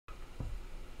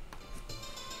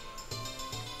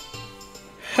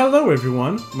Hello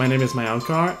everyone, my name is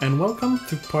Mayalkar and welcome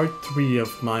to part 3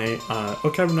 of my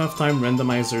Ocarina of Time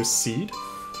Randomizer seed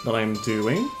that I'm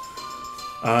doing.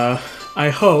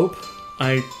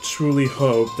 I truly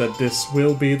hope that this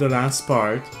will be the last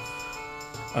part.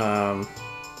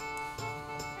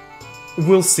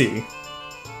 We'll see.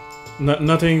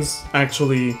 Nothing's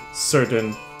actually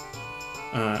certain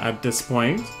at this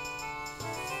point.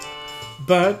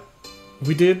 But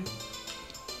we did...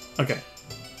 Okay.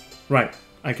 Right.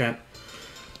 I can't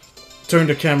turn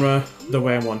the camera the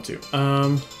way I want to.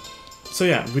 So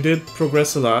yeah, we did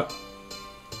progress a lot.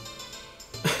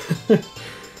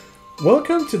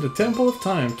 Welcome to the Temple of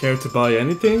Time. Care to buy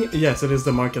anything? Yes, it is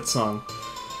the market song.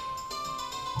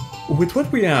 With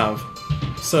what we have,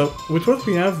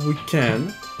 we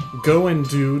can go and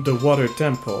do the water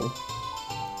temple.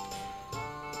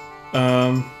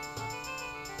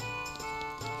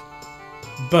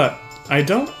 But I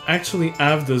don't actually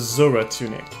have the Zora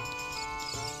tunic.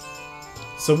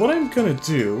 So what I'm gonna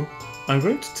do, I'm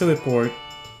going to teleport.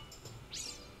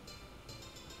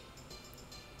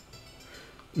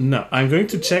 No, I'm going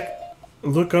to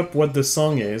look up what the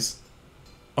song is.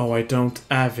 Oh, I don't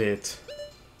have it.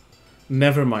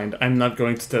 Never mind, I'm not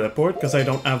going to teleport because I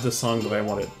don't have the song that I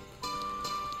wanted.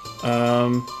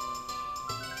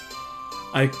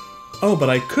 Oh, but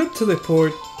I could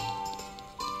teleport.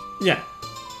 Yeah.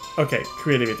 Okay,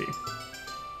 creativity.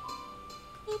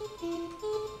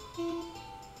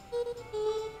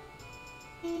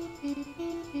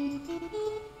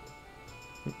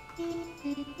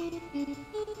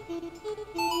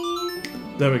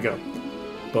 There we go.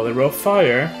 Bullet Row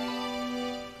Fire.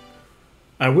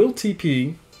 I will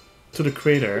TP to the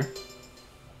crater.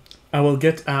 I will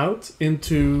get out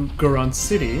into Goron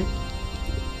City.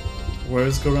 Where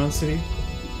is Goron City?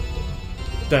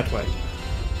 That way.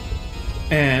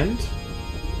 And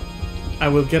I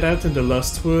will get out in the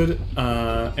Lost Wood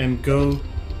and go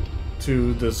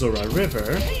to the Zora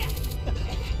River.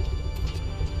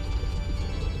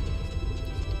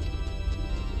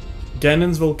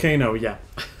 Ganon's Volcano, yeah.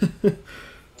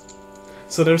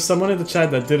 So there's someone in the chat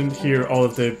that didn't hear all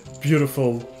of the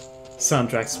beautiful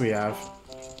soundtracks we have.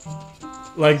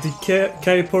 Like the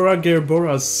Kaipora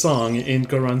Gerbora's song in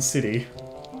Goron City.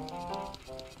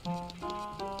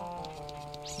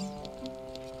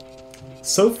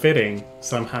 So fitting,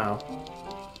 somehow.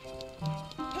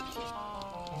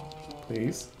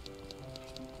 Please.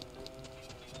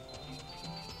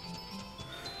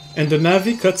 And the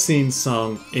Navi cutscene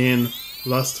song in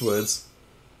Lost Woods.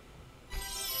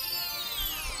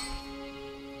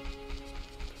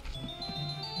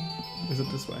 Is it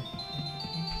this way?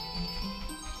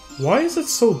 Why is it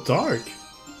so dark?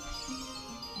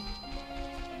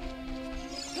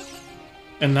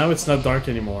 And now it's not dark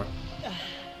anymore.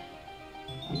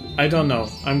 I don't know.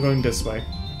 I'm going this way.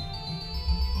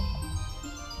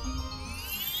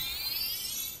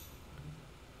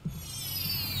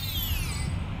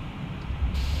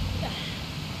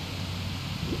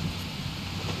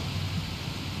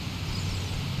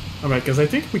 Alright, because I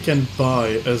think we can buy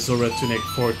a Zora tunic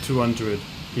for 200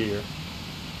 here.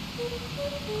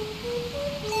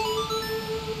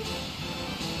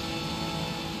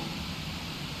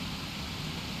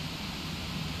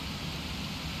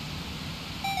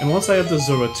 And once I have the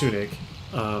Zora tunic,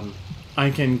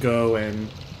 I can go and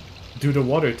do the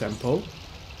water temple.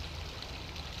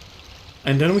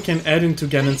 And then we can head into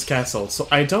Ganon's castle. So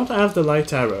I don't have the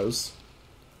light arrows.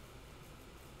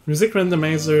 Music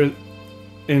randomizer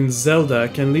in Zelda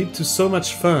can lead to so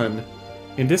much fun.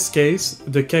 In this case,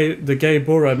 the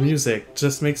Gaibora music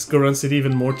just makes Goron City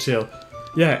even more chill.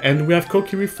 Yeah, and we have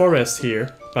Kokiri Forest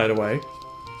here, by the way.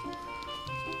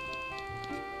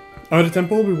 Are the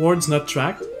temple rewards not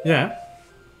tracked? Yeah.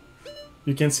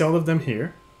 You can see all of them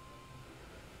here.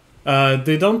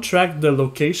 They don't track the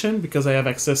location because I have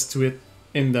access to it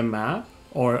in the map,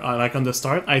 or like on the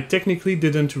start. I technically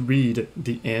didn't read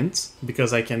the hints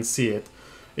because I can see it.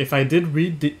 If I did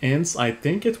read the hints, I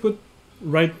think it would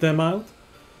write them out.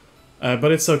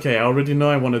 But it's okay, I already know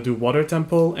I want to do Water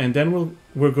Temple, and then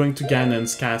we're going to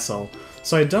Ganon's castle.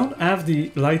 So I don't have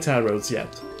the light arrows yet.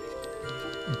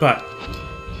 But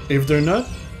if they're not...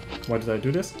 Why did I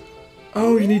do this?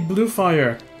 Oh, you need blue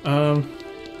fire.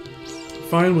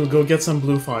 Fine, we'll go get some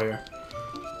blue fire.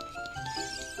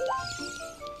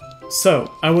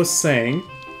 So, I was saying...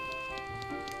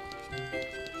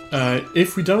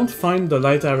 if we don't find the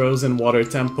light arrows in Water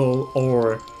Temple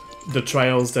or the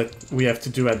trials that we have to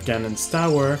do at Ganon's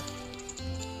Tower,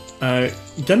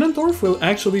 Ganondorf will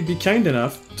actually be kind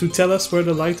enough to tell us where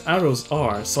the light arrows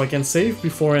are, so I can save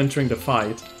before entering the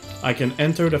fight. I can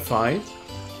enter the fight,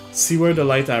 see where the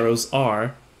light arrows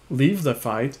are, leave the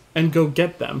fight, and go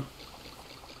get them.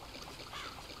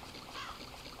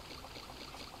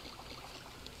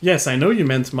 Yes, I know you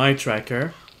meant my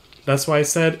tracker. That's why I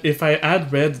said if I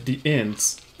had read the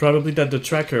hints, probably that the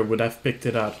tracker would have picked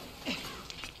it up.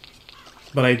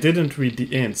 But I didn't read the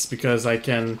hints because I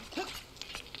can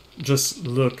just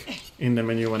look in the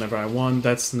menu whenever I want.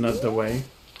 That's not the way.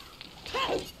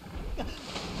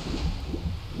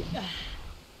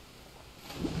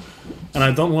 And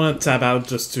I don't want to tab out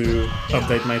just to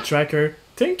update my tracker.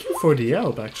 Thank you for the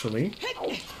help, actually.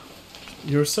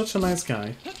 You're such a nice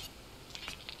guy.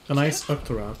 A nice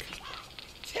Octorok.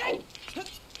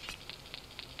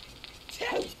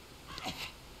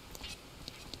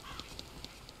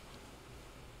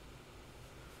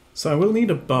 So I will need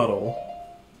a bottle.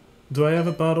 Do I have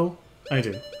a bottle? I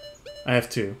do. I have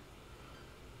 2.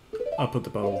 I'll put the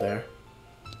bottle there.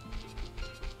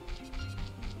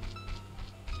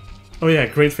 Oh yeah,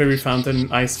 Great Fairy Fountain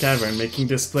and Ice Cavern, making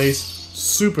this place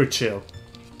super chill.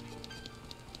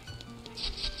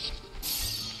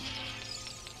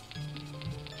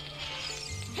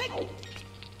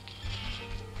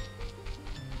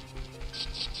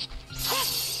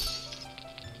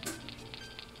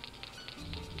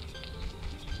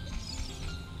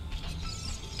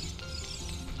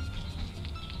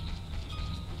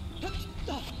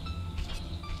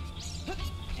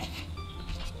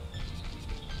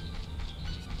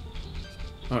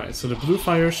 Alright, so the blue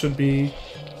fire should be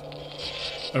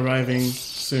arriving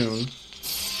soon.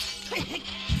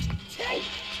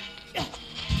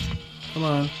 Come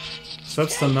on. Stop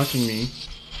stun knocking me.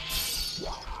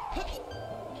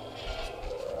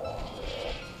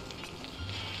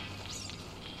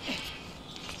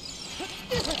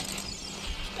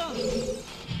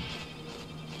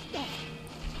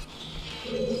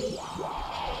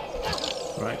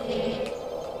 Right.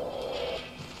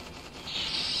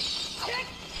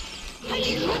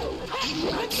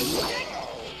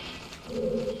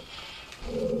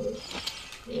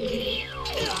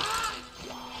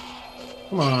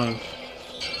 Come on.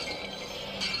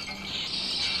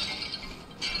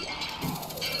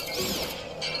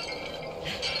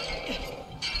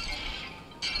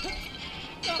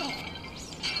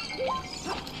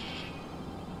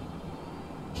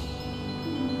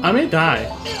 I may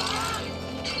die.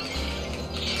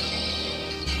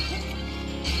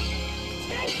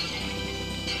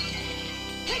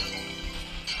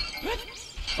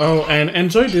 Oh, and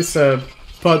enjoy this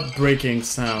pot breaking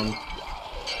sound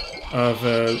of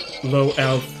low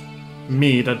health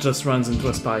me that just runs into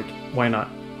a spike. Why not?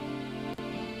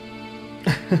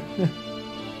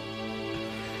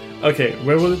 Okay,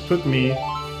 where will it put me?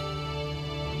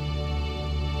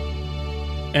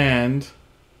 And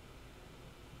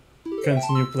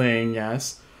continue playing,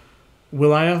 yes.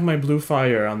 Will I have my blue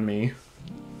fire on me?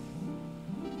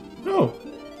 Oh.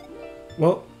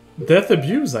 Well, death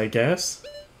abuse, I guess.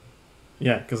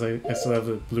 Yeah, because I still have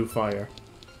the blue fire.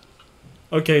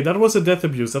 Okay, that was a death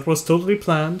abuse. That was totally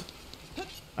planned.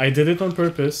 I did it on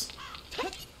purpose.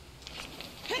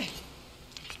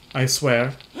 I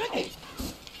swear.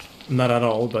 Not at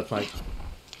all, but like...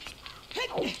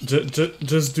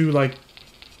 just do like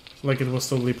it was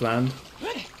totally planned.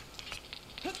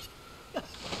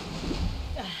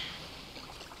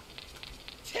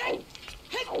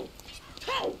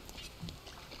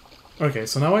 Okay,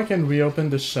 so now I can reopen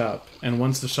the shop, and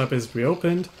once the shop is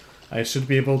reopened, I should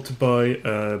be able to buy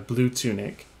a blue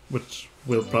tunic, which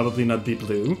will probably not be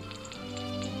blue.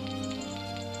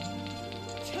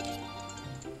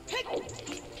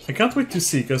 I can't wait to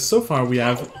see, because so far we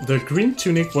have the green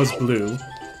tunic was blue,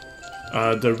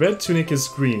 the red tunic is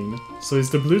green, so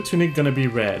is the blue tunic gonna be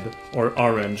red, or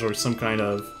orange, or some kind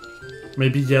of...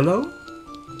 maybe yellow?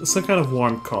 Some kind of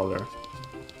warm color.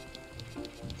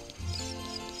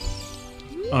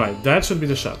 Alright, that should be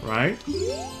the shop, right?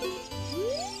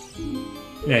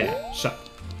 Yeah, shop.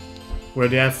 Where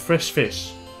they have fresh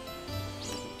fish.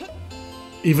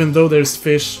 Even though there's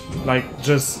fish, like,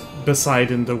 just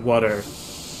beside in the water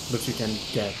that you can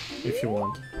get, if you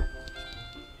want.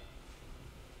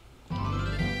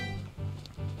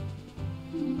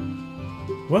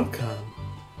 Welcome.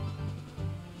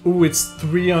 Ooh, it's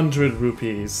 300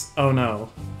 rupees. Oh no.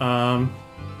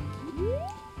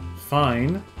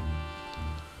 Fine.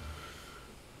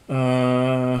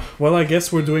 Well, I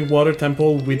guess we're doing Water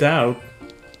Temple without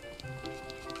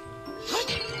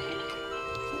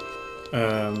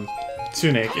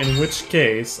tunic, in which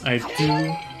case I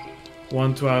do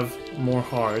want to have more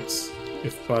hearts,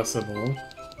 if possible.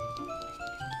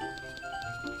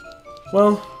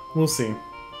 Well, we'll see.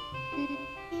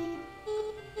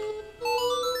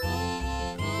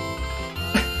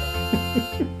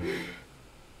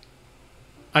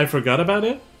 I forgot about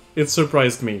it. It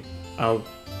surprised me.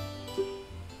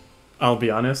 I'll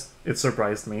be honest, it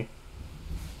surprised me.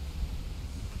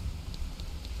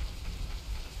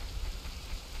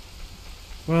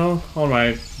 Well,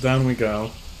 alright, down we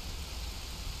go.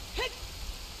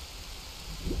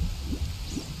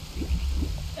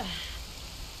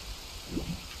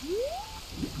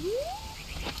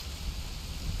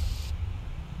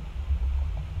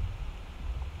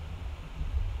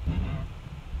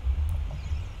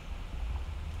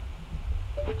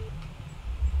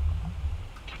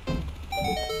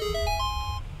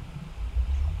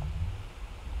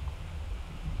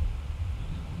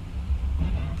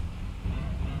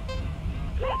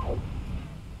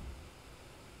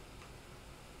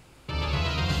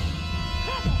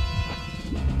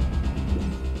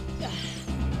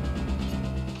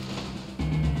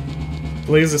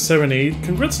 Plays a serenade.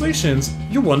 Congratulations,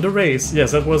 you won the race.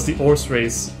 Yes, that was the horse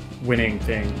race winning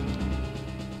thing.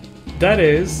 That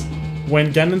is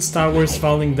when Ganon's tower is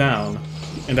falling down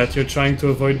and that you're trying to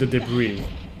avoid the debris.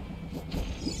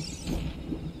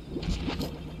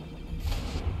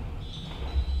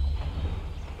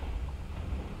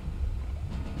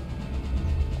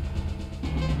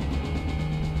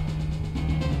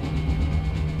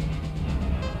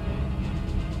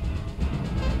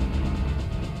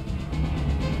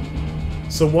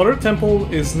 So Water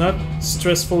Temple is not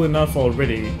stressful enough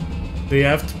already. They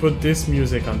have to put this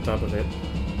music on top of it.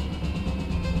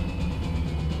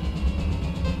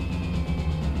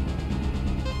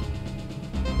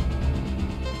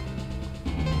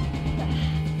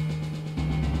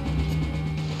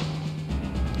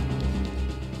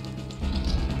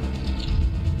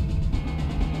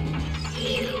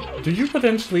 Do you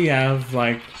potentially have,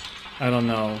 like, I don't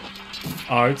know,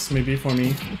 arts maybe for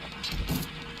me?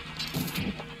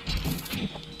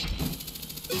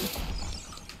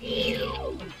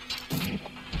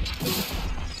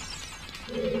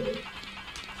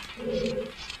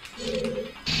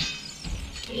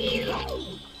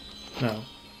 No.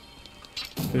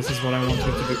 This is what I want you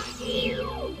to do.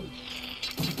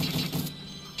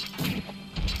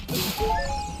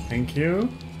 Thank you.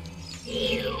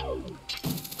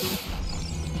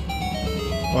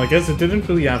 Well, I guess it didn't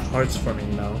really have hearts for me,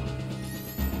 no.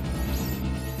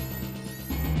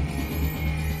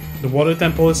 The water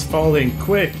temple is falling,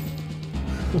 quick!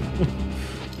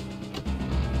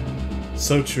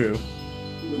 So true.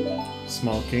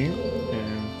 Small key,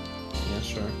 and yeah,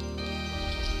 sure.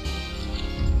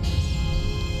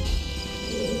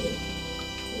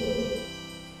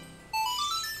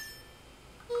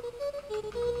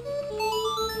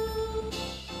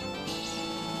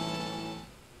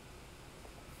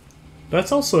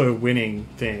 That's also a winning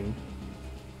thing,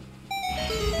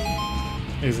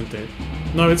 isn't it?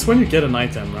 No, it's when you get an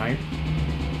item, right?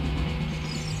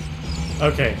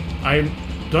 Okay, I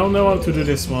don't know how to do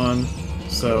this one,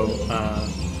 so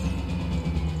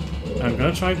I'm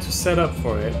gonna try to set up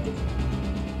for it,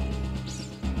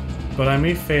 but I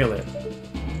may fail it.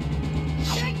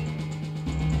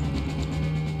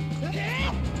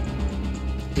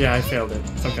 Yeah, I failed it.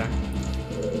 Okay.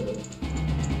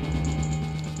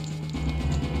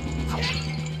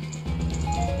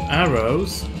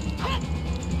 Arrows?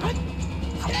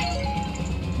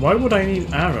 Why would I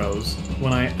need arrows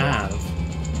when I have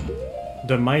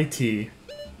the mighty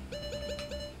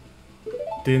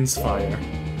Din's Fire?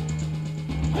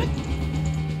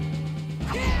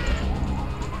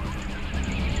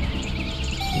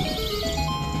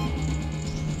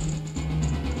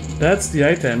 That's the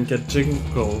item, get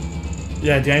Jingle.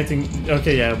 Yeah, the item.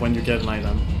 Okay, yeah, when you get an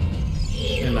item.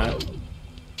 In that.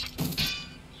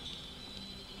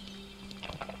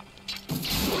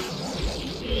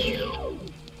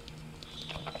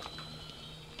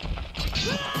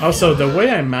 Also, the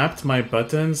way I mapped my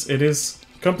buttons, it is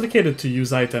complicated to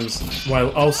use items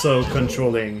while also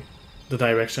controlling the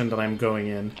direction that I'm going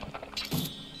in.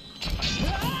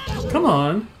 Come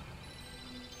on!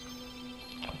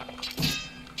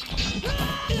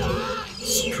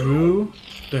 Screw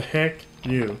the heck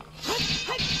you.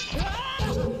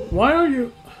 Why are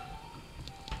you...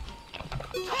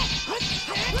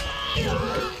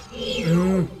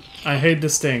 I hate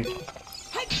this thing.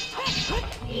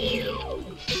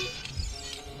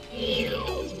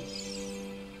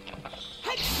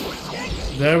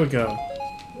 There we go.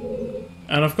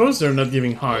 And of course they're not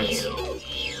giving hearts.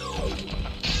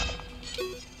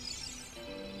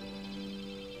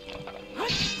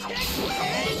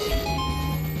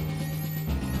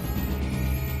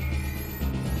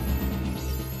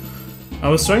 I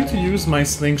was trying to use my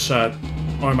slingshot,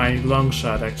 or my long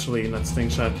shot actually, not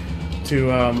slingshot,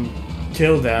 to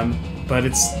kill them, but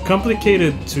it's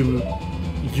complicated to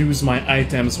use my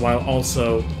items while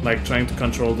also like trying to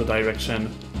control the direction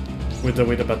with the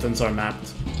way the buttons are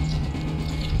mapped.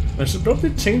 I should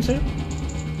probably change it,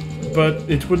 but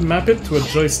it would map it to a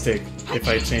joystick if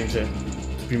I change it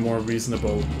to be more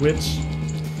reasonable, which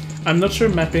I'm not sure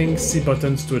mapping C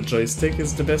buttons to a joystick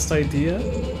is the best idea.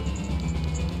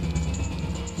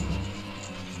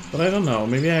 But I don't know,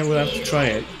 maybe I will have to try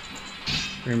it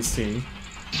and see.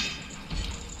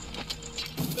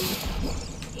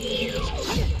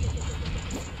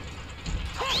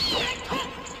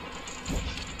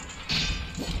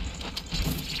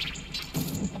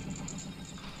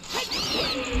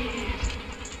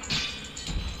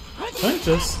 Can I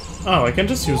just... Oh, I can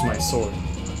just use my sword.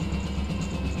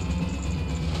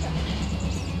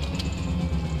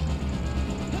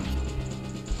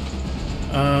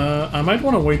 I might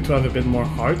want to wait to have a bit more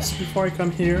hearts before I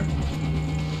come here.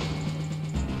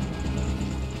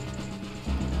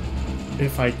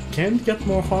 If I can get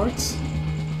more hearts,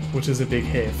 which is a big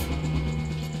if.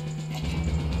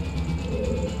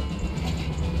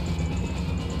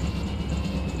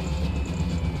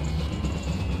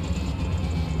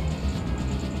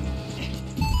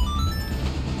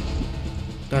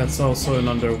 That's also an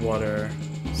underwater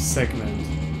segment.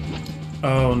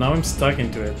 Oh, now I'm stuck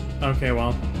into it. Okay,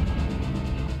 well.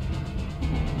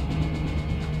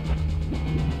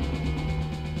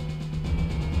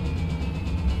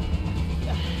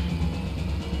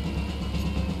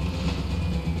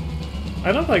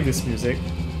 I don't like this music.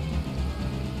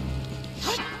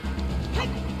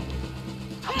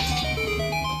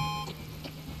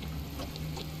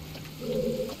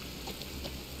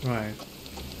 Right.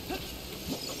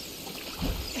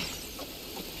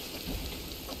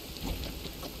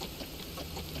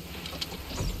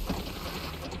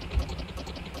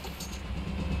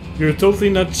 You're totally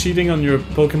not cheating on your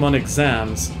Pokemon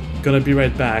exams. Gonna be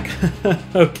right back.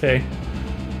 Okay.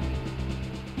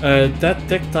 That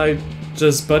tech type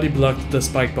just body blocked the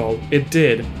spike ball. It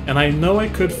did, and I know I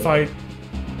could fight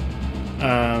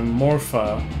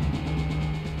Morpha,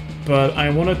 but I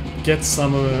want to get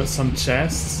some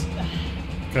chests,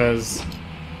 because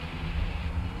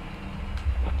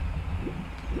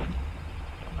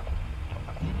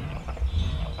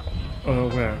oh,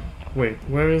 where? Wait,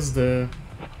 where is the?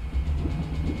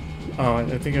 Oh,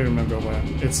 I think I remember where.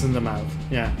 It's in the mouth.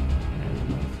 Yeah.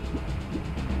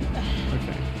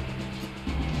 Okay.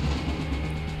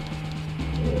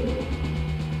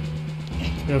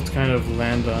 You have to kind of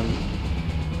land on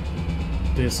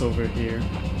this over here.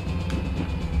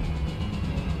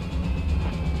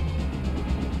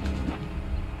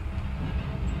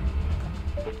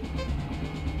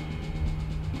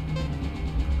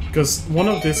 Because one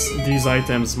of these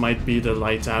items might be the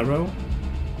light arrow.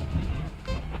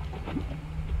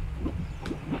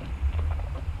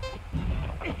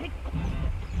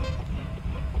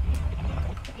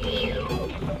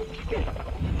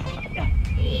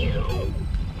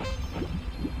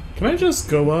 Can I just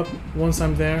go up once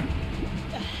I'm there?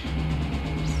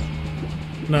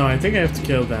 No, I think I have to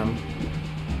kill them.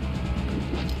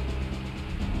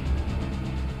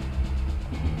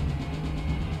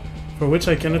 For which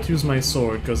I cannot use my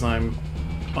sword because I'm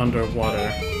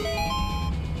underwater.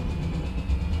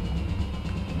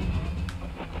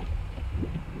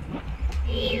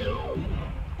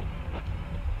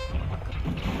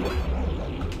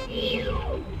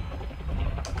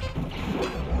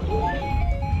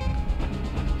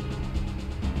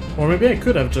 Or maybe I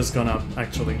could have just gone up,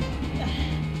 actually.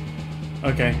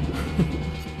 Okay.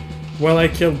 Well, I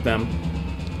killed them.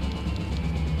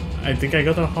 I think I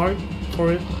got a heart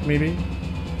for it, maybe?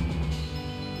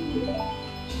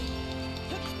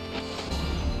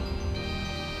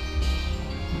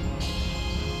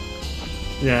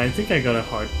 Yeah, I think I got a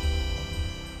heart.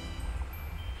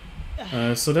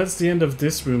 So that's the end of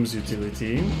this room's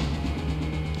utility.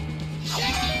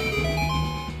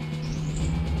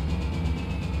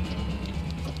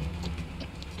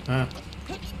 Ah.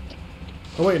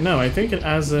 Oh wait, no, I think it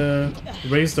has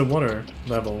raised the water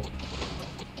level.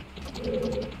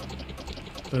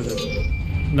 Does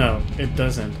it? No, it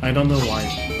doesn't. I don't know why,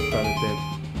 but it did.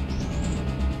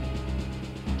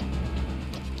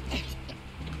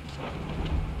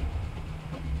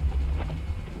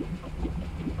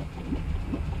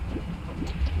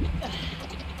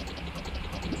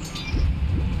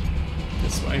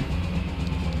 This way.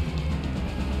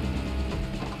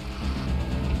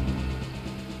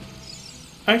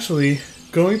 Actually,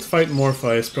 going to fight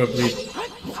Morpha is probably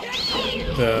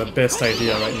the best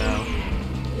idea right now.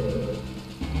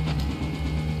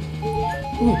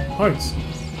 Ooh, hearts!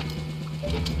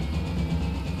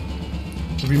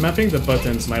 Remapping the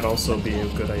buttons might also be a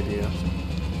good idea.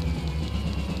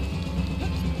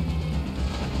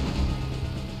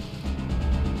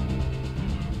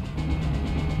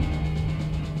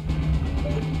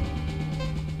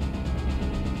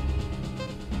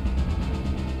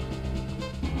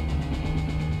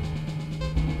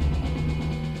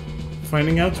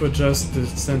 finding out to adjust the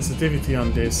sensitivity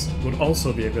on this would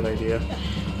also be a good idea.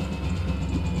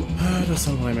 That's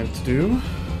not what I meant to do.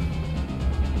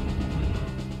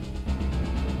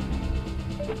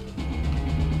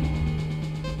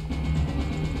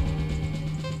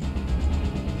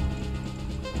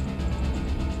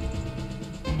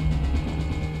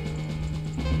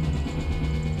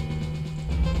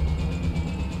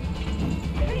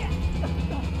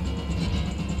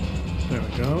 There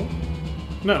we go.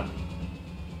 No.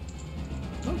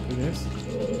 Oh, it is.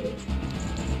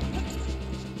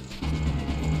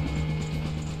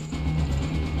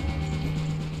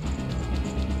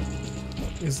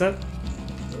 Is that...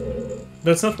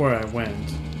 That's not where I went.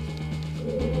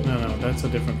 No, that's a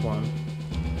different one.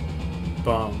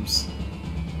 Bombs.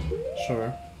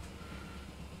 Sure.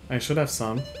 I should have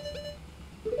some.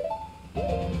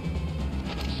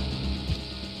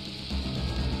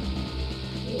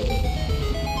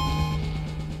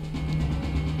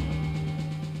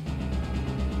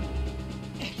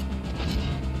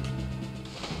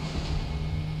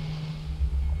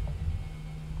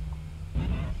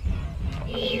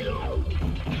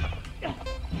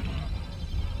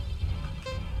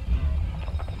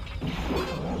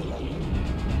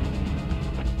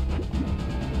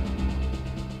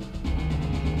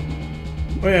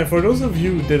 Oh yeah, for those of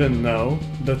you who didn't know,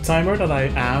 the timer that I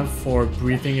have for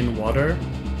breathing in water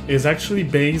is actually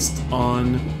based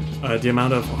on the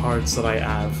amount of hearts that I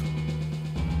have.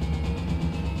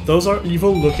 Those are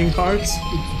evil looking hearts.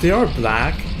 They are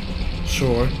black,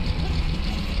 sure.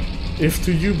 If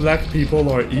to you black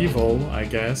people are evil, I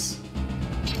guess.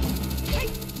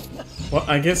 Well,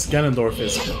 I guess Ganondorf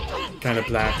is kind of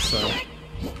black, so...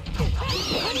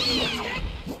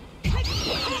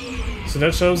 So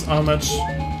that shows how much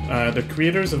the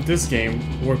creators of this game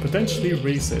were potentially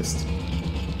racist.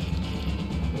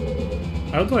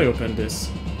 How do I open this?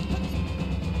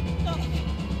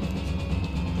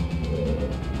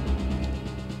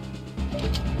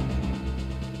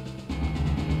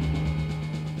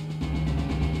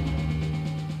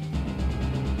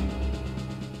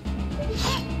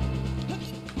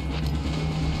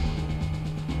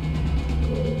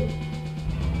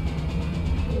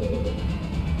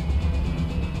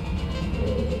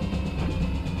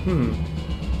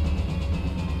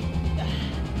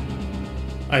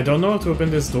 I don't know how to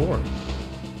open this door.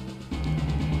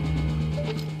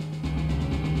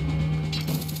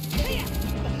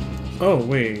 Oh,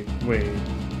 wait.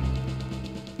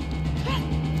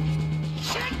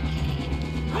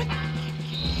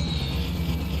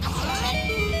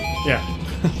 Yeah.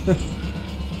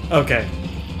 Okay.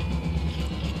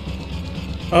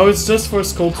 Oh, it's just for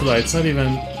Skulltula, it's not even...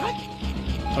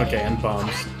 Okay, and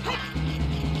bombs.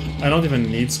 I don't even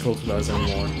need Skulltulas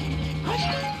anymore.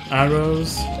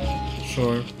 Arrows,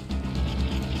 sure.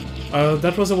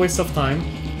 That was a waste of time.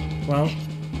 Well,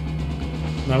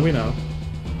 now we know.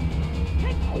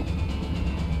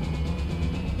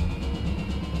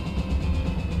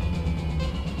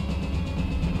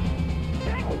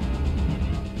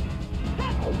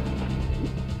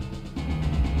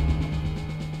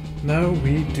 Now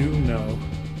we do know.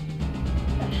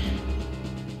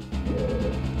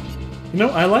 You know,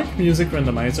 I like Music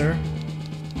Randomizer.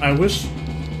 I wish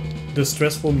the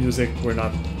stressful music were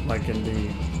not like in the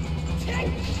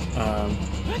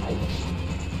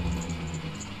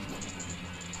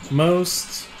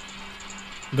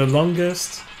the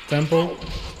longest tempo.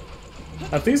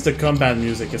 At least the combat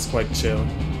music is quite chill.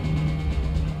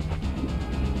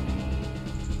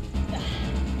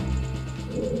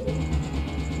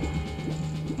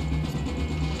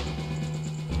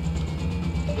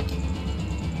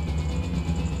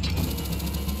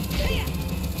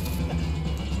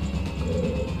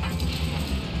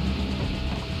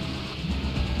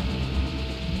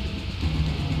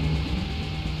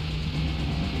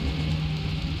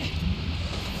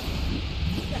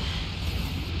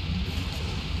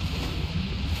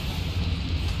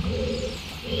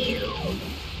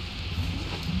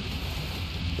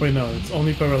 Wait, no, it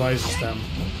only paralyzes them.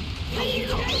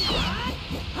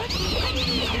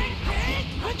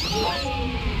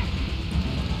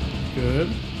 Good.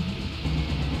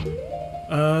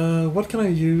 What can I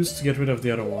use to get rid of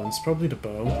the other ones? Probably the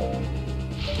bow.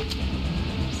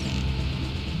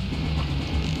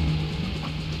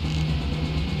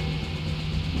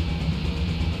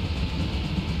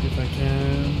 If I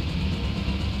can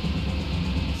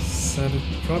set it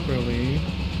properly.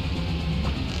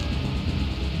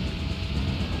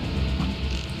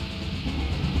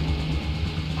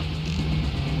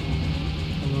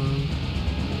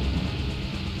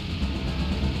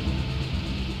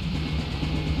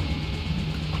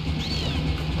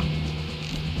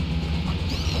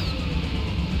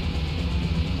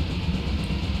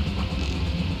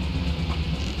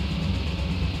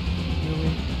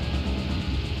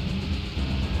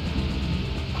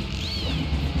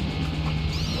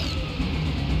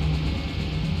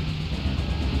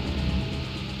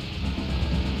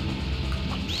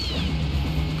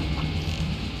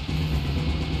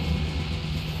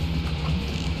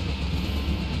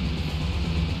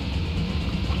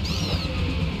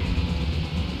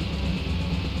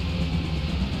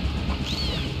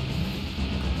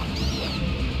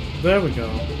 There we go.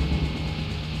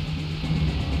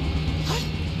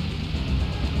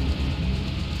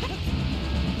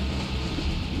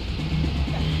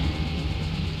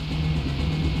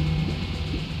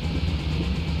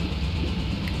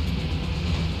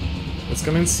 Let's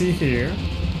come and see here.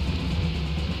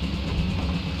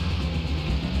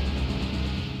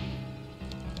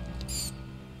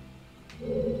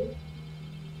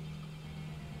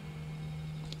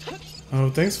 Oh,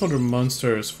 thanks for the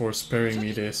monsters for sparing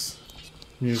me this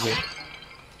music.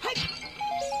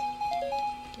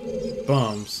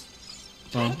 Bombs.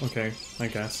 Oh, okay, I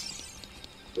guess.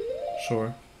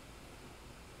 Sure.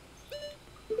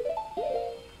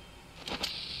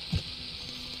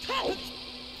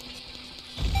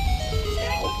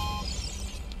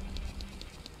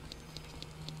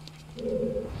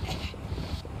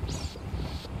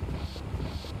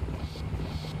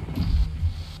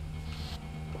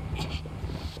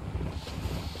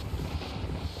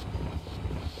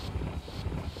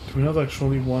 Do we not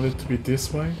actually want it to be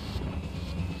this way?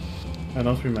 I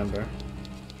don't remember.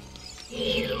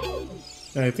 Yeah,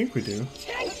 I think we do.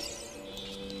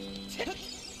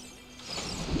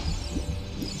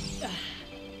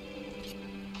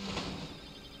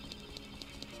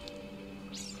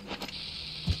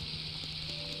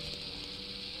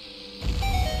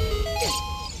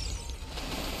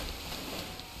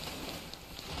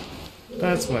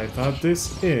 That's what I thought.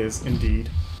 This is indeed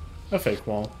a fake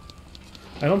wall.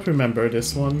 I don't remember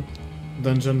this one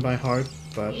dungeon by heart,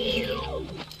 but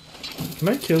can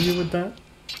I kill you with that?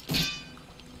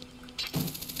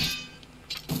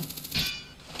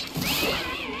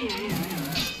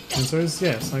 Answer is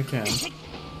yes, I can.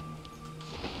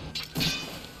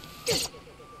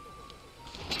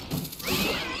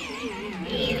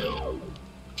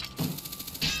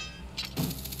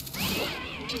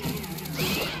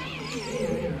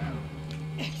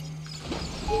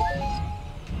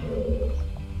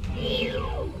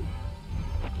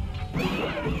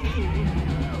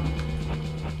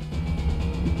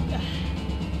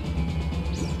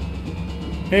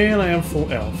 And I am full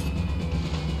health.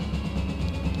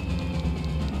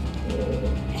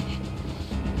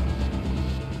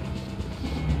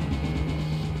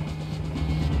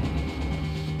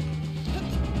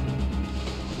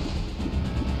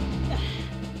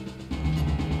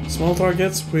 Small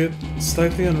targets with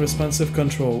slightly unresponsive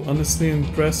control. Honestly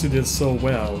impressed you did so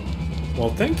well.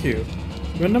 Well, thank you.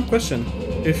 Random question.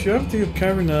 If you have the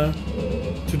Ocarina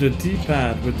to the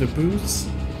D-pad with the boots,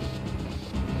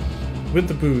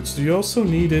 do you also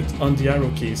need it on the arrow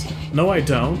keys? No, I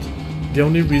don't. The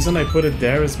only reason I put it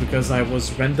there is because I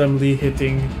was randomly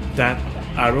hitting that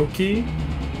arrow key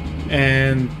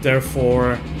and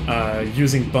therefore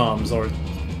using bombs or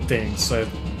things. So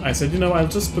I said, you know, I'll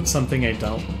just put something I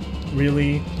don't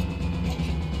really...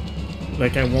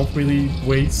 like, I won't really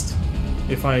waste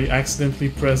if I accidentally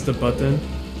press the button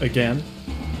again.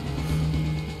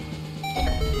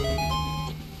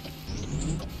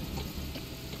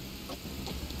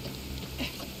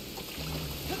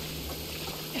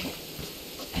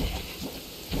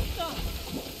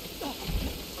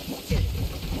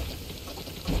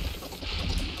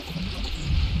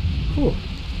 Cool,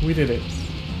 we did it.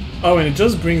 Oh, and it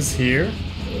just brings here.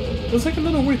 There's like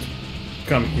another way to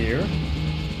come here.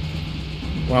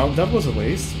 Well, that was a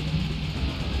waste.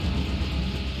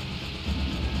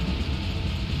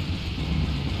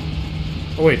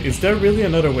 Oh wait, is there really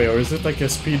another way, or is it like a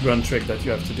speedrun trick that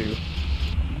you have to do?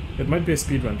 It might be a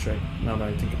speedrun trick, now that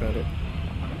I think about it.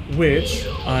 Which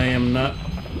I am not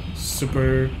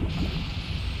super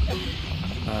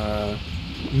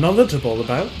knowledgeable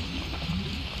about.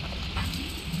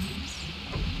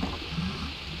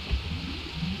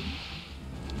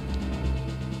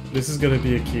 This is gonna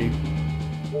be a key.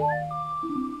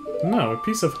 No, a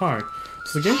piece of heart.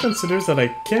 So the game considers that I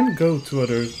can go to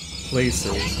other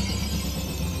places.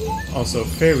 Also,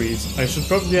 fairies. I should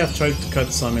probably have tried to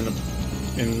cut some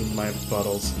in my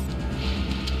bottles.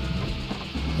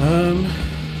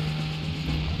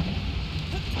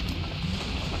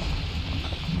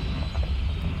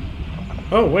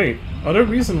 Oh wait, other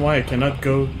reason why I cannot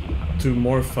go to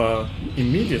Morpha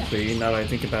immediately, now that I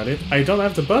think about it, I don't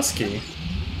have the bus key.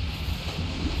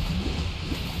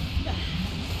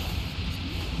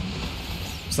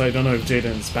 So I don't know if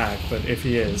Jaden's back, but if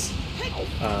he is,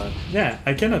 yeah,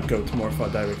 I cannot go to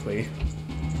Morpha directly.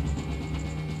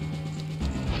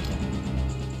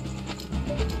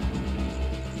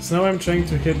 So now I'm trying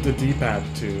to hit the D-pad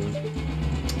too.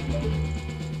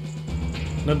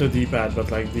 Not the D-pad,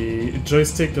 but like the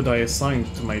joystick that I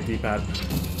assigned to my D-pad.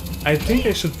 I think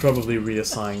I should probably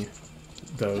reassign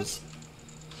those.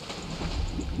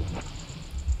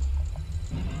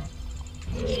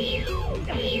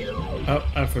 Oh,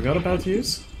 I forgot about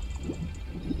use.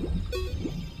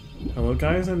 Hello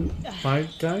guys and bye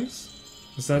guys?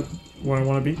 Is that where I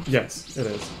want to be? Yes, it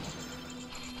is.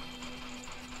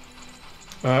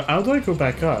 How do I go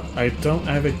back up? I don't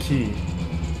have a key.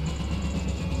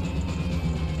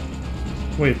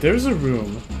 Wait, there's a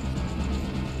room.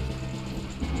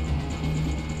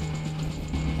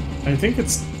 I think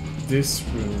it's this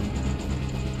room.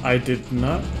 I did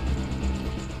not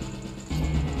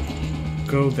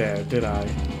go there, did I?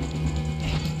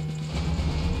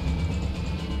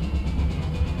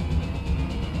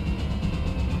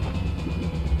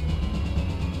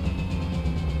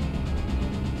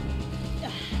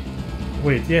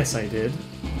 Wait, yes I did.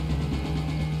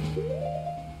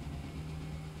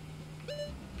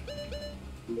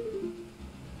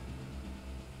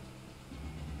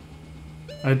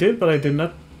 I did, but I did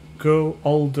not go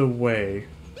all the way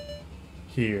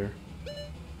here.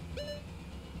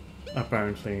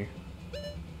 Apparently.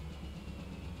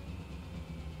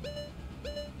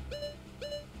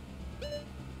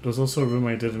 There's also a room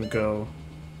I didn't go,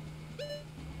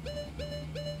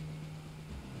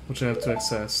 which I have to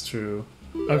access through.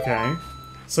 Okay,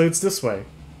 so it's this way.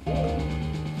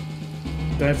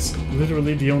 That's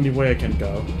literally the only way I can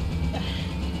go.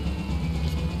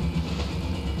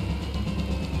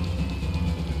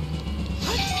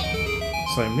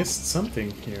 So I missed something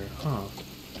here, huh?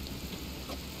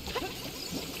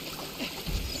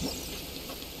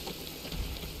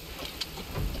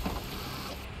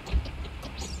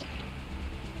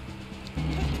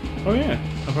 Oh yeah,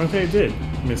 apparently I did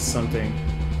miss something.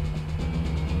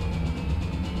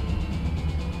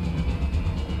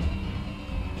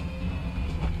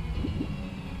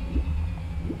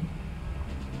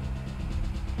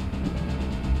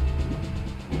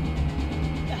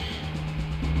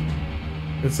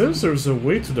 It says there's a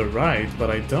way to the right, but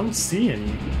I don't see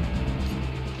any.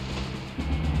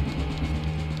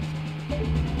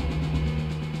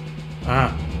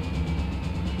 Ah.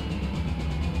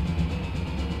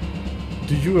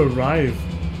 Do you arrive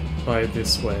by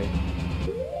this way?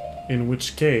 In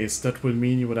which case, that would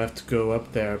mean you would have to go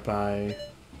up there by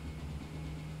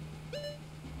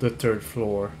the 3rd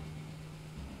floor.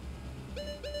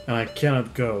 And I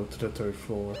cannot go to the 3rd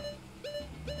floor.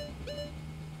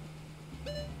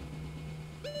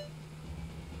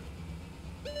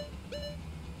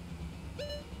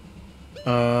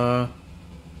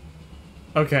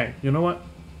 Okay, you know what?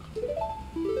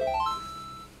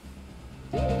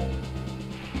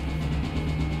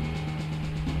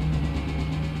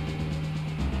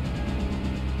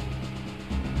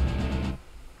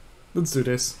 Let's do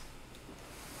this.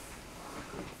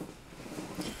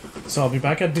 So I'll be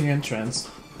back at the entrance.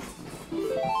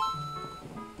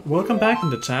 Welcome back in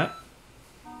the chat.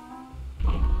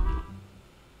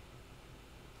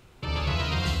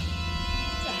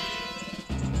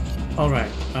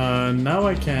 Alright, now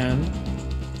I can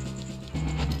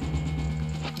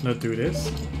not do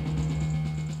this.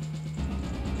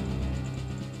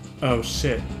 Oh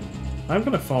shit. I'm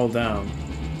gonna fall down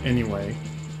anyway.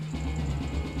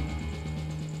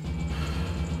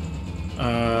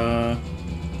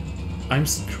 I'm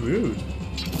screwed.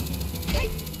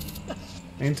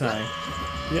 Ain't I?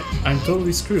 Yeah, I'm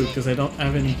totally screwed because I don't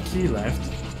have any key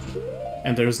left.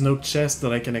 And there's no chest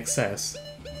that I can access.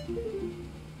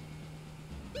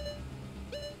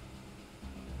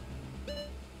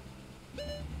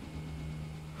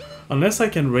 Unless I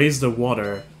can raise the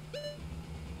water.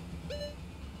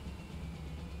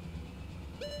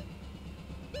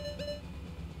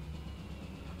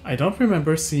 I don't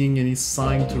remember seeing any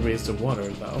sign to raise the water,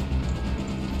 though.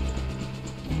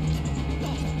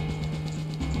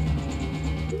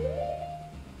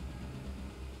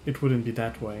 It wouldn't be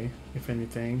that way, if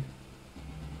anything.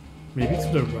 Maybe to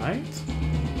the right?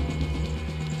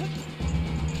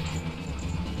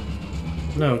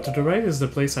 No, to the right is the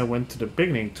place I went to the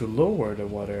beginning to lower the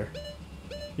water.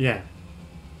 Yeah.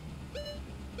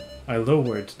 I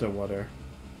lowered the water.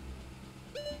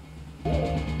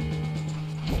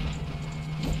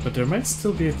 But there might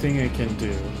still be a thing I can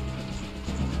do.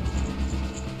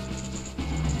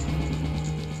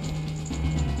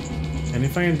 And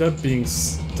if I end up being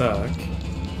stuck,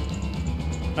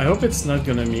 I hope it's not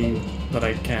gonna mean that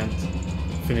I can't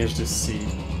finish this seed.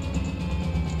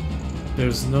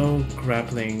 There's no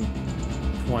grappling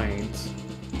point.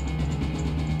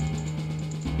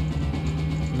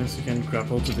 Unless you can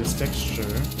grapple to this texture.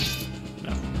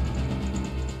 No.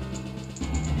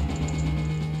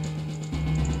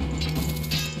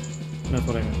 Not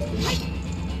what I meant to do.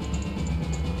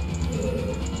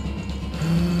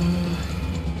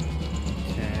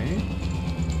 Okay.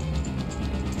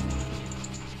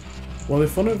 Well,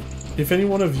 if any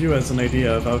one of you has an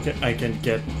idea of how I can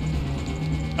get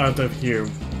out of here,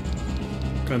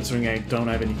 considering I don't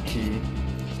have any key.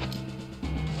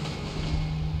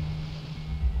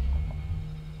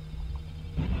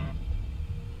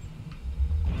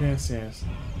 Yes, yes.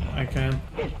 I can't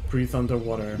breathe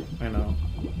underwater, I know.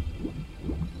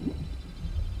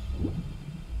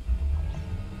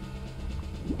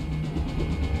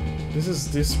 This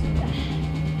is this room,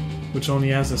 which only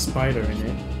has a spider in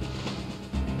it.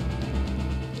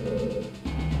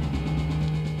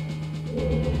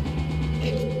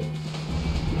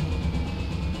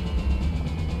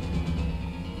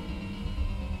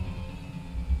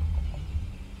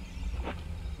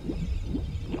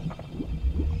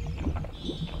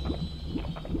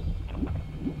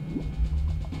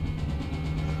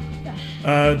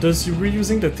 Does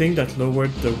reusing the thing that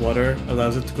lowered the water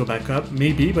allows it to go back up?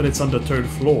 Maybe, but it's on the 3rd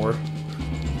floor.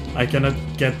 I cannot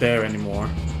get there anymore.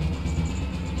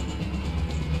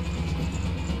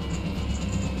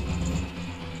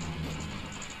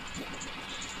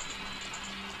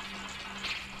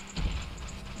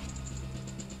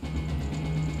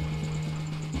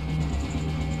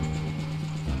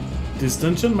 This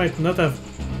dungeon might not have...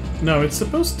 No, it's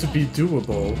supposed to be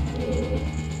doable.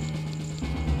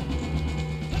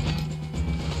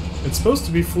 It's supposed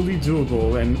to be fully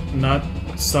doable and not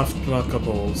soft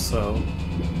blockable, so...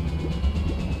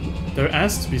 There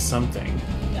has to be something.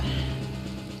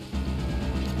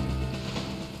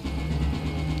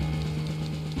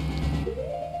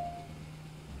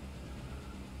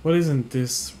 What is in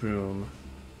this room?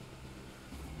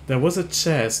 There was a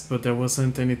chest, but there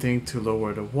wasn't anything to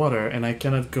lower the water, and I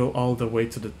cannot go all the way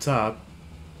to the top,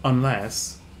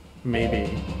 unless...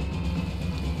 maybe...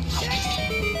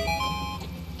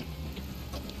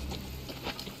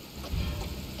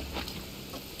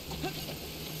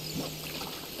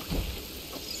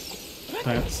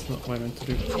 That's not what I meant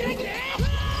to do.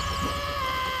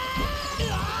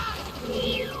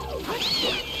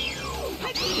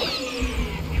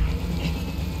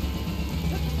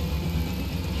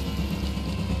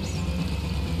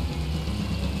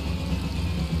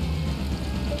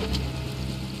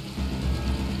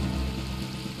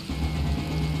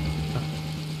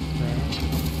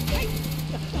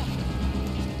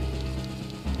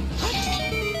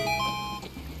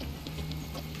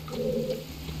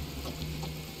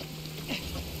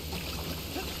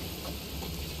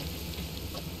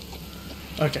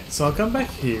 Okay, so I'll come back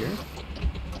here.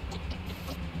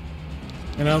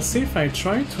 And I'll see if I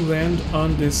try to land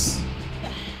on this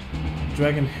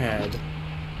dragon head.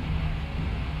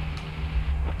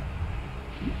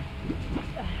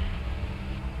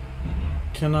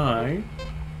 Can I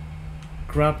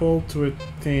grapple to a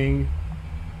thing?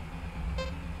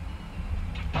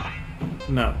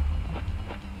 No.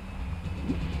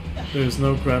 There's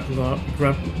no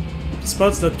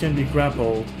spots that can be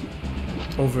grappled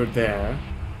over there.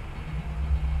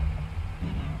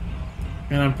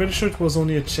 And I'm pretty sure it was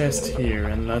only a chest here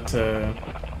and not a...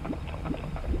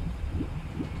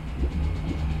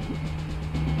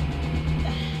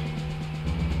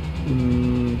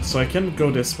 so I can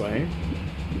go this way.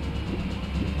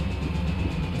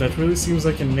 That really seems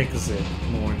like an exit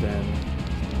more than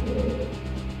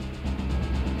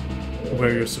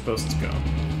where you're supposed to go.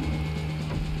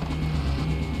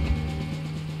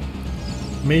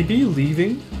 Maybe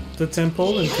leaving the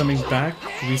temple and coming back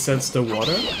resets the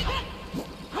water?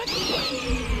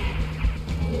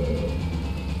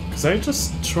 Because I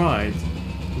just tried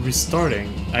restarting.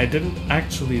 I didn't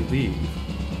actually leave.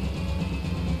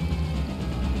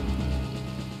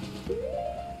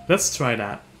 Let's try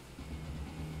that.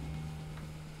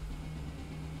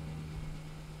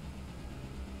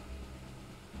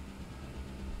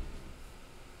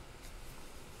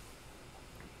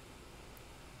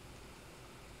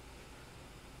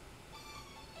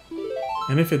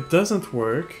 And if it doesn't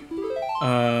work,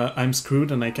 I'm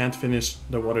screwed and I can't finish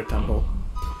the water temple.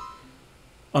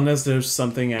 Unless there's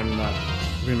something I'm not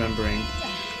remembering.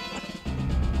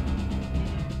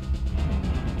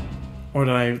 Or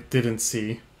that I didn't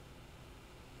see.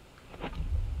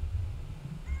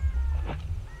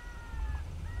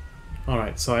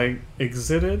 Alright, so I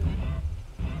exited.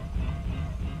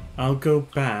 I'll go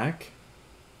back.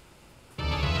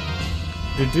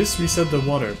 Did this reset the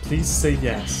water? Please say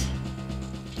yes.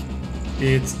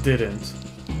 It didn't.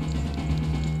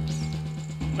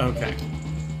 Okay.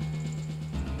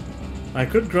 I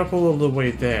could grapple all the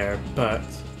way there, but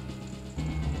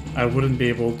I wouldn't be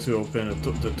able to open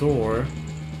the door.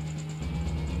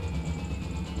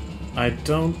 I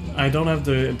don't have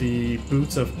the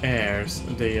boots of airs,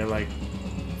 the like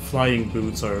flying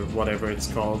boots or whatever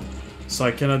it's called. So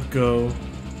I cannot go...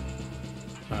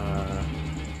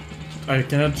 I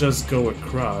cannot just go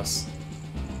across.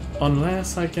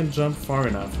 Unless I can jump far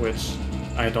enough, which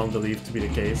I don't believe to be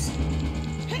the case.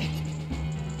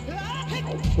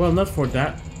 Well, not for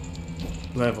that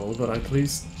level, but at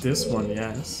least this one,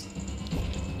 yes.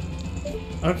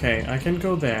 Okay, I can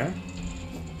go there.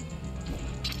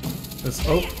 Let's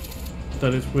hope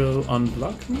that it will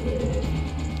unblock me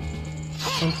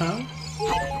somehow.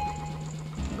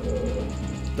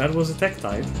 That was a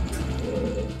Tektite.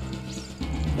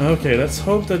 Okay, let's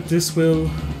hope that this will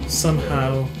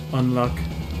somehow unlock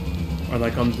or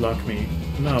like unblock me.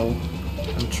 No,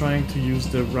 I'm trying to use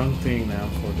the wrong thing now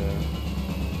for the...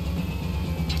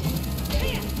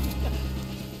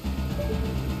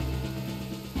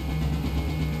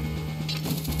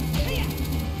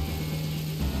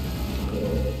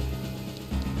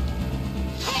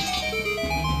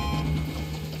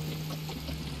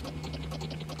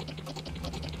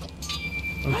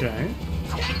 Okay.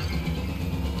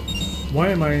 Why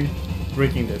am I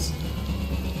breaking this?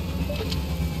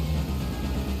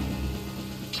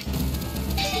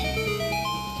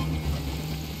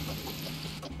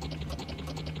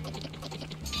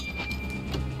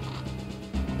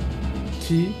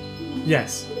 Key?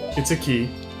 Yes, it's a key.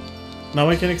 Now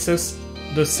I can access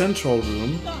the central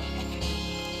room.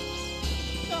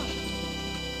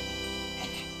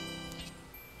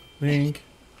 Link.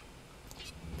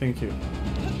 Thank you.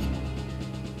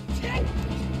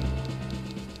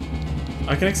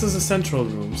 I can access the central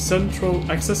room.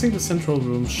 Accessing the central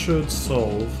room should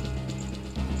solve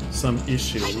some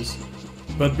issues.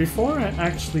 But before I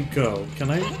actually go, can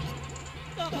I...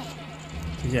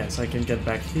 Yes, I can get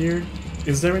back here.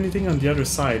 Is there anything on the other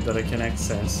side that I can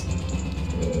access?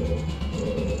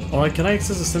 Or can I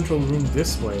access the central room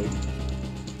this way?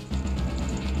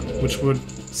 Which would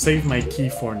save my key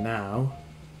for now.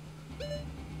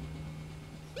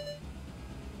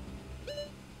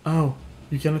 Oh,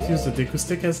 you cannot use the Deku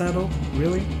Stick as Adult?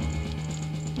 Really?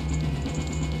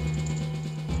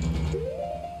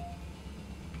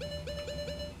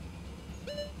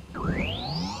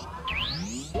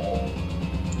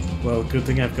 Well, good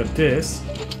thing I've got this.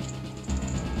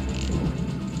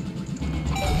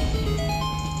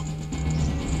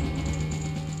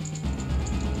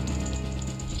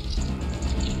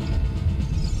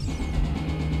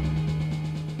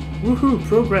 Woohoo!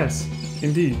 Progress!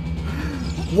 Indeed.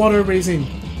 Water raising!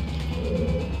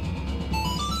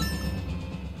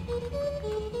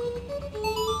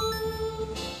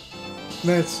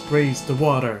 Let's raise the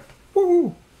water.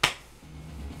 Woohoo!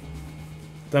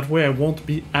 That way I won't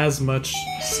be as much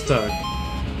stuck.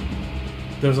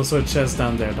 There's also a chest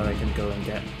down there that I can go and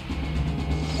get.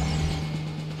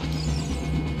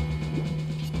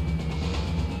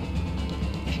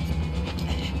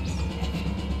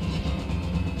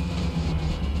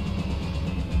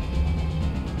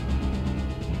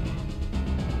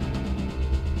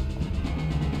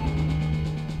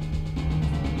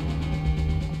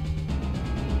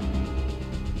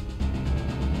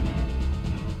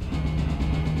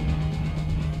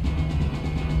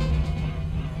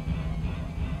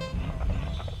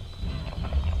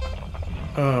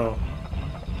 Oh.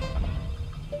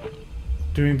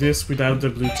 Doing this without the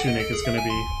blue tunic is gonna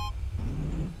be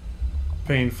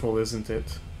painful, isn't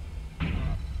it?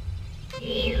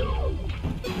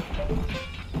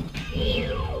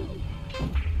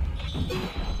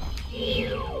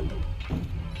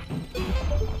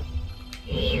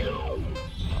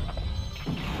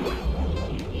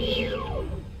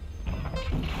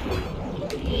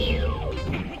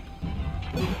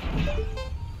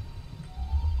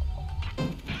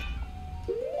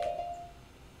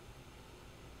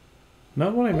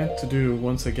 Not what I meant to do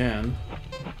once again.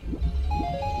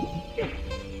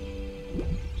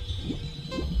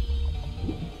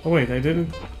 Oh wait, I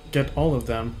didn't get all of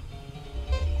them.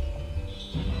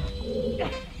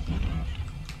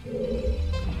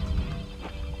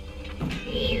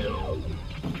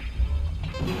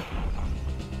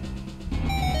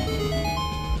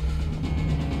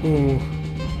 Ooh.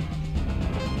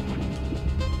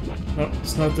 No,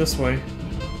 it's not this way.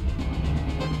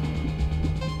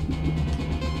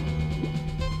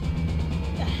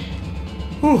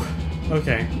 Whew.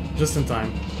 Okay, just in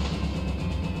time.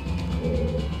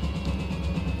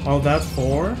 All that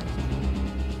for?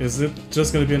 Is it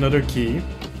just gonna be another key?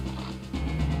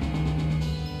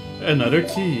 Another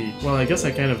key! Well, I guess I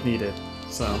kind of need it,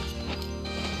 so...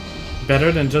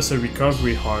 Better than just a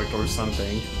recovery heart or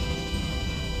something.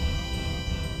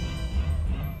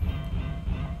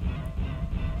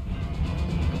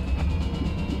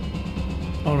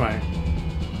 Alright.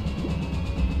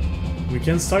 We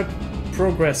can start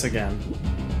progress again.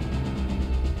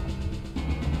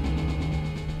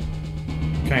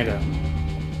 Kinda.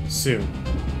 Soon.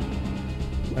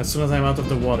 As soon as I'm out of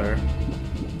the water.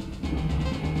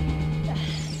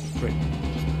 Great.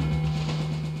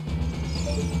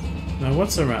 Now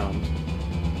what's around?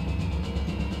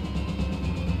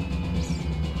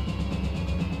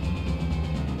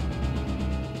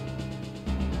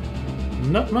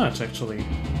 Not much, actually.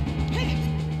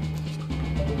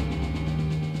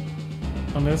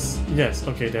 Unless... yes,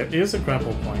 okay, there is a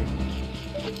grapple point.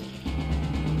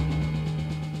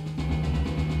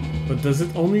 But does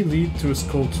it only lead to a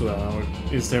Skulltula, or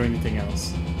is there anything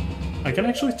else? I can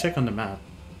actually check on the map.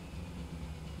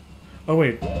 Oh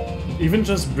wait, even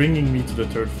just bringing me to the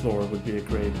 3rd floor would be a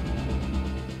great...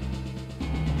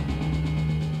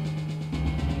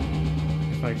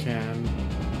 if I can...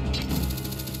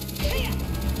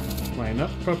 line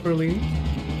up properly.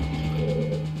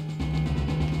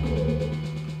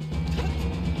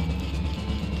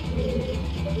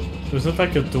 There's not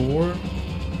like a door?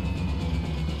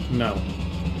 No.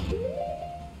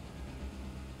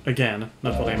 Again,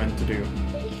 not what I meant to do.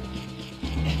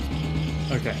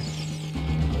 Okay.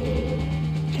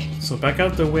 So back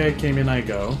out the way I came in I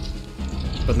go.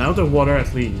 But now the water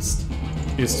at least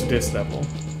is to this level.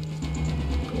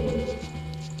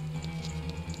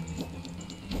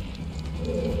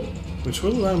 Which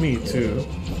will allow me to...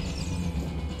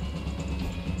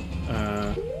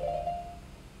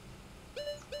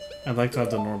 I'd like to have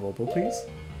the normal bow, please.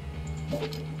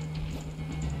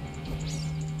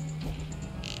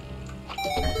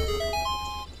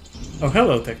 Oh,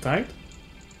 hello, Tektite.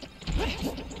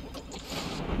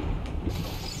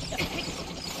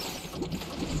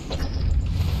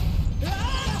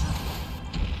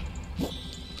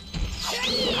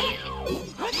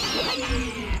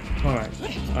 Alright,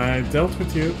 I dealt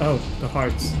with you. Oh, the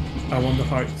hearts. I want the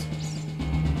heart.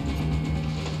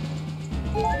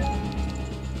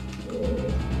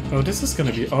 Oh, this is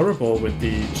gonna be horrible with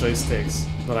the joysticks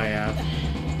that I have.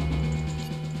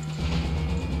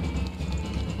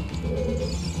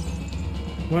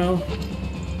 Well,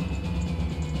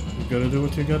 you gotta do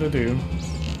what you gotta do.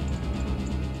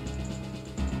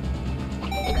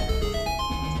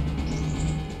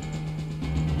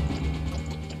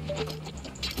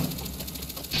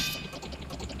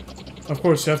 Of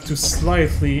course, you have to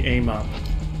slightly aim up.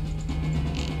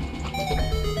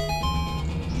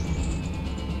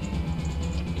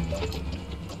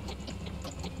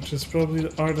 Which is probably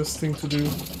the hardest thing to do.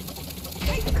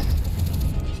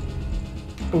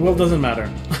 Well, doesn't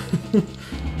matter.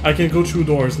 I can go through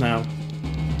doors now.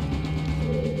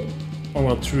 Or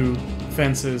well, through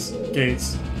fences,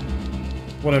 gates,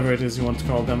 whatever it is you want to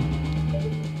call them.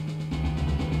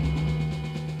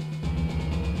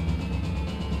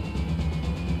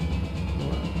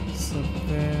 What's up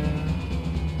there?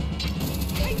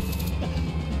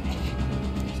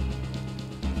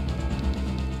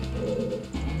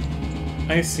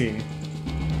 I see.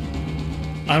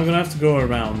 I'm gonna have to go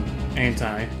around, ain't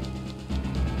I?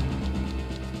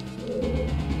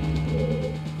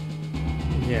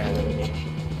 Yeah.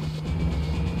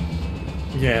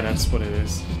 Yeah, that's what it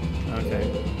is. Okay.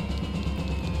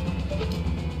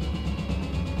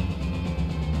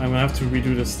 I'm gonna have to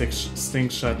redo the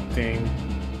stink shot thing.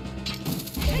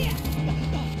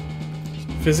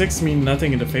 Physics mean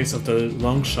nothing in the face of the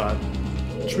long shot.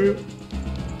 True.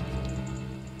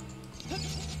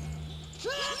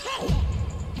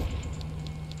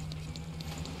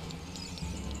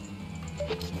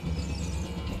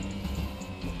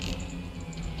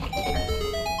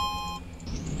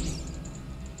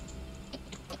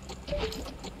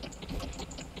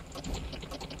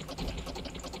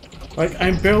 Like,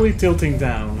 I'm barely tilting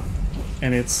down,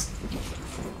 and it's...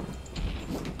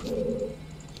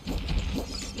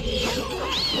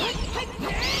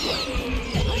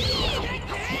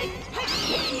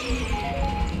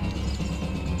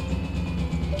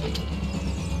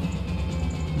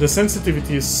 The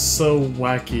sensitivity is so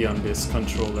wacky on this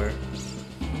controller.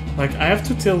 Like, I have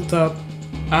to tilt up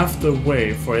half the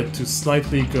way for it to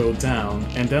slightly go down,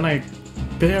 and then I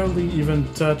barely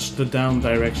even touch the down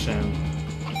direction.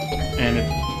 And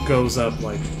it goes up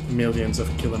like millions of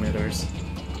kilometers.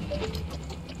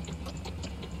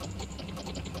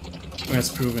 As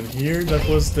proven here, that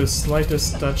was the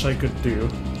slightest touch I could do.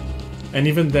 And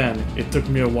even then, it took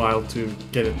me a while to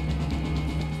get it.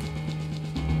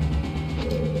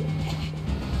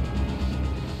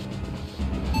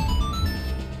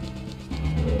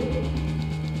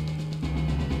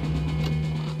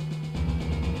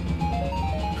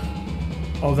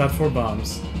 All that for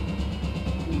bombs.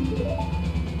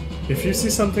 If you see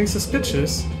something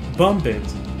suspicious, bomb it.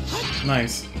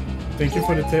 Nice. Thank you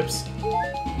for the tips.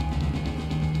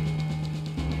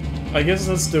 I guess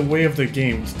that's the way of the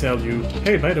game to tell you,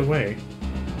 hey, by the way,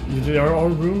 there are all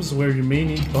rooms where you may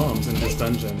need bombs in this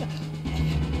dungeon.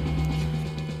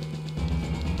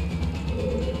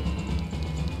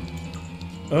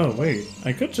 Oh, wait,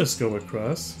 I could just go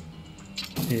across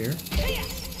here.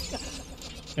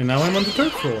 And now I'm on the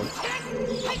third floor.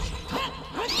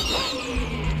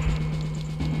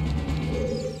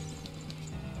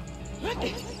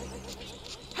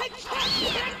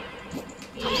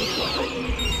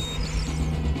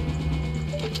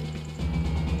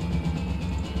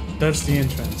 That's the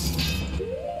entrance.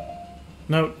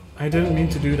 No, I didn't mean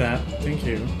to do that. Thank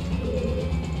you.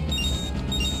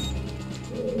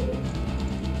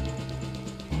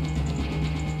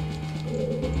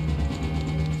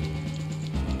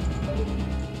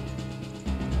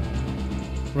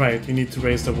 Right, you need to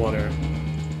raise the water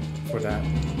for that.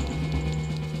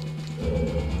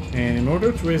 And in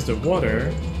order to raise the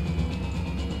water,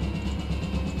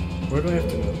 where do I have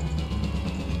to go?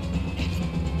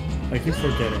 I keep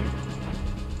forgetting.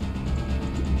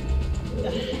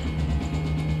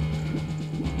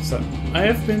 So, I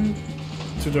have been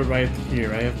to the right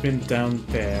here, I have been down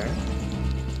there.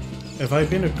 Have I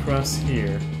been across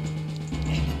here?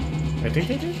 I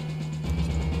think I did?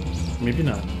 Maybe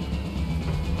not.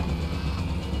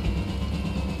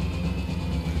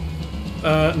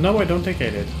 No, I don't think I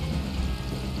did.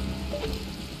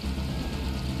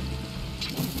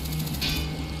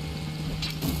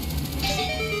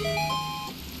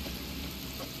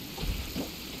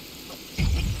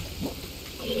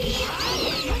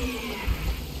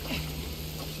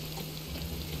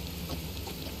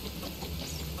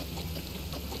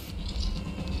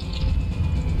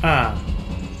 Ah,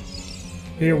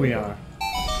 here we are.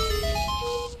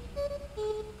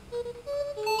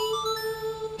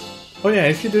 Oh yeah,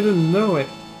 if you didn't know it,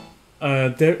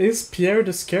 there is Pierre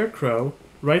the Scarecrow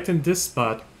right in this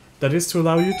spot that is to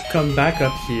allow you to come back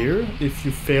up here if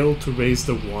you fail to raise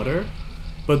the water,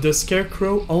 but the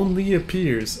Scarecrow only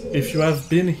appears if you have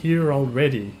been here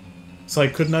already. So I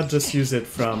could not just use it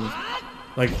from,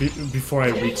 like, before I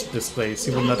reached this place,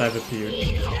 he would not have appeared.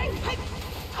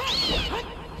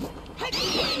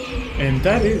 And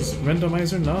that is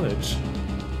randomizer knowledge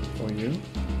for you.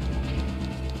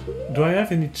 Do I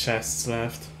have any chests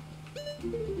left?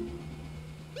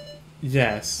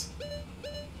 Yes.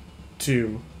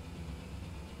 2.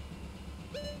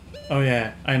 Oh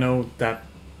yeah, I know that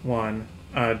one.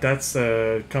 That's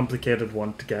a complicated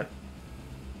one to get.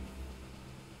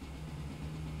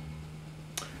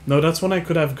 No, that's one I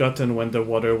could have gotten when the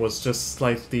water was just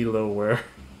slightly lower.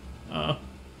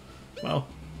 Well.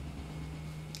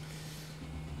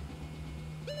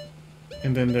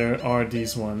 And then there are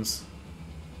these ones.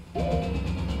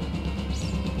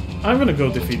 I'm gonna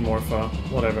go defeat Morpha,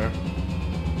 whatever.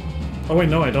 Oh wait,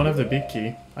 no, I don't have the big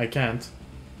key. I can't.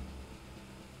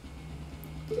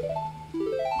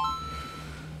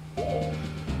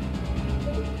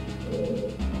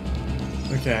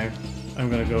 Okay, I'm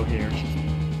gonna go here.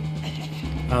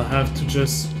 I'll have to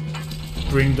just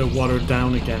bring the water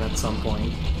down again at some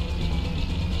point.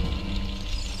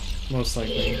 Most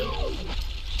likely.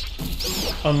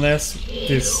 Unless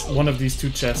this one of these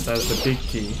 2 chests has the big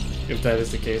key. If that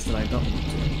is the case, then I don't need to.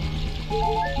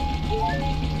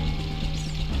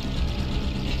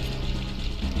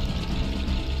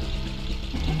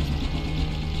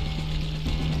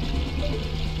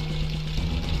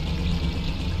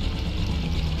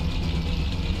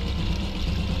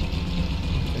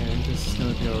 Okay, this is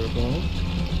gonna be horrible.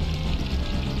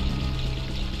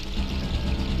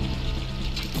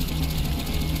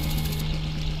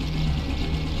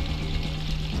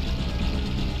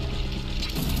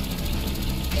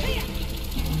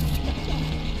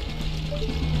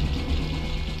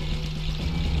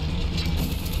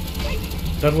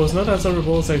 That was not as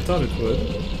horrible as I thought it would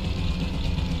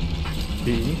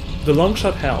be. The long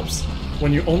shot helps.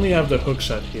 When you only have the hook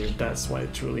shot here, that's why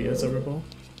it truly is horrible.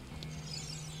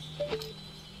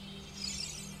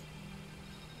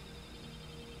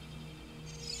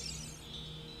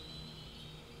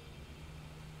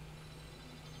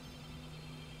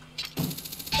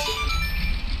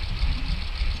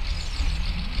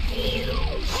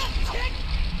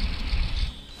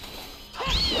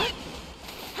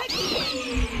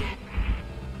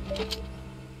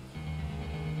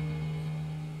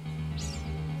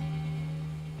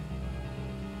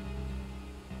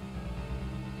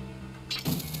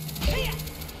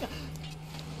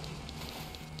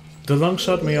 The long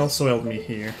shot may also help me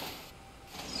here,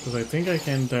 because I think I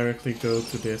can directly go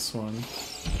to this one.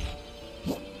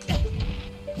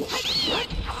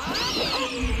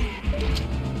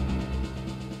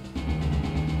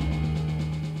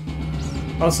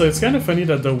 Also, it's kind of funny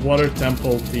that the water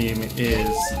temple theme is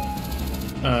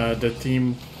the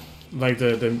theme, like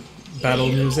the battle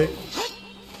music.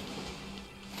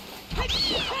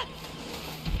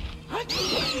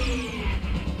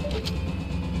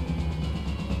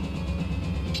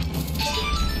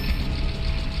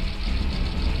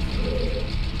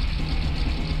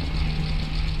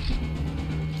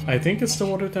 I think it's the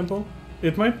water temple.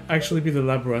 It might actually be the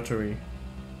laboratory.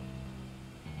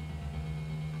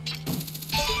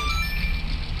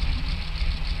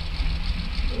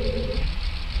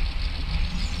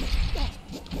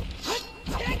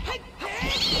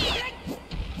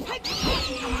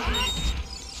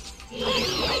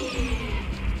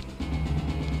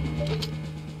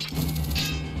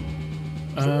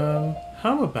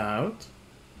 How about...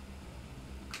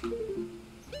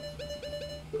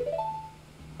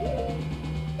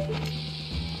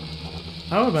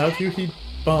 How about you heat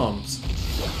bombs?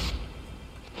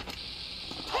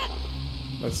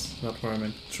 That's not where I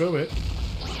meant to throw it.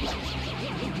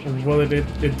 Well, it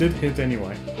did hit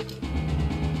anyway.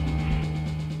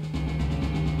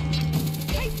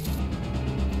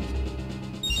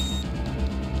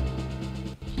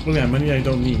 Well, yeah, money I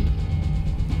don't need.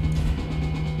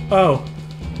 Oh,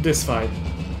 this fight.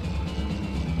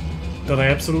 That I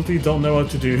absolutely don't know what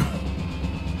to do.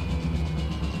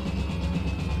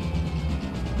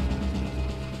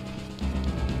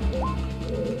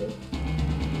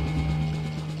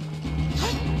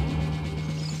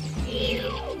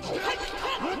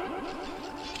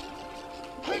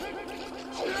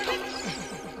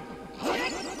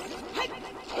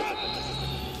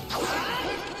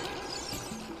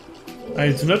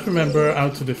 I do not remember how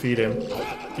to defeat him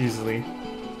easily.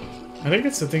 I think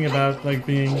it's the thing about like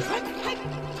being...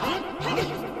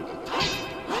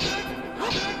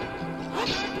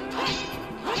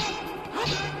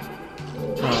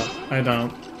 Oh, I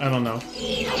don't know.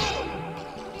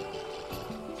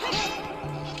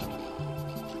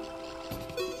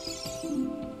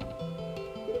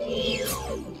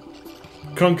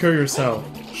 Conquer yourself,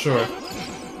 sure.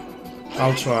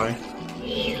 I'll try.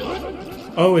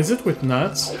 Oh, is it with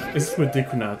nuts? Is it with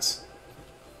Deku nuts?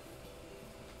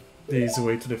 The easy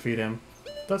way to defeat him.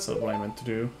 That's not what I meant to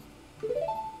do.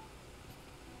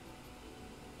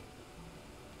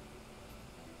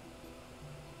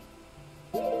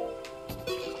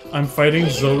 I'm fighting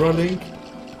Zora Link?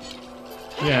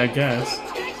 Yeah, I guess.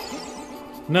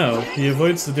 No, he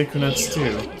avoids the Deku nuts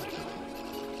too.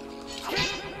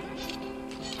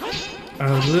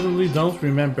 I literally don't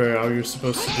remember how you're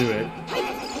supposed to do it.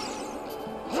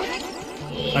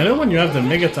 I know when you have the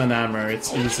Megaton Hammer,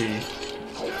 it's easy.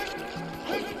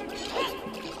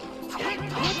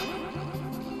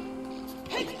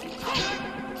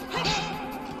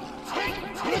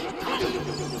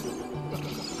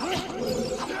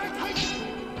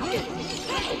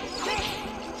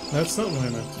 That's not what I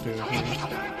meant to do here.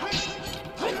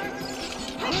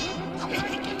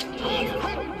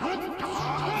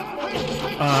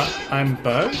 I'm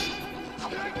bugged?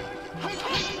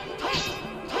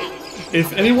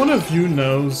 If any one of you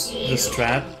knows the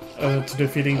strat to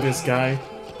defeating this guy,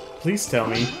 please tell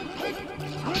me.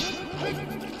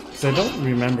 Because I don't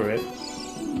remember it.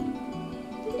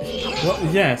 Well,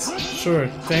 yes, sure,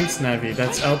 thanks Navi,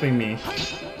 that's helping me.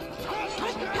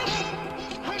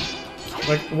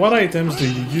 Like, what items do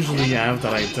you usually have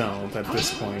that I don't at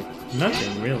this point?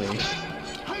 Nothing, really.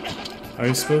 Are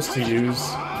you supposed to use...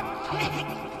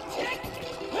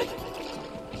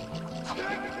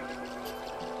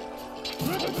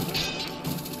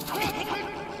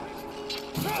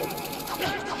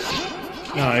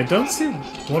 No, I don't see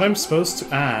what I'm supposed to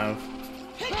have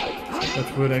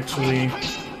that would actually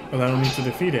allow me to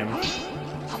defeat him.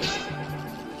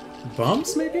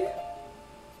 Bombs, maybe?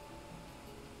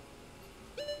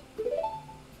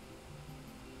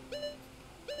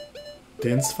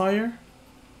 Din's fire?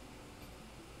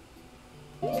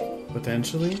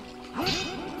 Potentially?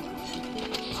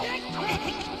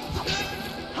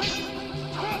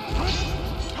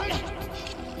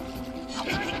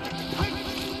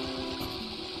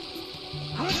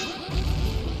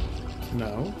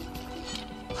 No.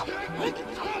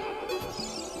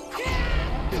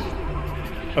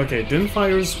 Okay, Din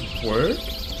fires work?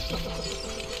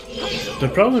 The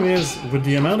problem is, with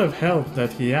the amount of health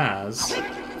that he has,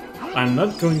 I'm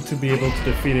not going to be able to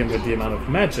defeat him with the amount of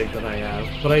magic that I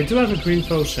have, but I do have a green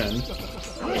potion.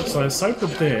 So I start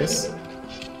with this.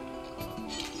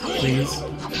 Please,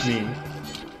 me.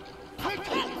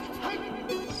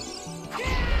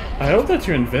 I hope that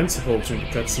you're invincible during the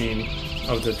cutscene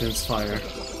of the Din's fire.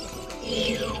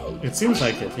 It seems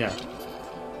like it, yeah.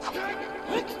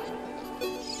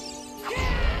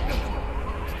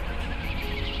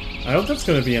 I hope that's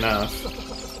gonna be enough.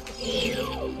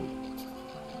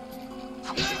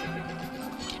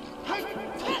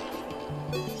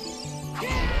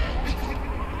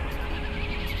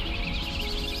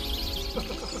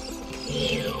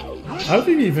 How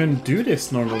do you even do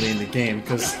this normally in the game?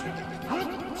 Because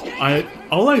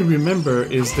all I remember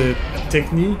is the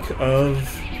technique of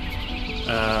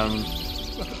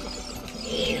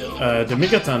the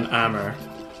Megaton Hammer.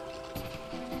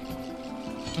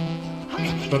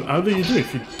 But how do you do it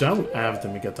if you don't have the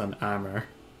Megaton Hammer?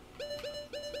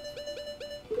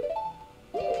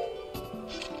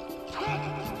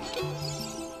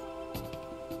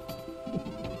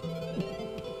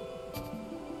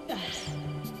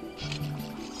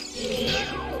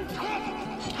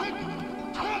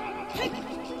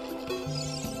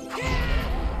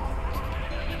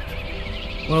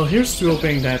 Well, here's to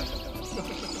hoping that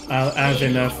I'll have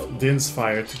enough Din's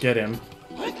fire to get him.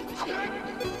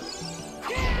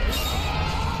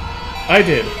 I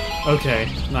did! Okay,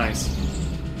 nice.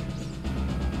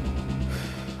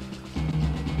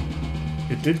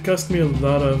 It did cost me a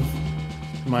lot of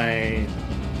my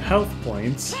health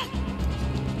points.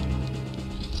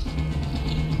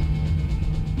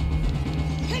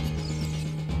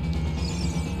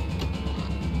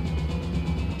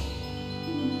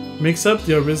 Mix up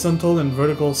the horizontal and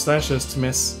vertical slashes to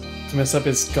mess up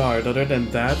his guard. Other than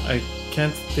that, I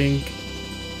can't think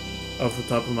off the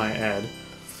top of my head.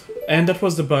 And that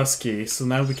was the boss key, so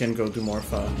now we can go do more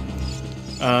fun.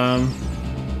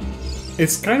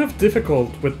 It's kind of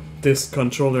difficult with this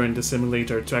controller in the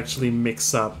simulator to actually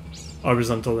mix up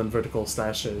horizontal and vertical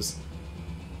slashes.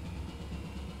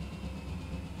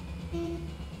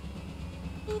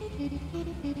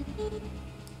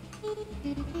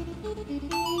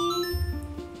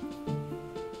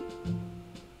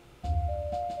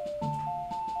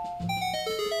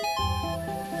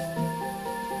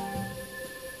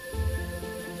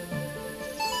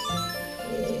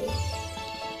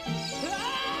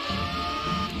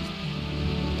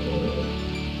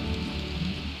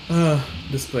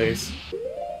 This place.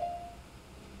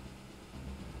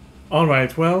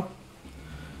 Alright, well,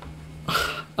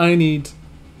 I need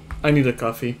a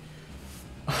coffee.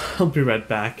 I'll be right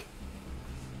back.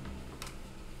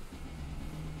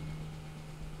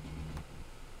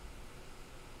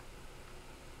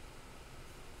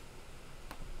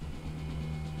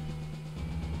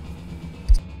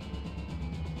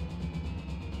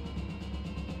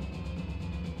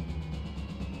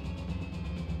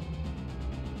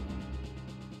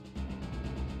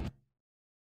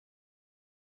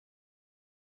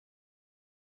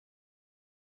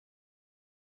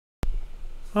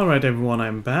 Alright everyone,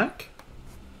 I'm back.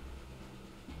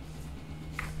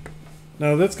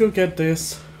 Now let's go get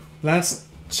this last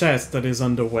chest that is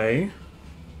on the way.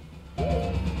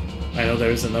 I know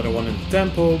there is another one in the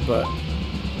temple, but...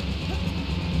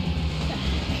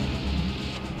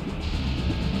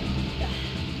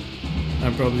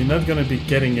 I'm probably not gonna be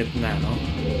getting it now.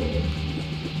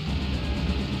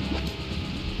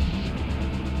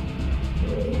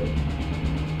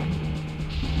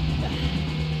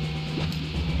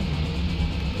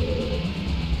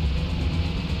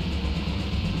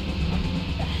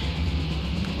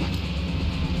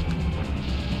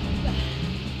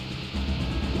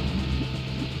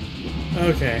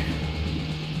 Okay.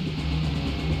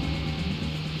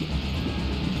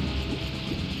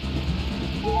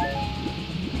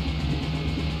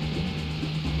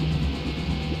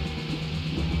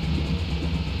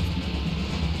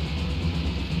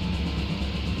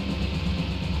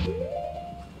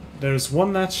 There's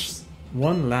one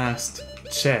last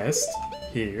chest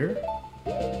here.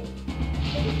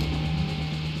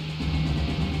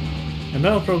 And then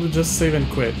I'll probably just save and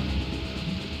quit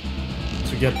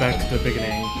to get back to the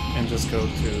beginning and just go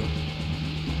to...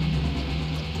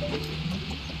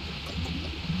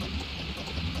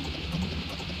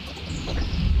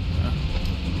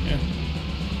 yeah.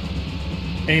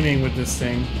 Aiming with this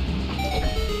thing.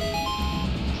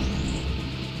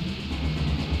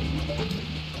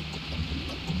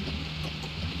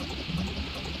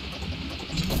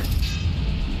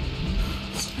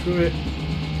 Screw it.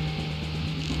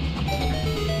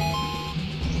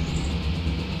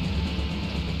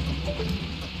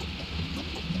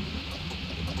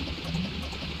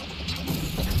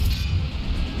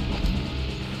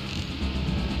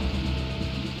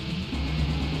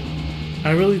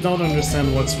 I really don't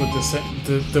understand what's with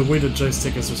the way the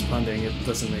joystick is responding. It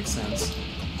doesn't make sense.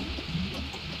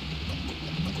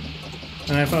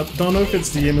 And I don't know if it's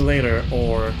the emulator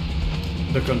or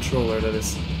the controller that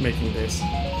is making this.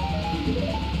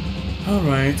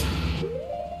 Alright.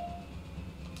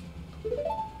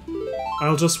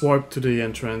 I'll just warp to the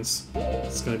entrance.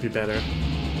 It's gonna be better.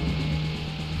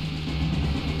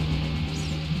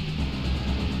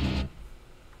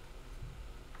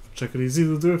 Which I could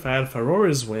easily do if I had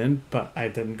Farora's Wind, but I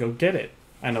didn't go get it.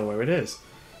 I know where it is.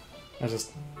 I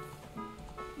just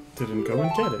didn't go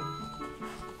and get it.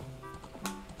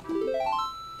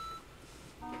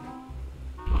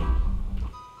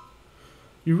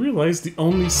 You realize the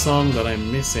only song that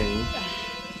I'm missing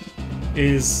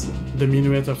is the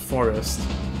Minuet of Forest.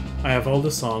 I have all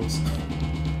the songs.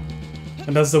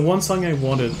 And that's the one song I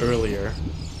wanted earlier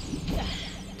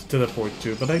to teleport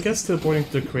to, but I guess teleporting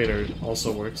to the crater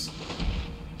also works.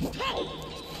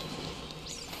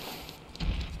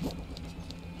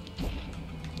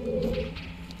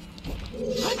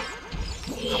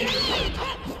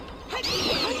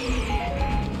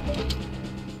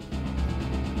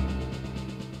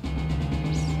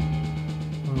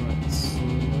 Alright,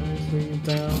 slowly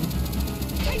down.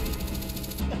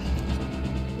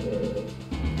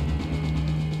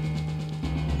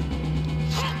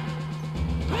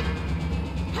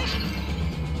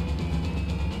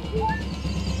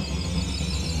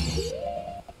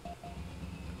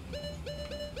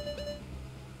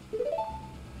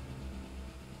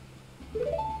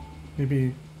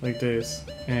 Maybe like this,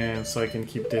 and so I can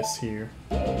keep this here.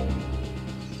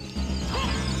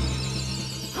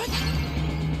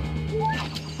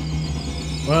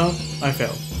 Well, I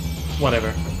failed.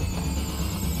 Whatever.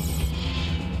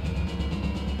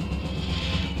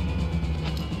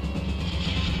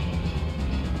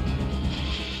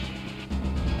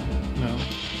 No.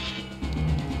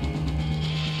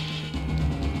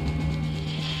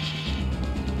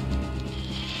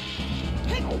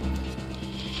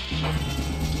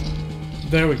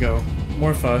 There we go.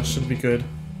 Morpha should be good.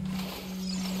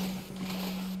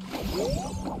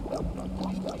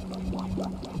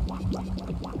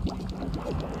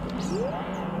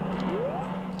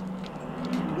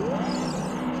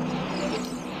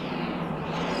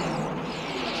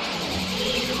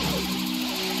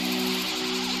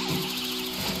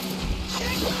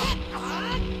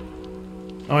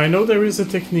 Oh, I know there is a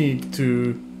technique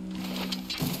to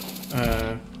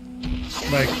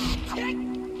like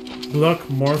block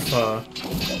Morpha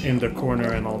in the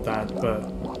corner and all that, but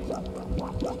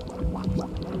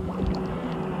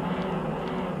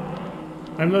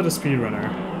I'm not a speedrunner.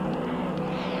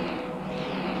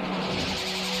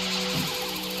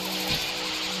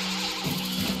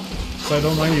 So I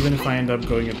don't mind even if I end up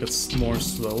going a bit more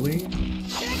slowly.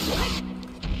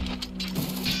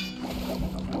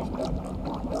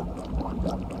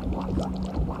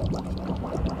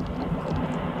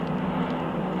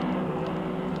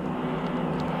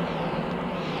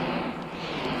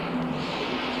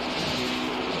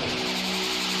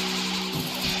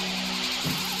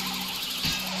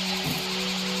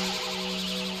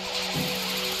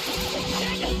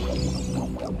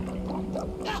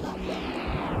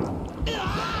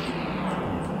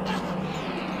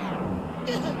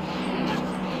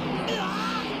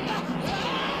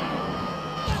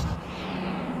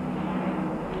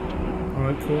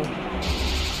 Alright, cool.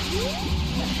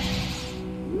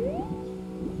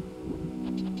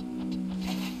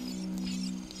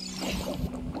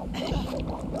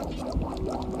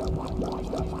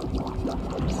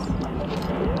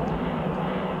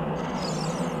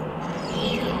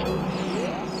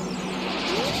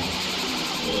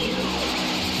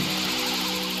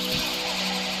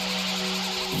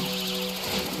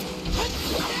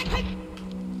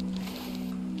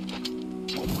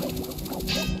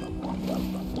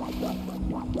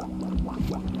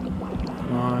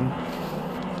 Come on.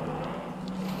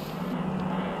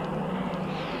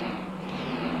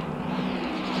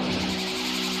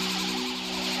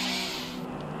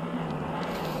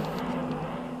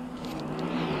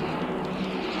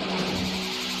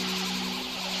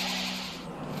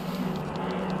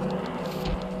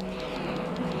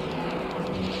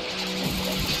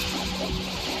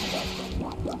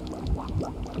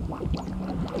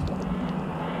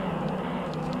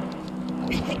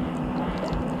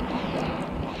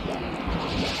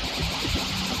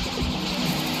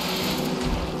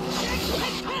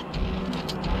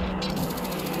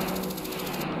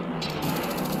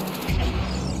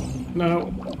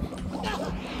 No.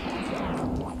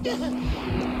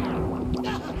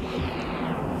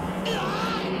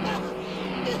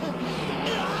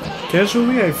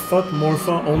 Casually, I fought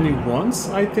Morpha only once,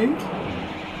 I think.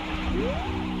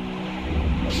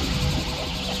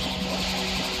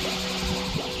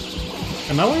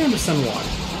 And now I understand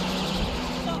why.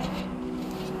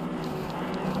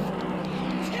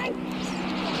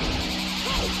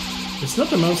 It's not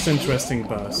the most interesting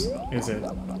boss, is it?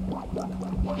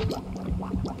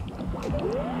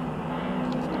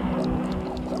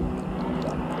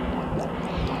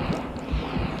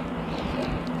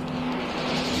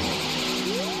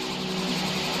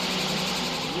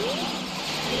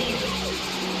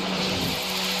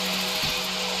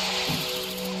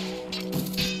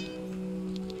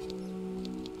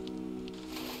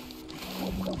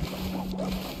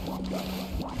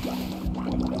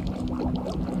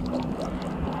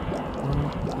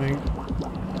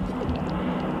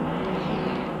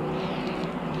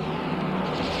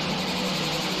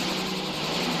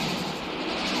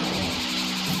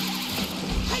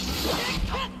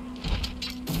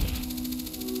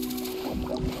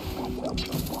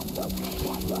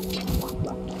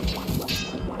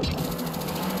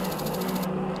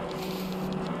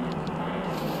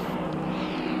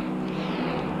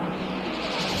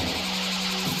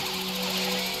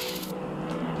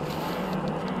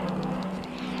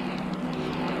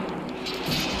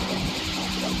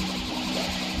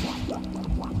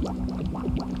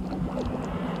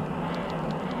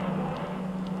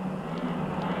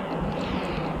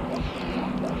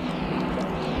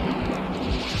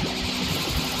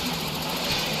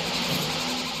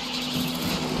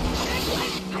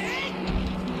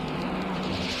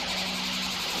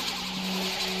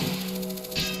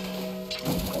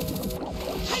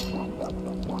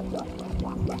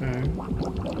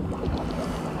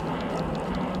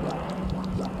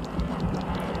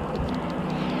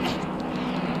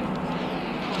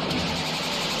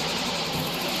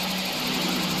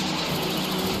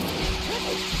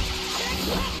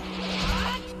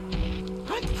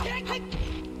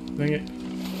 Dang it.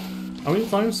 How many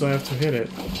times do I have to hit it?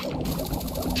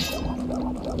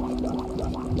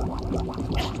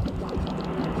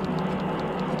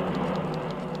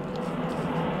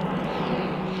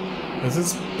 This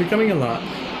is becoming a lot.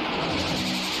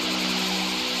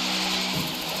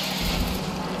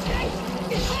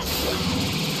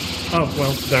 Oh,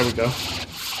 well, there we go.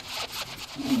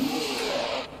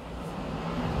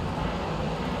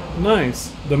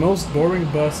 Nice! The most boring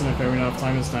boss in Ocarina of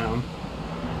Time is down.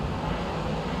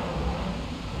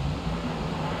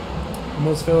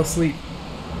 Almost fell asleep.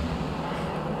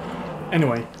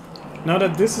 Anyway, now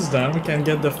that this is done, we can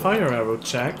get the fire arrow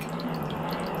check.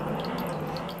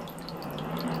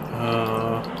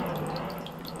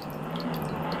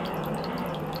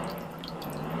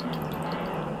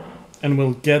 And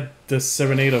we'll get the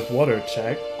Serenade of Water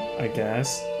check, I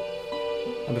guess,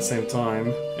 at the same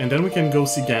time. And then we can go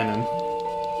see Ganon.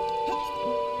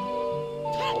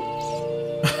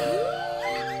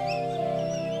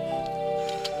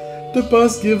 The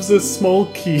boss gives a small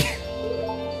key.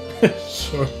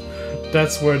 Sure,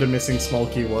 that's where the missing small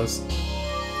key was.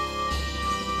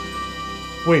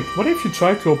 Wait, what if you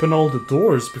try to open all the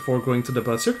doors before going to the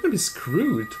boss? You're gonna be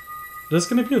screwed. There's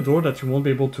gonna be a door that you won't be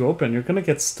able to open. You're gonna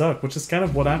get stuck, which is kind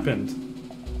of what happened.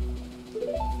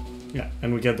 Yeah,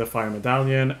 and we get the fire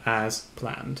medallion as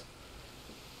planned.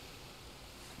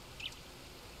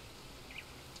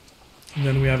 And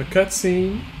then we have a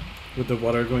cutscene with the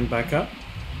water going back up.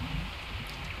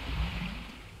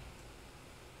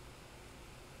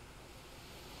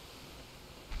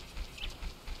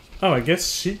 Oh, I guess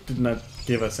she did not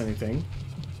give us anything.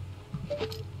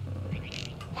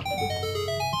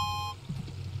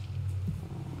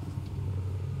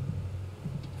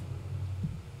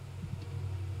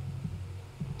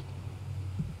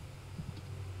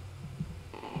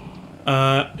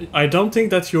 I don't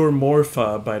think that's your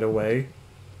Morpha, by the way.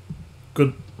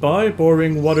 Goodbye,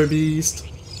 boring water beast.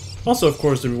 Also, of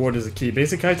course, the reward is a key.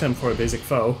 Basic item for a basic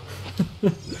foe.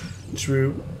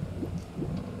 True.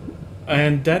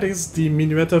 And that is the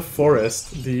Minuetta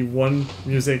Forest, the one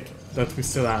music that we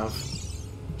still have.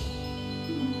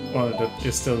 Or that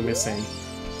is still missing.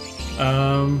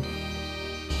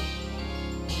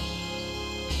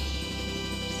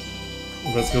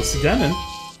 Let's go see Ganon.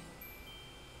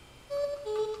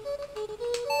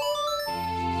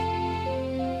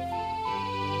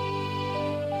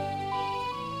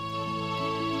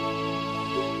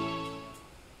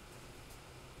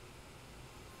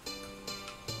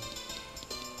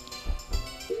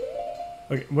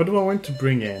 Okay, what do I want to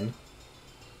bring in?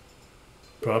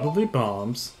 Probably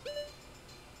bombs.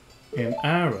 And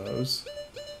arrows.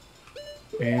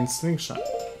 And slingshot.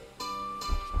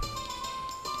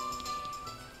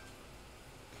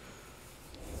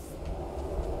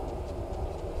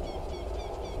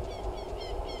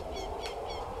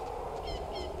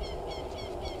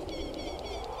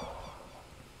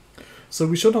 So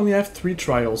we should only have 3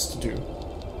 trials to do.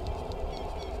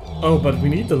 Oh, but we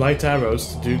need the light arrows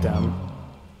to do them.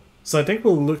 So I think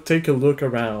we'll take a look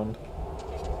around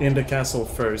in the castle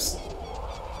first.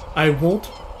 I won't...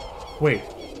 Wait.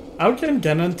 How can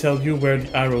Ganon tell you where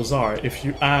the arrows are if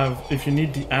you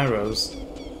need the arrows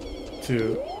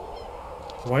to...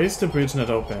 Why is the bridge not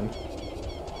open?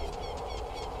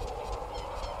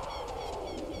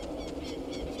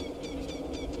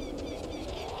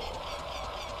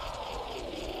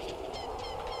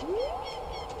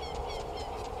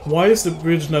 Why is the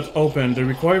bridge not open? The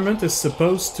requirement is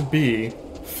supposed to be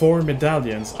 4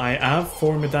 medallions. I have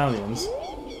 4 medallions.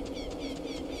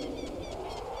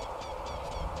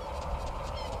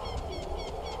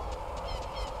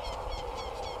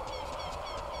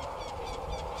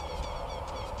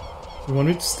 You want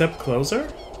me to step closer?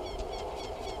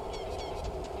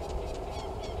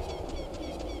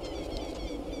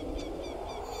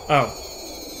 Oh.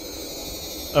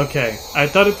 Okay, I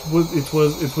thought it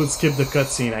would skip the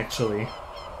cutscene actually.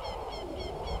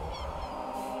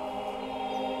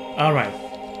 All right,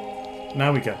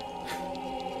 now we go.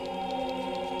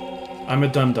 I'm a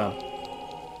dum-dum.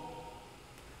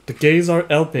 The gays are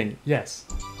helping. Yes.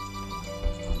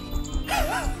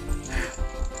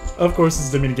 Of course,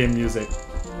 it's the minigame music.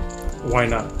 Why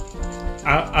not?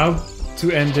 How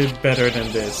to end it better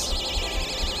than this?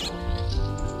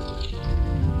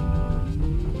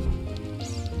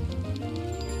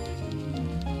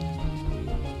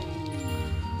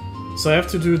 So I have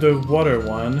to do the water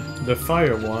one, the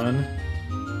fire one.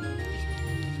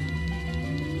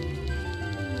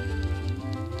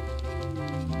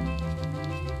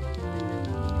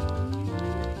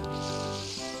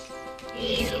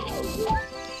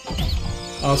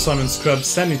 Also, I'm in Scrub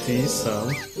Sanity, so...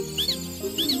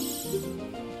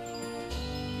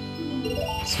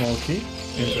 Small key.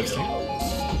 Interesting.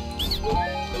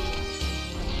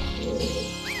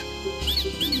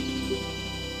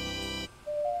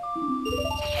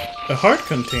 A heart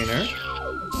container,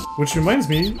 which reminds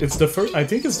me, it's the first. I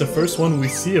think it's the first one we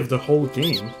see of the whole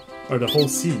game, or the whole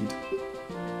seed.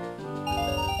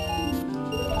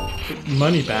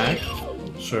 Money back,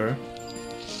 sure.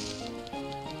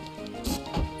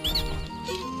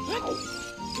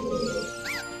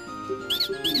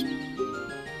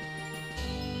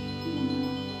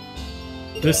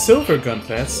 The silver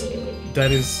gauntlets,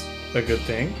 that is a good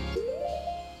thing.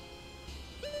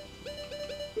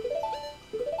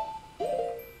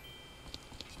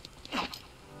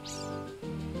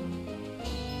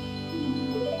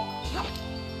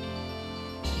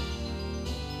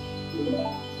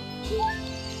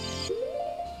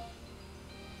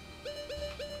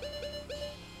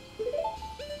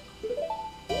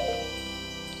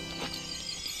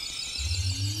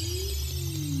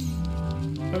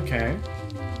 Okay.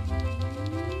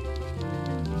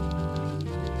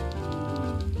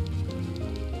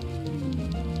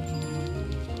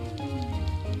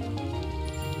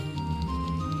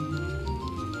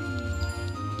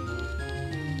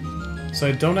 So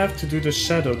I don't have to do the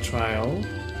shadow trial.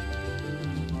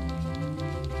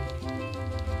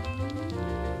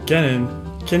 Ganon,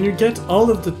 can you get all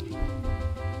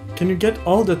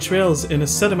the trails in a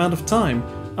set amount of time?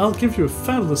 I'll give you a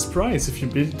fabulous prize if you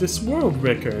beat this world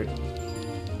record.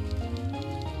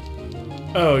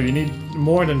 Oh, you need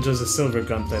more than just a silver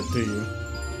gauntlet, do you?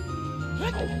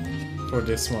 For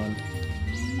this one.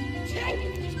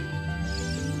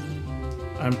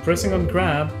 I'm pressing on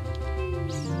grab.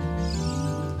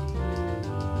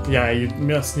 Yeah, you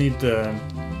must need the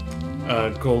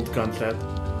gold gauntlet.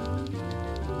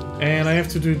 And I have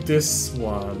to do this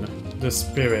one, the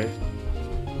spirit.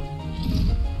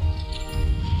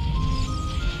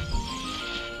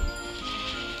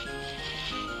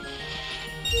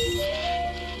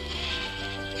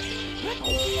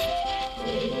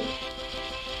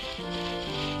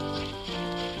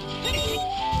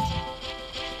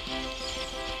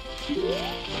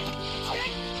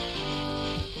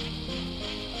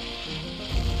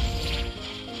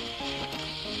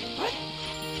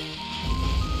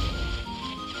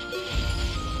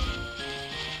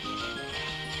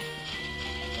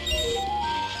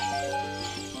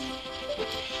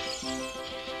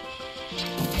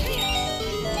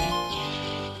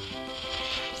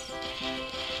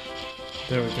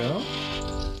 There we go.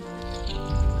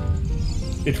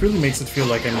 It really makes it feel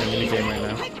like I'm in a minigame right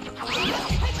now.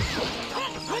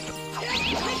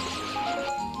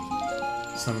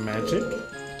 Some magic.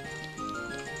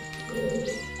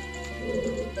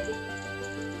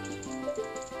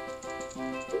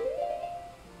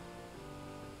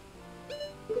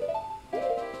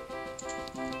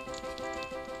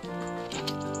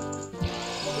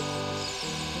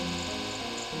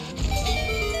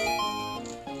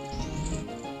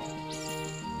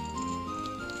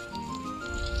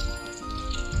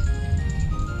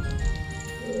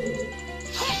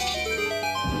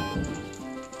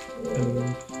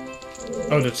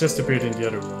 Oh, the chest appeared in the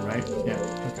other room, right? Yeah,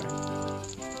 okay.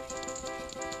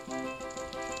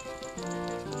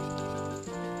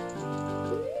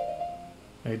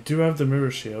 I do have the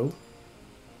mirror shield.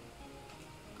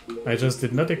 I just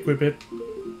did not equip it.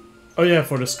 Oh yeah,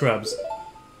 for the scrubs.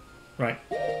 Right.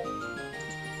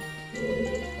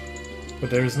 But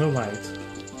there is no light.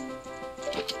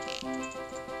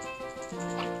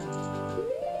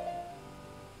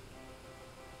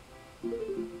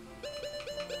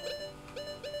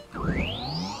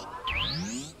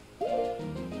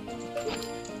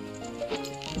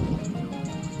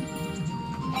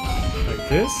 Like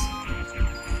this.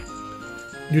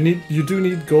 You do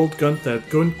need gold content.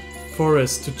 Go in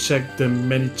forest to check the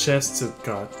many chests it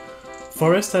got.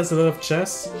 Forest has a lot of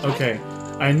chests? Okay.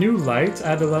 I knew light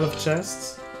had a lot of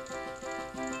chests.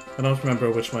 I don't remember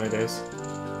which one it is.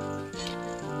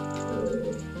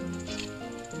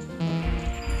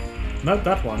 Not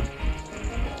that one.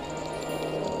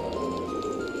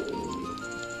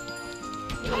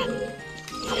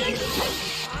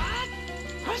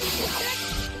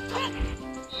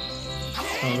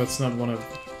 Oh, that's not one of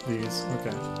these.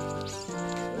 Okay.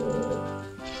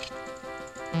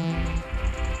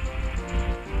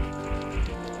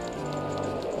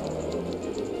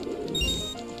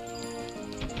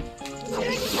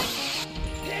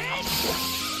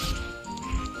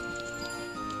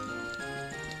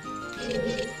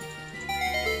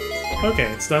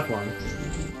 Okay, it's that one.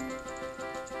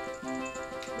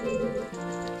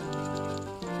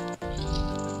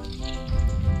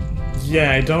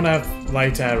 Yeah, I don't have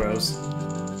light arrows.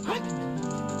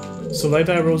 So light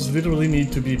arrows literally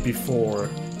need to be before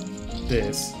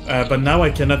this. But now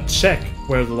I cannot check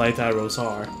where the light arrows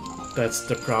are. That's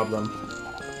the problem.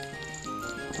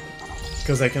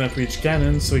 Because I cannot reach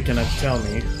Ganon, so he cannot tell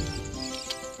me.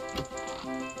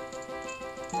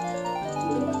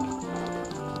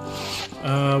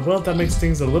 Well, that makes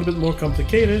things a little bit more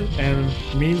complicated and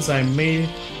means I may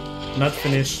not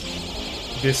finish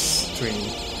this stream.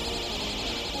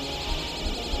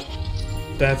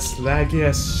 That's laggy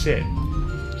as shit.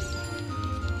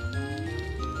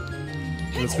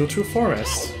 Let's go through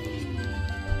forest.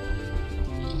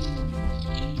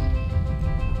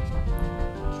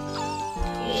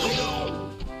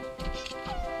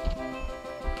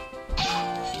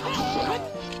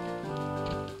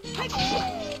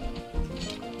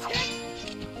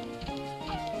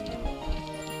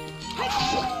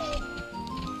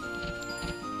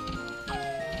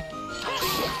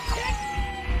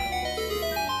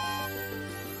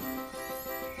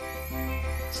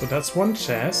 So that's one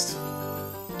chest.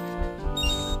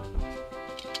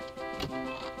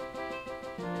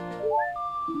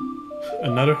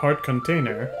 Another heart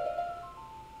container.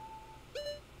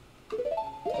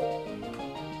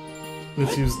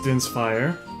 Let's use Din's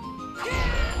fire.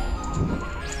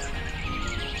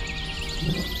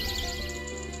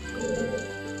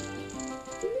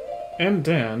 And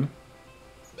then...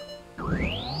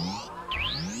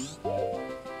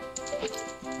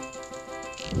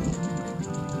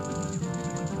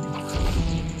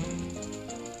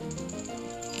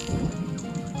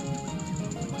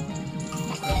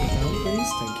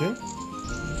 Thank you.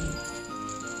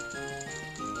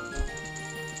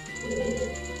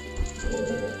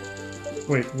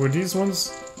 Wait, were these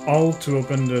ones all to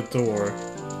open the door?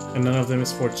 And none of them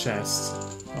is for chests?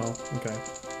 Oh, okay.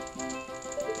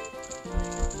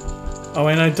 Oh,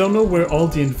 and I don't know where all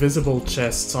the invisible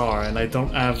chests are, and I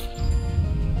don't have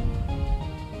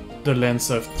the Lens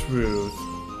of Truth.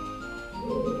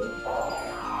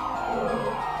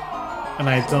 And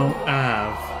I don't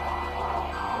have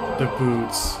the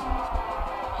boots.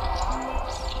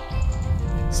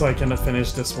 So I cannot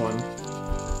finish this one.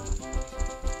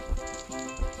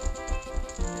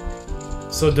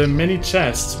 So the many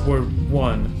chests were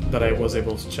one that I was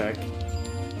able to check.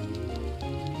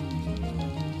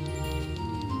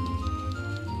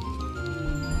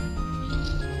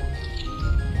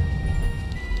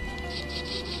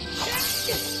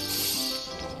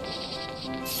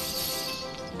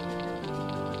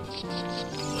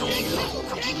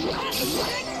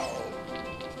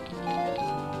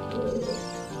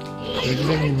 They're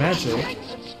giving me magic.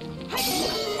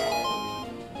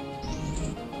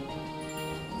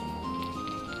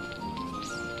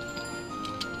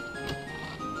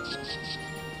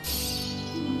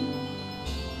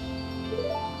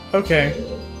 Okay,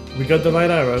 we got the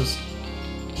light arrows.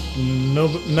 No,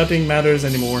 nothing matters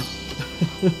anymore.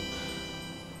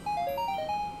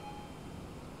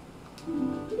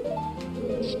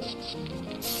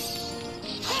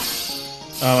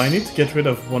 Oh, I need to get rid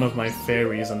of one of my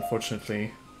fairies,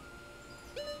 unfortunately.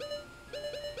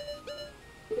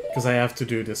 Because I have to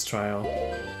do this trial.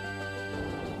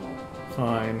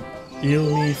 Fine.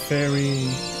 Heal me, fairy.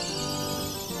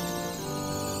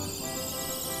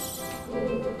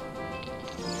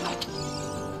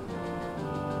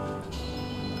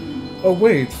 Oh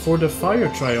wait, for the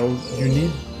fire trial, you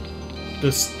need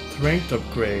the strength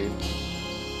upgrade,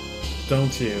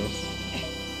 don't you?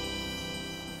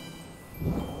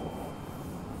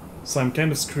 So I'm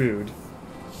kind of screwed.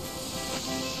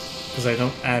 Because I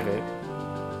don't have it.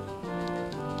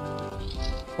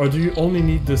 Or do you only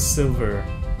need the silver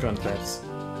gauntlets?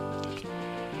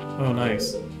 Oh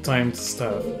nice. Timed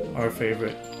stuff. Our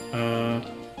favorite.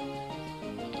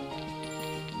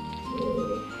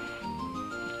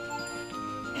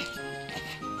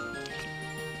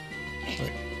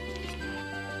 Wait.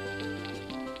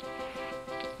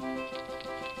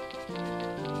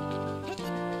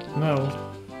 No.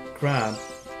 Grab.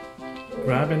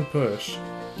 Grab and push.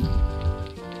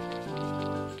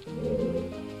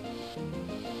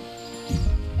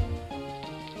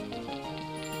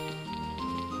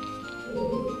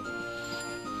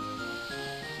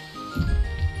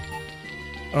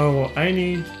 Oh, I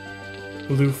need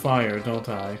blue fire, don't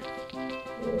I?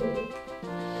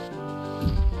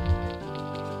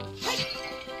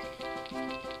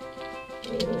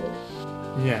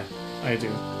 Yeah, I do.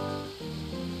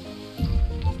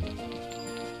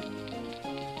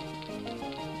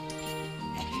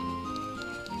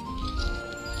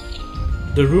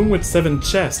 The room with 7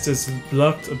 chests is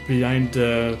blocked behind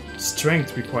the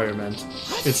strength requirement.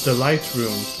 It's the light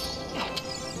room.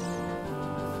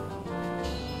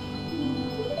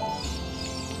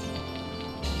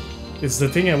 It's the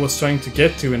thing I was trying to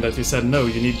get to and that you said no,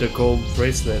 you need the gold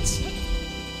bracelets.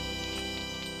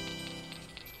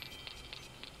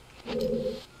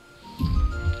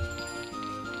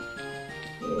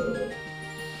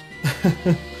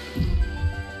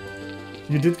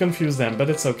 You did confuse them,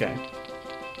 but it's okay.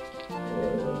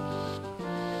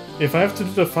 If I have to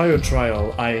do the fire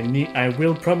trial, I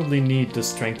will probably need the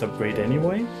strength upgrade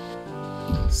anyway.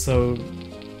 So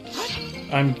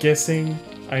I'm guessing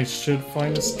I should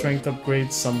find a strength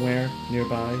upgrade somewhere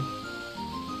nearby.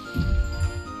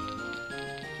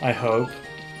 I hope.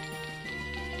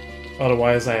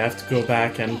 Otherwise I have to go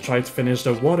back and try to finish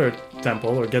the water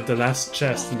temple or get the last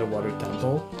chest in the water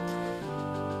temple.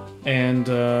 And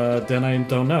then I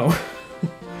don't know.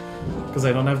 Because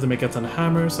I don't have the Megaton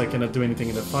hammer, so I cannot do anything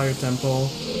in the fire temple.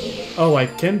 Oh, I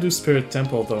can do spirit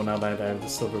temple though now that I have the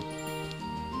silver.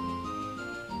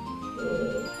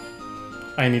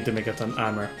 I need the Megaton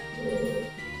hammer.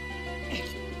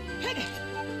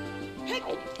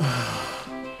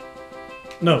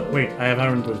 No, wait, I have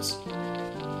iron boots.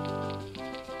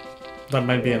 That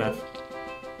might be enough.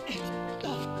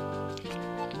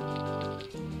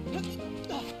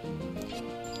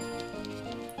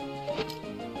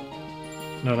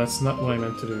 No, that's not what I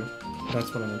meant to do.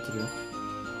 That's what I meant to do.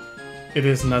 It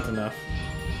is not enough.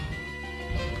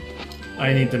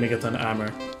 I need the Megaton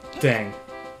hammer. Dang.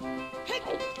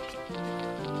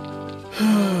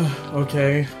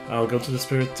 Okay, I'll go to the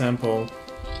Spirit Temple.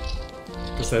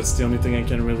 Because that's the only thing I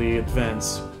can really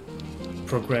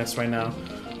progress right now.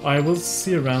 I will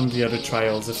see around the other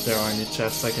trials if there are any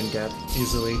chests I can get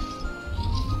easily.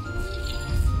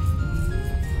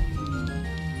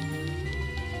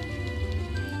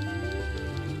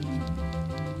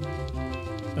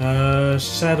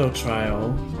 Shadow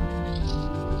Trial.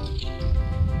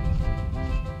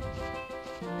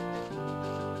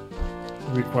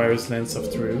 Requires Lens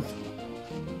of Truth.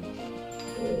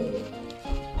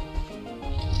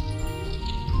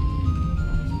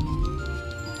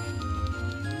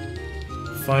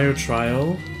 Fire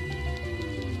Trial.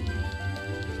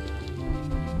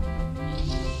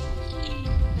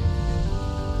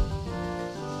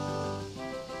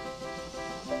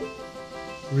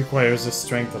 Requires a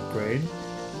strength upgrade.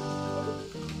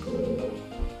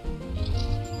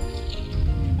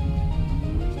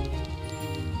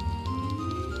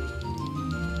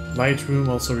 Light Room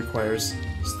also requires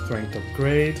strength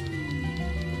upgrade.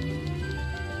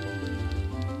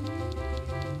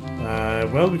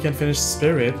 Well, we can finish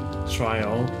Spirit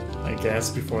Trial, I guess,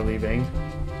 before leaving.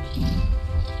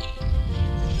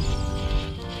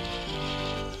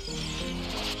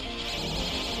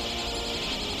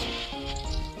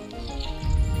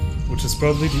 Which is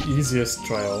probably the easiest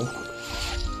trial.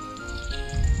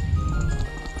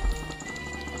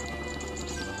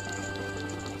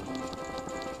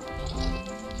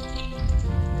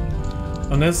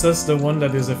 Unless that's the one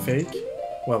that is a fake.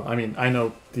 Well, I mean, I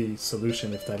know the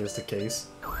solution if that is the case.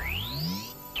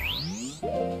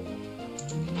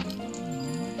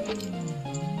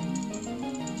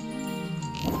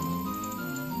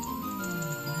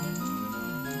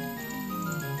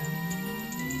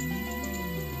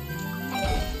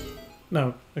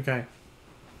 No, okay.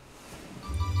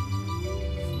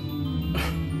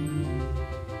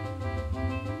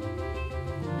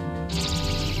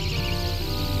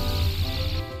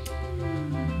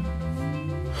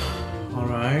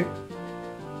 Alright.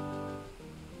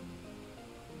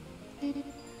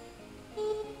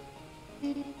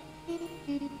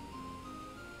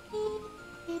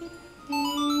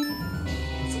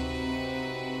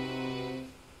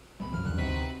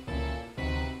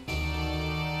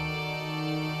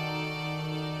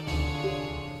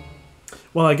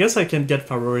 Well, I guess I can get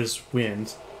Farore's Wind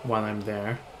while I'm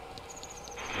there.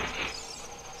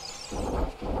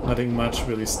 Nothing much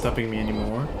really stopping me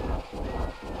anymore.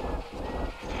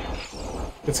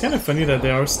 It's kind of funny that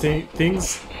there are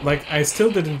things, like I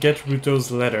still didn't get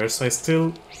Ruto's letter, so I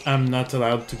still am not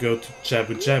allowed to go to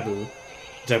Jabu Jabu.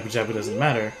 Jabu Jabu doesn't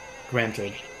matter,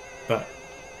 granted, but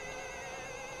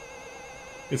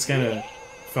it's kind of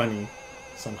funny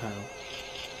somehow.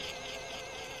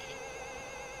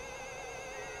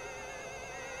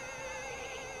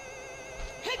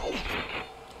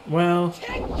 Well,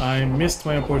 I missed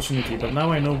my opportunity, but now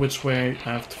I know which way I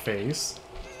have to face.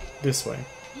 This way.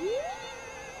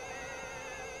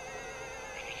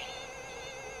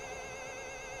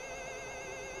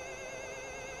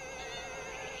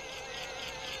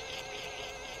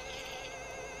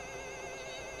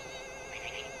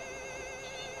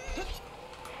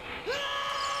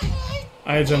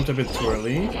 I jumped a bit too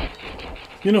early.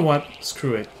 You know what?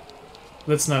 Screw it.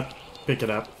 Let's not pick it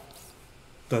up.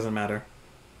 Doesn't matter.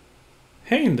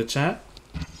 Hey in the chat.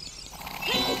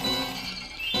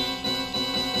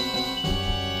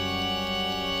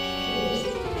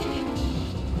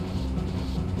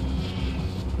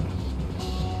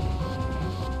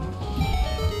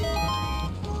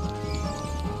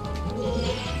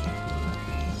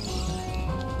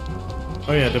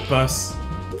 Oh yeah, the bus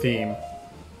theme.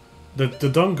 The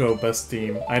Dongo bus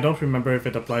theme. I don't remember if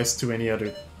it applies to any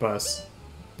other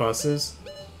buses.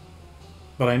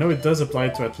 But I know it does apply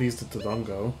to at least the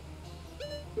Dongo.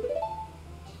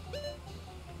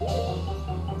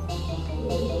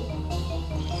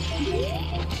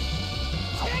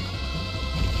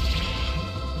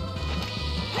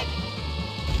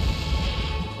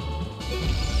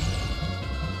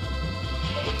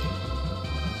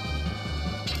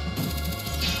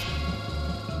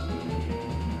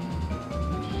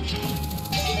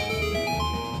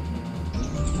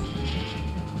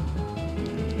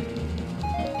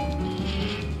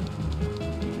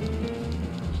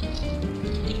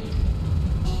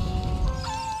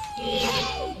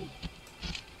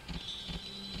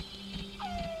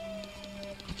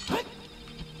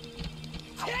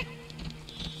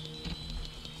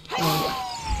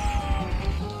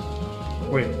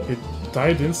 Wait, it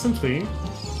died instantly?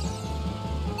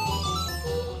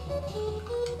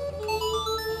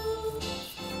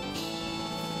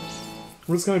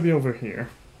 What's gonna be over here?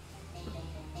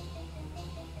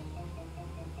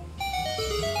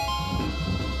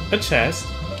 A chest.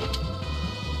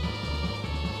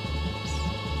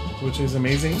 Which is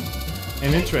amazing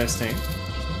and interesting.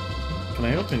 Can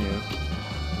I open you?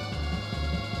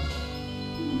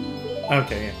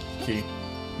 Okay, yeah, key.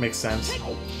 Makes sense.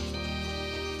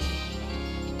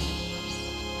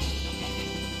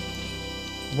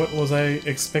 What was I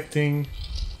expecting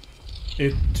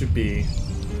it to be?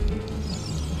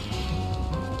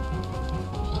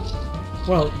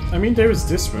 Well, I mean, there is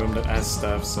this room that has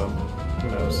stuff, so who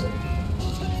knows?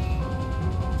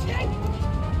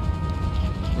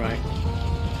 Right.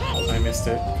 I missed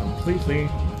it completely.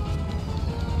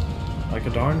 Like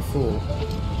a darn fool.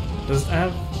 Does it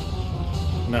have...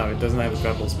 No, it doesn't have a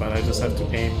grapple spot, I just have to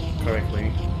aim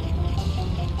correctly.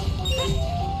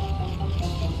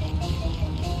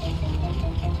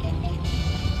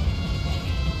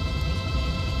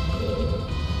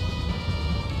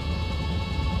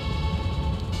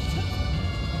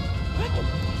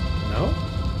 No?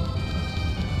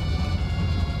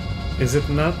 Is it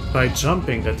not by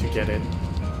jumping that you get it?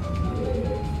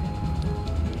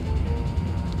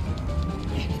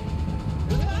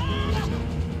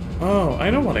 Oh, I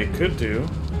know what I could do.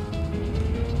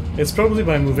 It's probably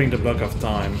by moving the block of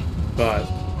time, but...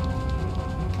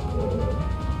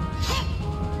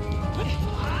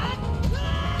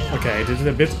 Okay, I did it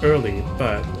a bit early,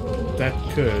 but that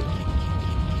could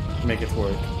make it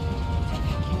work.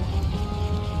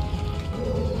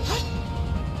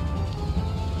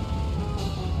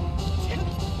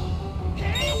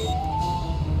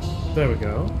 There we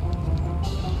go.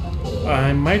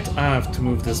 I might have to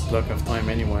move this block of time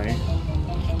anyway.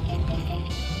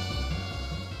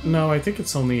 No, I think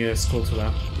it's only a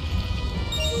Skulltula.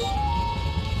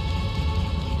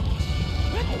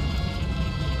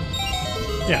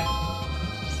 Yeah.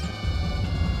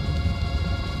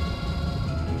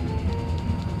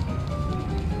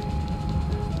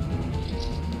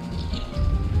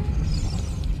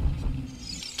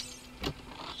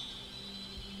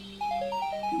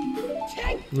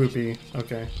 Rupee,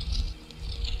 okay.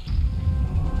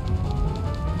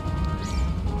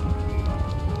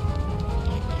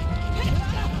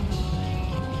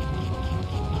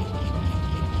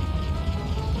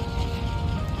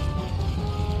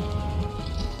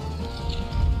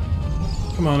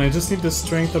 Come on, I just need the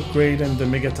strength upgrade and the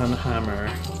Megaton hammer.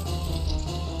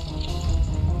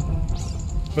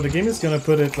 But the game is gonna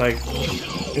put it like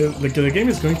the game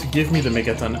is going to give me the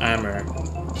Megaton hammer.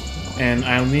 And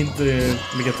I'll need the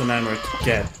Megaton hammer to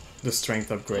get the strength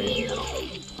upgrade.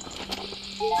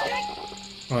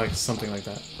 Or like something like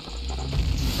that.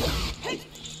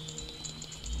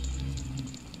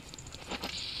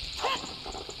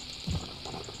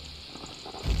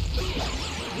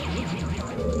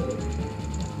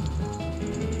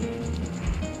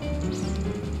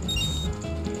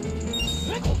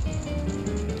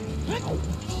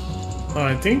 Oh,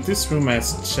 I think this room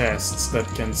has chests that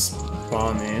can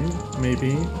spawn in,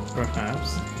 maybe,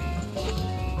 perhaps.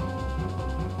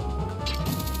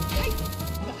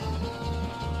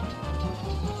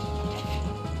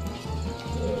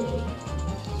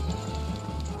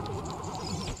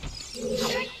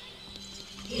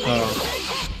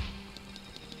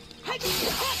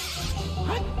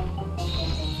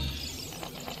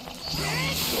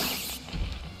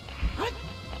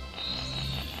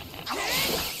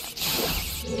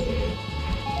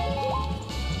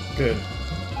 Good.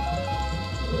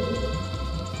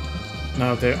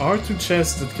 Now there are two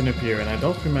chests that can appear, and I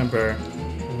don't remember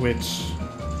which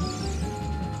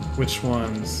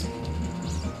ones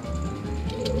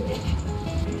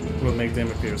will make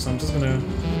them appear. So I'm just gonna.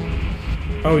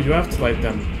 Oh, you have to light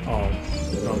them all,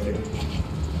 don't you?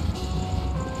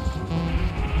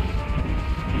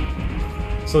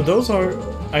 So those are.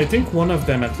 I think one of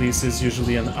them at least is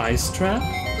usually an ice trap.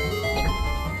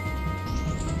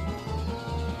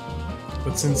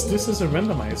 But since this is a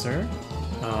randomizer,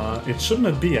 it should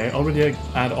not be. I already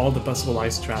had all the possible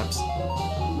ice traps.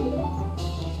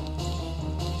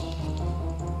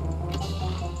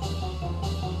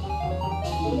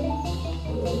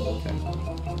 Okay.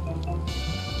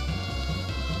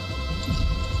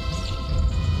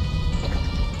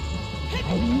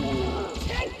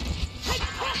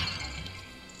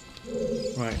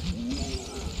 Right.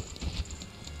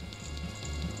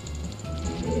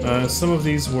 Some of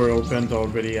these were opened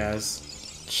already as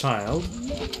child.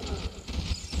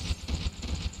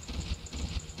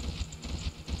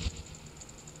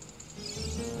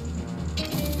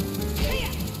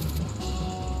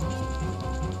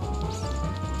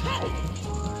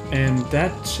 And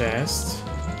that chest,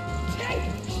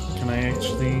 can I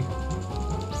actually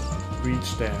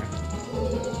reach there?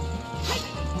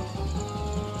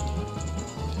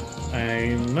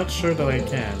 I'm not sure that I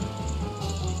can.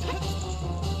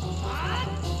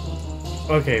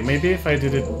 Okay, maybe if I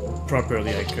did it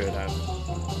properly I could have.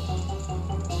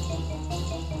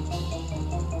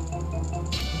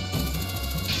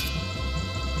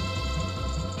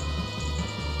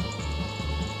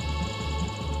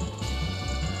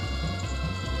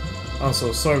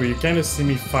 Also, sorry, you kinda see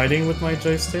me fighting with my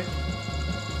joystick?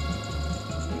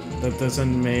 That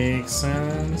doesn't make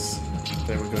sense.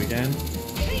 There we go again.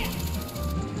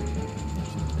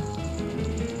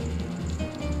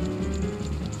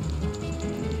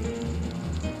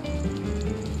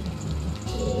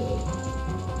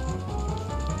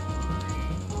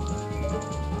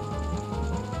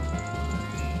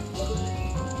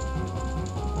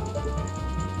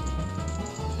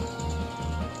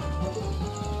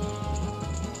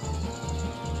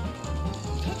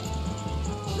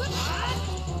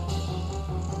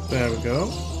 There we go.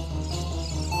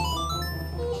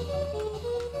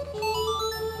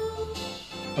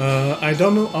 I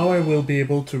don't know how I will be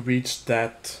able to reach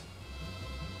that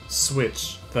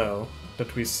switch, though,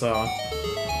 that we saw.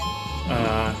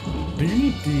 Do you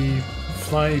need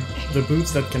the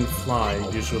boots that can fly,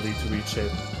 usually, to reach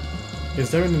it?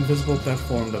 Is there an invisible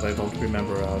platform that I don't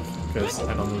remember of, because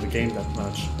I don't know the game that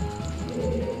much?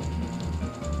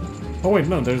 Oh wait,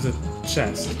 no, there's a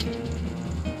chest.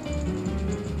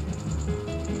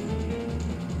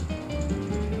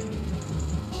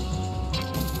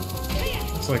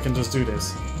 So I can just do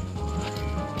this.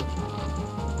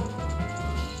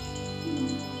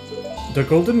 The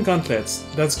golden gauntlets,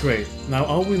 that's great. Now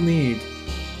all we need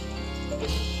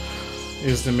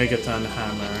is the Megaton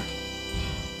hammer.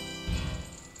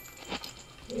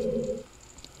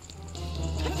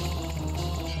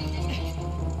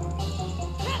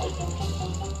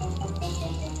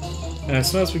 And as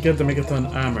soon as we get the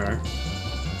Megaton Hammer,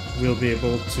 we'll be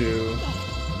able to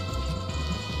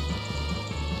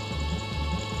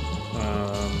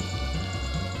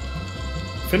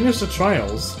finish the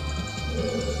trials.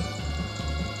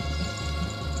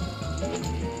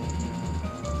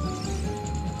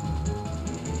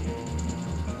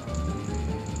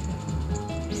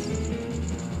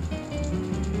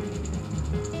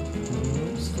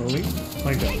 Slowly,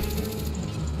 like that.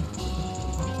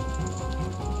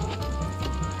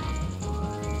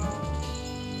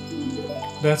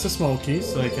 That's a small key,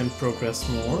 so I can progress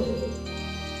more.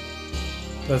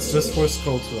 That's just for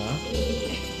Skulltula.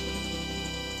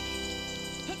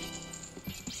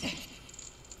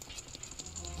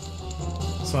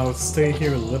 So I'll stay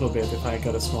here a little bit if I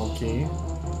got a small key.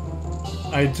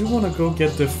 I do want to go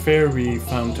get the Fairy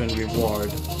Fountain reward,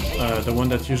 the one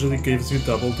that usually gives you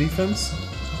double defense,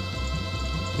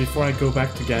 before I go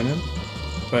back to Ganon.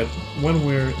 But when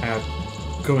we're at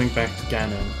going back to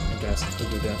Ganon, I guess, to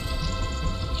do that.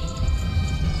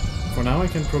 For now I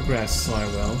can progress, so I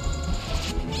will.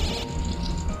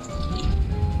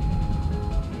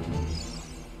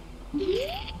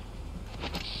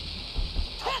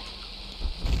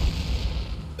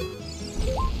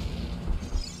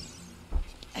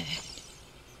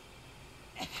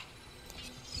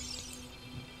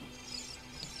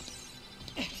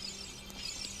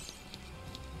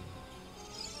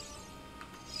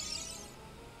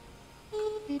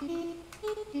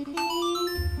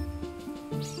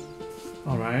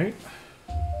 Alright.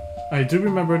 I do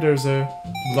remember there's a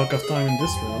block of time in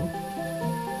this room.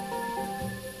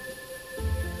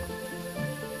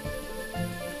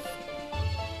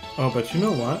 Oh, but you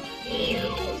know what?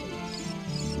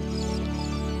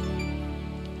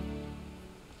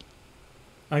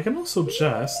 I can also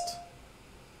just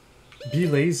be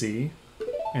lazy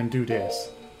and do this.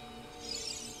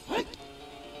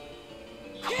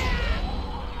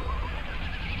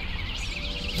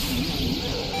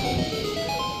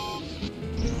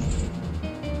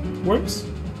 Works.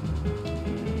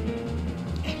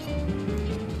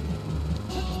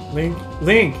 Link.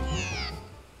 Link!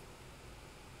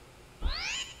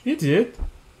 You did.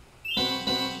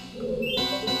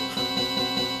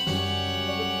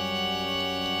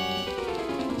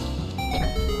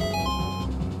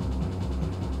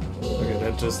 Okay,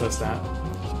 that just does that.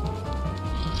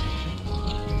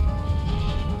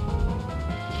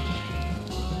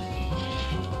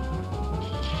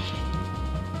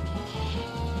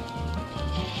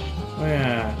 Oh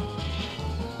yeah.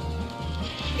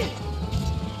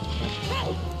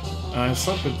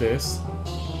 Start with this.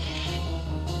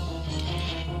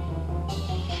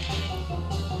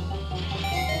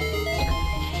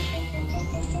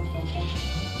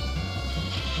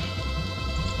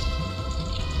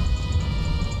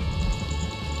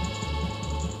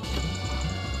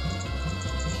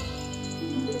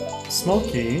 Small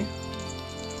key.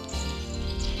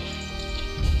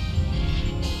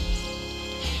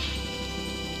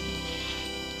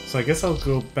 So I guess I'll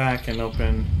go back and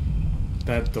open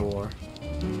that door.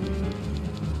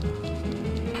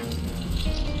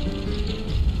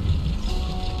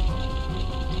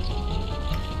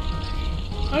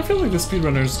 I feel like the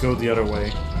speedrunners go the other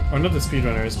way. Or not the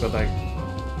speedrunners, but like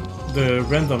the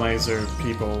randomizer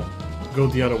people go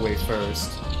the other way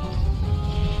first.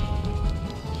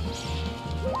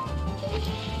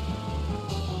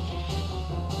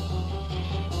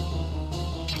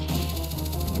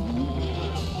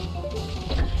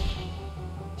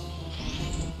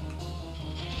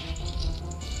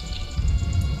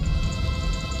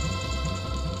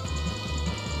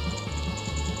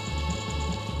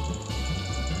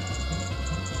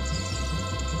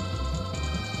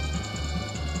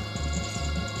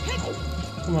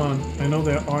 Come on, I know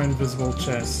there are invisible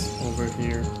chests over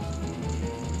here.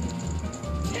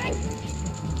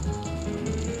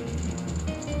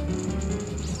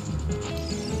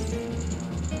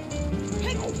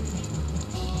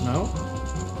 No?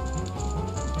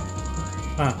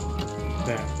 Ah,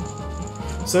 there.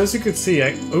 So as you could see,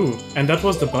 ooh, and that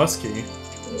was the bus key.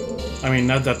 I mean,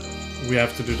 not that we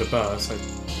have to do the bus,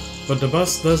 but the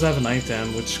bus does have an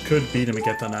item, which could be the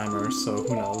Megaton Hammer, so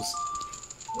who knows.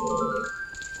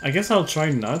 I guess I'll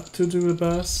try not to do a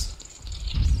bus.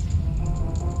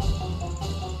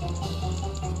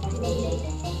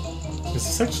 This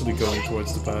is actually going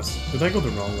towards the bus. Did I go the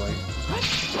wrong way?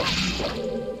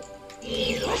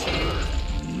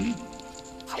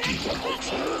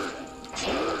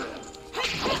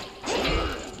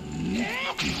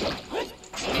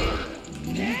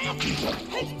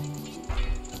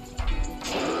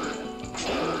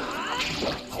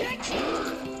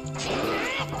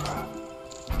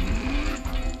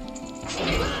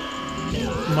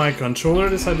 My controller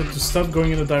decided to stop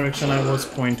going in the direction I was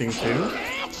pointing to.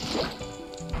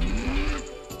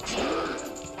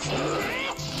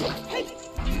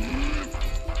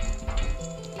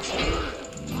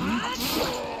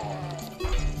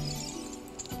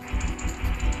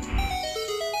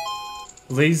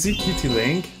 Lazy Kitty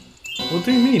Link? What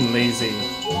do you mean, lazy?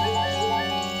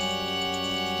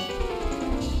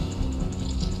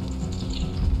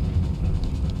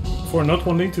 For not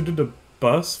wanting to do the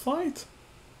boss fight?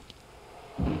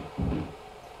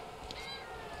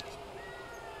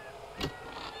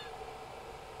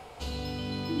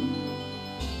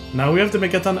 Now we have the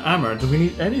Megaton Hammer. Do we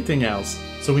need anything else?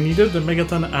 So we needed the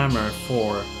Megaton Hammer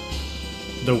for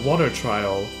the water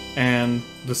trial and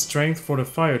the strength for the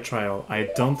fire trial. I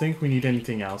don't think we need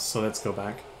anything else, so let's go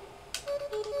back.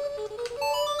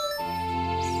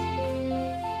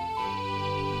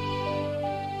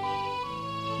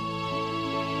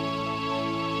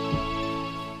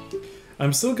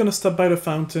 I'm still gonna stop by the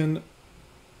fountain.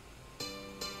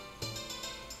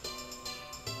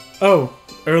 Oh,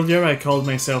 earlier I called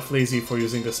myself lazy for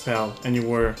using the spell, and you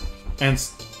were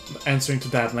answering to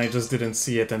that, and I just didn't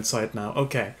see it and saw it now.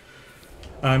 Okay.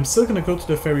 I'm still gonna go to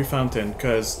the fairy fountain,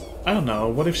 because, I don't know,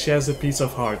 what if she has a piece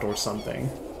of heart or something?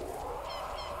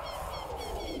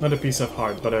 Not a piece of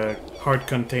heart, but a heart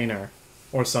container,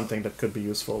 or something that could be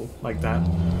useful, like that.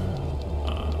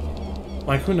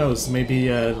 Like, who knows, maybe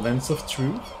a lens of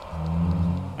truth?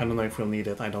 I don't know if we'll need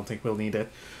it, I don't think we'll need it.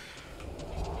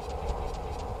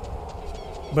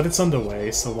 But it's on the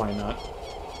way, so why not?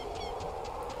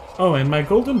 Oh, and my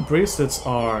golden bracelets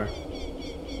are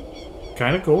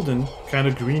kind of golden, kind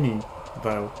of greeny,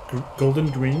 though. Golden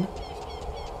green.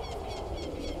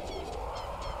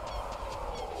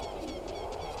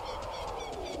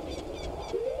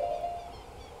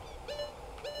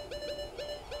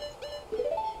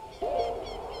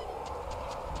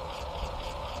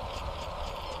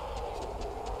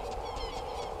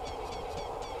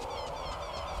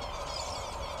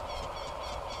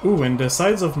 Ooh, and the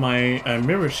sides of my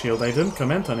mirror shield, I didn't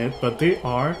comment on it, but they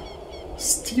are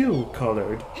steel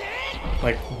colored.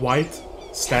 Like white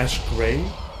slash gray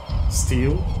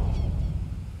steel.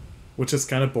 Which is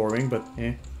kind of boring, but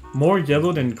eh. More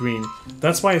yellow than green.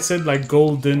 That's why I said like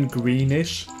golden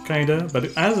greenish, kinda, but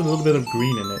it has a little bit of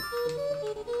green in it.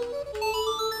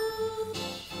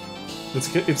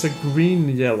 It's a green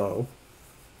yellow.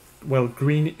 Well,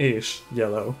 greenish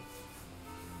yellow.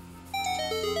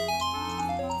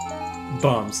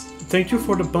 Bombs. Thank you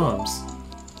for the bombs.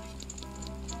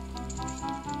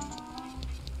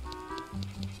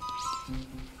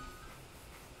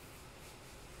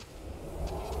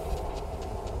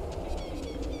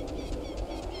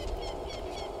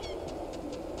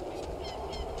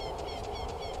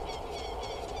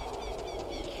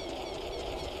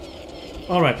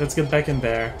 Alright, let's get back in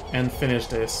there and finish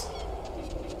this.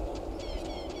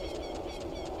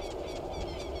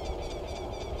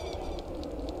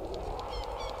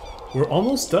 We're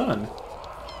almost done.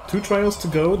 2 trials to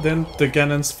go, then the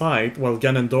Ganon's fight. Well,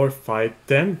 Ganondorf fight,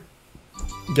 then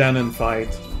Ganon fight.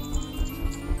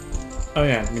 Oh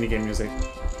yeah, minigame music.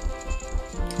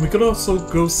 We could also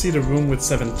go see the room with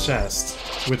 7 chests,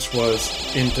 which was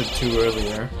hinted to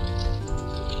earlier.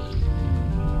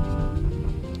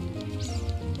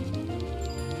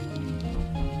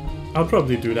 I'll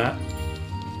probably do that.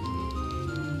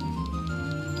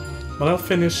 But I'll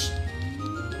finish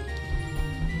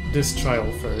this trial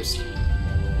first.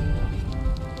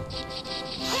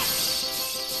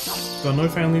 Don't know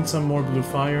if I'll need some more blue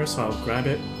fire, so I'll grab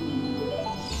it.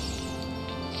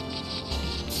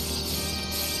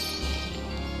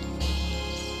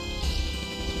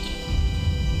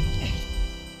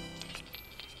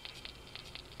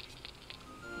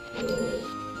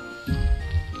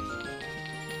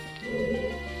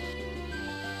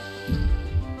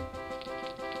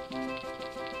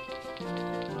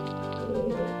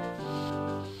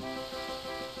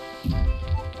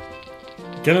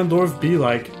 Ganondorf be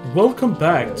like, welcome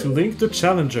back to Link the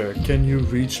Challenger. Can you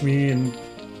reach me in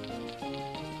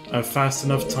a fast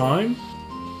enough time?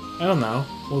 I don't know.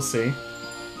 We'll see.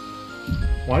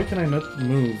 Why can I not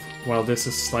move while this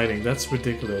is sliding? That's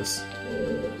ridiculous.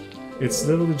 It's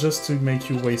literally just to make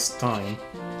you waste time.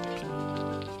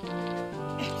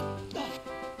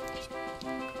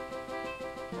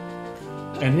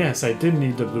 And yes, I did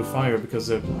need the blue fire because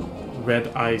the red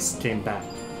ice came back.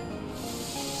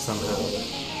 Somehow.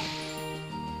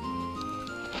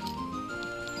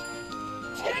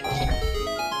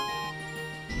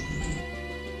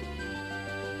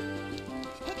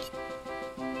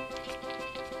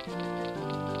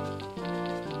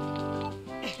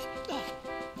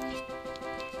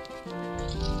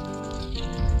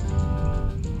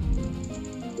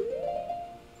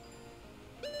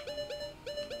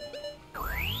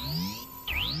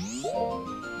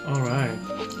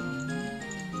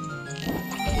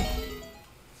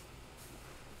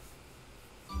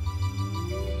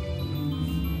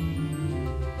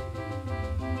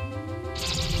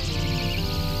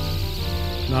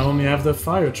 Now I only have the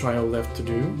fire trial left to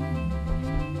do.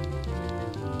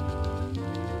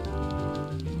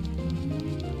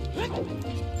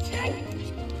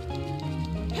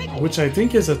 Which I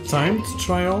think is a timed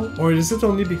trial, or is it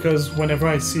only because whenever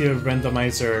I see a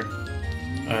randomizer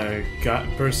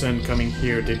person coming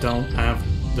here, they don't have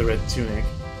the red tunic?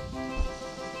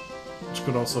 Which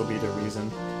could also be the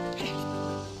reason.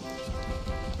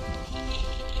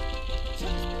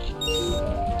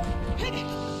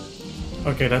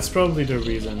 Okay, that's probably the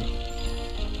reason.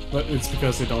 But it's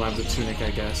because they don't have the tunic,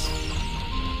 I guess.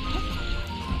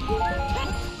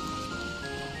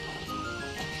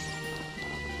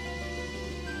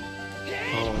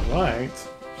 Alright.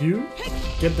 You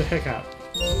get the heck out.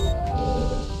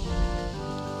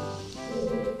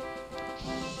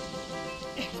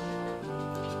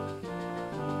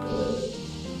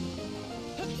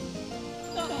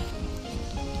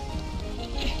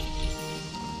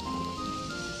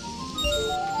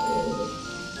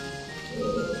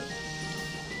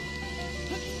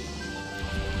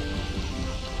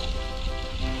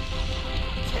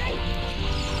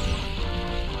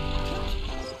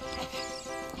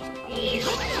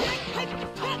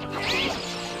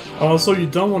 Also, you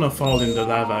don't want to fall in the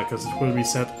lava because it will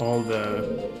reset all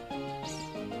the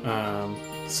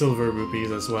silver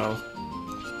rupees as well.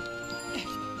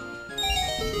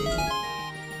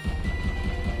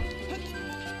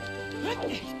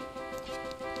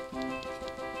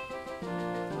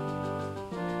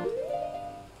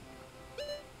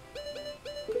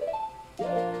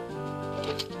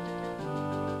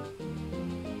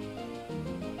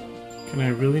 Can I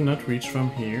really not reach from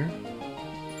here?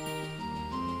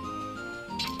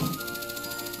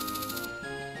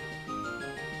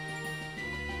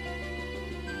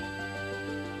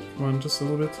 Just a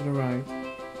little bit to the right.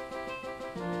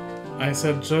 I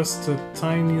said just a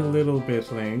tiny little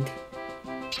bit, Link.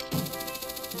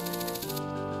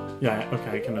 Yeah,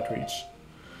 okay, I cannot reach.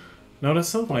 No,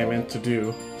 that's not what I meant to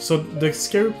do. So the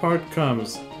scary part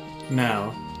comes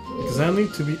now, because I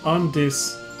need to be on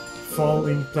this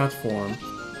falling platform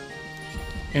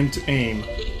and to aim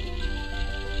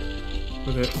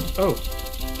with it. Oh!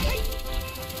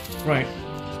 Right.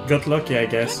 Got lucky, I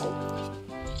guess.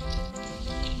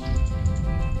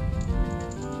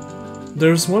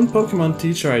 There's one Pokemon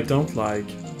teacher I don't like.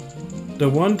 The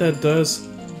one that does...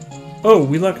 Oh,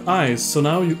 we lack eyes, so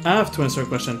now you have to answer a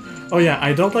question. Oh yeah,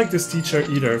 I don't like this teacher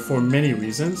either for many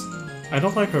reasons. I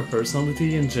don't like her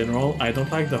personality in general. I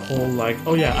don't like the whole like,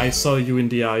 oh yeah, I saw you in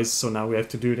the eyes, so now we have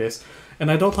to do this.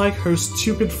 And I don't like her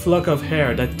stupid flock of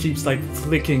hair that keeps like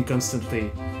flicking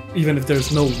constantly, even if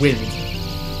there's no wind.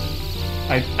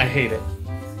 I hate it.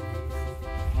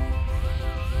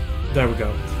 There we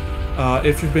go.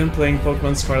 If you've been playing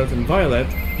Pokemon Scarlet and Violet,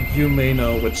 you may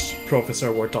know which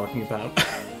professor we're talking about.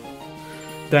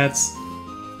 That's,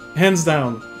 hands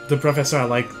down, the professor I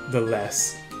like the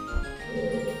less.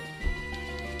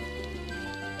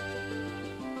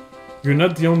 You're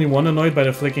not the only one annoyed by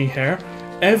the flicking hair.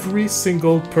 Every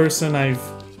single person I've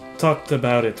talked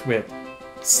about it with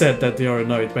said that they are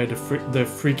annoyed by the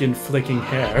freaking flicking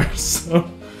hair, so...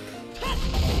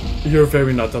 You're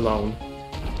very not alone.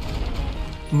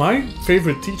 My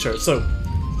favorite teacher, so...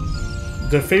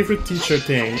 The favorite teacher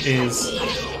thing is...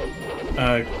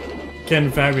 can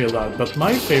vary a lot, but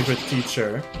my favorite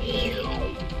teacher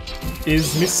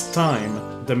is Miss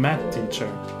Time, the math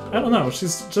teacher. I don't know,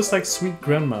 she's just like sweet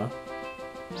grandma.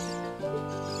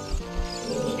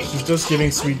 She's just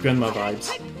giving sweet grandma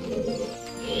vibes.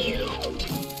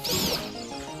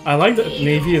 I like that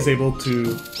Navy is able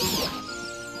to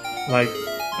like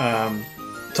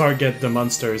target the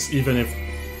monsters even if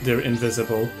they're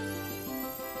invisible.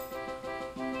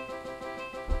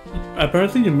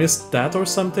 Apparently you missed that or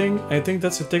something. I think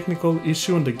that's a technical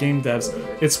issue on the game devs.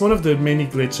 It's one of the many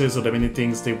glitches or the many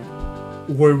things they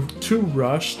were too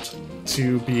rushed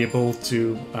to be able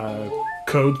to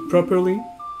code properly.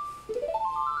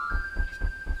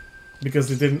 Because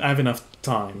they didn't have enough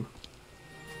time.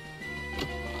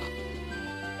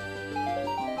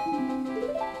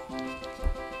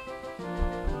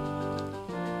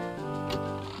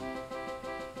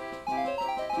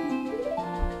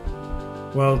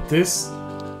 Well, this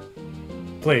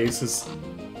place is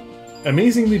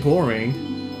amazingly boring.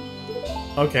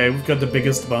 Okay, we've got the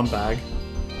biggest bomb bag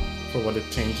for what it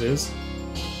changes.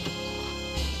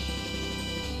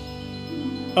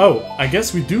 Oh, I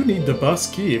guess we do need the bus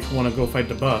key if we want to go fight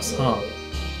the bus, huh?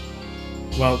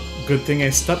 Well, good thing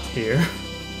I stopped here.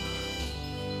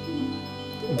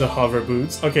 The hover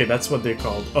boots. Okay, that's what they're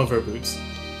called, hover boots.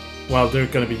 Well, they're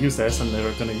gonna be useless and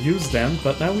they're gonna use them,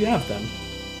 but now we have them.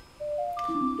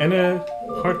 And a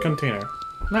heart container.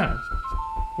 Now.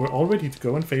 We're all ready to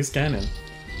go and face Ganon.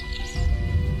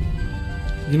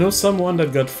 You know someone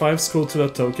that got 5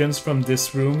 Skulltula tokens from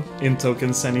this room in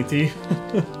Token Sanity?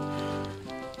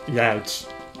 Youch.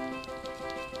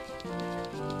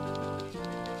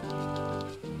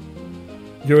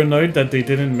 You're annoyed that they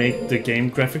didn't make the game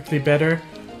graphically better?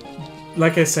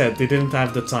 Like I said, they didn't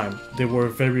have the time. They were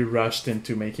very rushed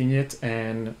into making it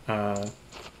and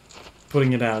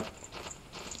putting it out.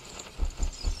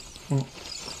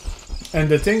 And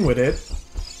the thing with it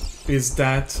is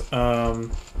that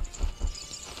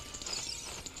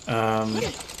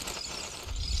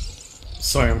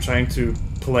sorry, I'm trying to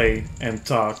play and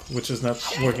talk, which is not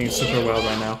working super well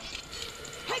right now.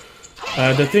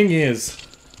 The thing is,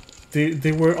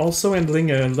 they were also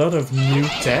handling a lot of new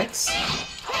techs.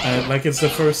 Like it's the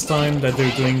first time that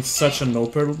they're doing such an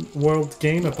open world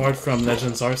game, apart from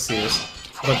Legends Arceus,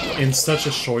 but in such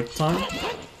a short time.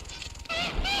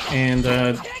 And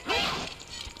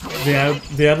they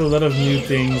had a lot of new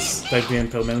things that they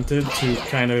implemented to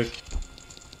kind of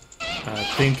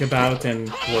think about and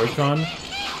work on,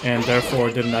 and therefore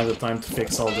didn't have the time to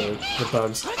fix all the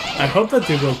bugs. I hope that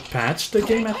they will patch the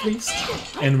game at least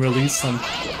and release some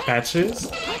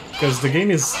patches, because the game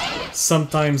is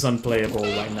sometimes unplayable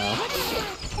right now,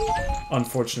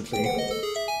 unfortunately.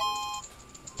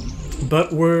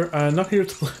 But we're not here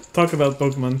to talk about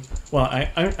Pokemon. Well,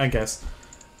 I guess.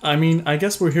 I mean, I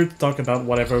guess we're here to talk about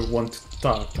whatever we want to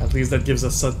talk. At least that gives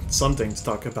us something to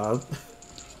talk about.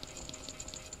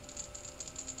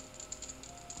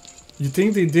 You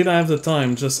think they did have the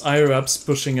time, just higher-ups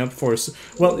pushing up for...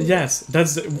 Well, yes,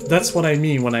 that's what I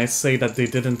mean when I say that they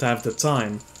didn't have the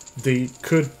time. They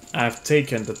could have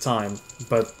taken the time,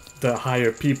 but the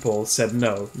higher people said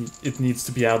no, it needs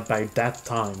to be out by that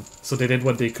time. So they did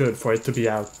what they could for it to be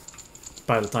out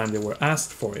by the time they were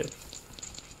asked for it.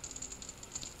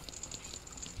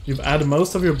 You've had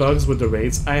most of your bugs with the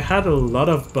raids. I had a lot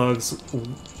of bugs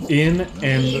in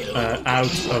and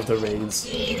out of the raids.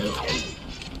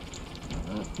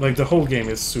 Like, the whole game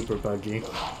is super buggy.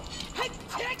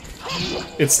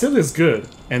 It still is good,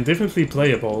 and definitely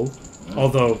playable,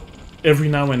 although every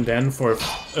now and then, for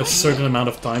a certain amount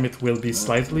of time, it will be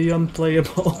slightly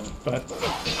unplayable, but...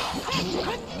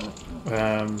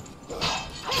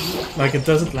 like, it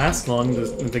doesn't last long,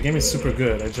 the game is super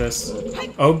good, I just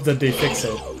hope that they fix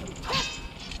it.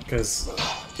 Because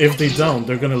if they don't,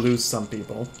 they're gonna lose some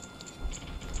people.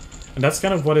 And that's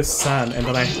kind of what is sad, and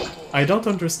that I don't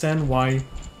understand why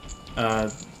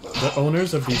the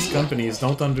owners of these companies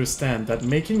don't understand that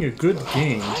making a good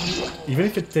game, even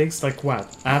if it takes like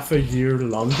what, half a year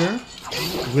longer,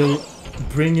 will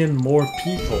bring in more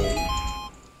people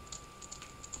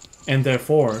and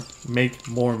therefore make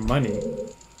more money.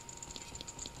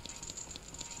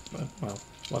 But, well,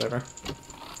 whatever.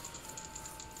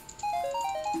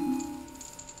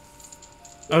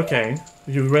 Okay,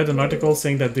 you read an article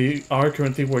saying that they are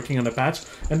currently working on a patch,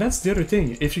 and that's the other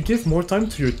thing. If you give more time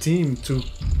to your team to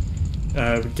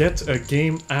get a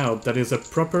game out that is a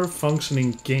proper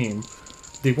functioning game,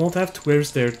 they won't have to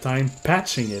waste their time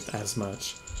patching it as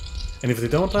much. And if they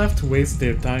don't have to waste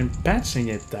their time patching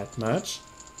it that much,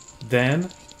 then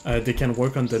they can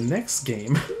work on the next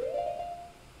game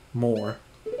more.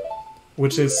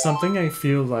 Which is something I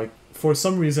feel like, for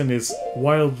some reason, is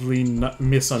wildly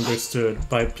misunderstood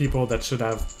by people that should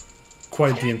have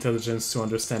quite the intelligence to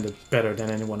understand it better than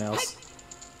anyone else.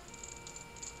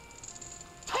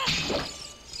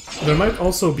 There might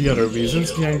also be other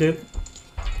reasons behind it,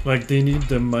 like they need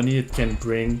the money it can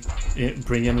bring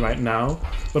in right now,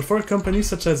 but for a company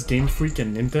such as Game Freak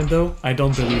and Nintendo, I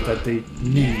don't believe that they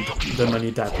need the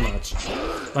money that much.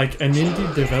 Like an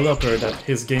indie developer that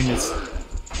his game is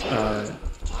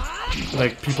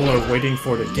like people are waiting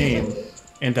for the game,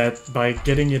 and that by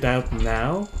getting it out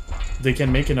now, they can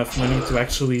make enough money to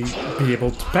actually be able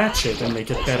to patch it and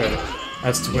make it better,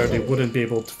 as to where they wouldn't be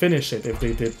able to finish it if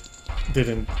they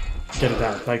didn't get it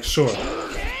out. Like, sure,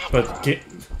 but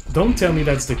don't tell me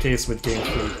that's the case with Game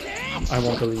Freak. I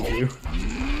won't believe you.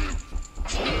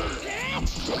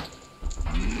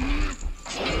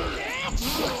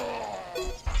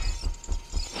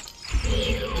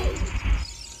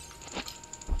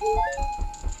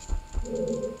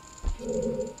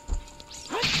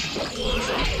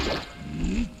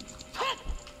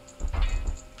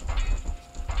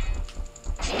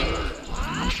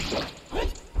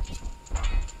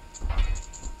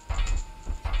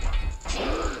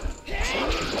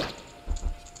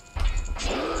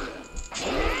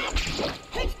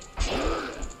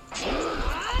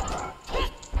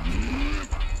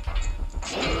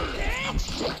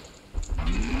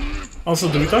 Also,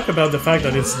 do we talk about the fact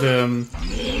that it's the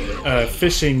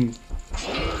fishing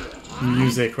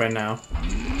music right now.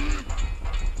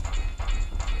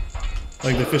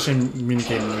 Like the fishing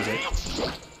minigame music.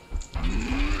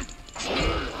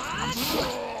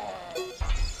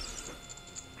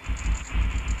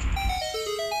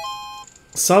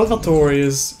 Salvatore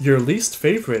is your least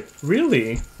favorite?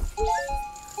 Really?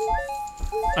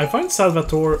 I find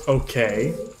Salvatore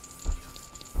okay.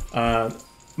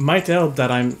 Might help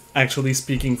that I'm actually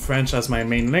speaking French as my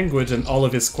main language and all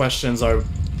of his questions are...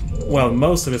 Well,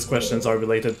 most of his questions are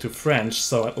related to French,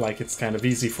 so like it's kind of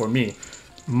easy for me.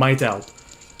 Might help.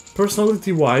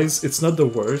 Personality-wise, it's not the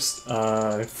worst.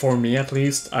 For me at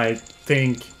least, I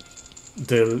think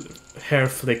the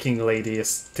hair-flicking lady is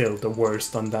still the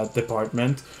worst on that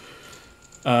department.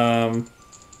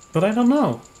 But I don't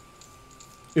know.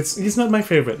 He's not my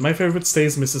favorite. My favorite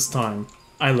stays Mrs. Time.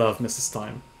 I love Mrs.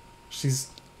 Time. She's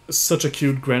such a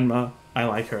cute grandma. I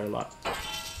like her a lot.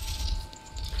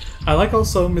 I like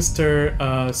also Mr.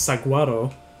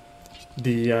 Saguaro,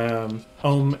 the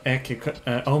home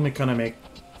economic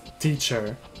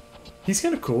teacher. He's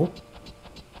kind of cool.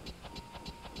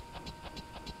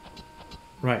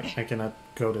 Right, I cannot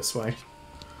go this way.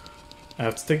 I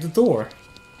have to take the door.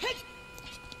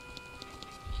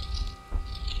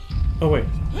 Oh wait,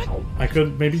 I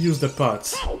could maybe use the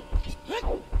pots.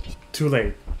 Too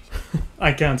late.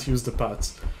 I can't use the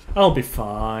pots. I'll be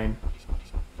fine.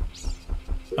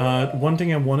 One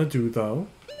thing I want to do though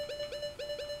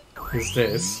is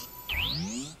this.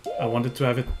 I want to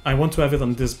have it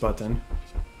on this button.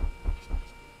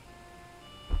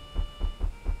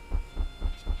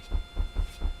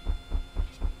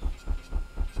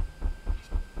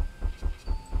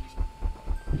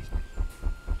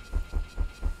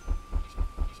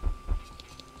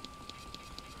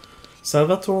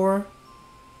 Salvatore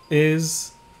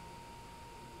is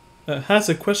has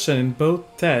a question in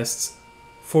both tests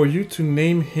for you to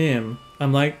name him.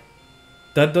 I'm like,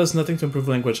 that does nothing to improve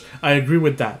language. I agree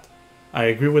with that. I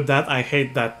agree with that. I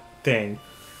hate that thing.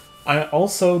 I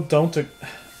also don't...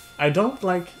 I don't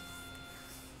like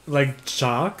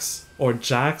jocks or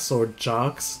jacks or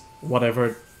jocks,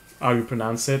 whatever how you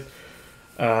pronounce it,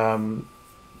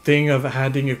 thing of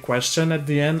adding a question at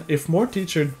the end. If more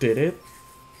teacher did it,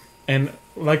 and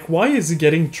like, why is he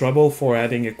getting trouble for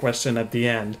adding a question at the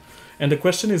end? And the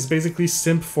question is basically,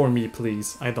 simp for me,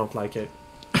 please. I don't like it.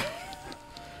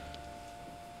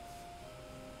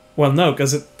 Well, no,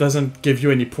 because it doesn't give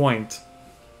you any point.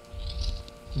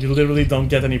 You literally don't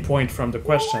get any point from the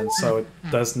question, so it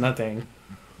does nothing.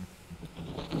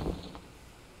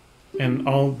 And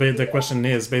all the question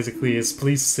is, basically, is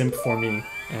please simp for me.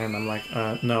 And I'm like,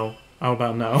 no. How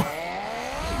about no?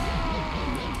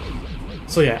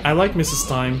 So yeah, I like Mrs.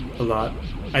 Time a lot.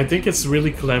 I think it's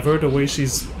really clever the way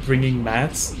she's bringing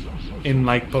maths in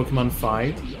like Pokemon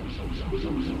Fight.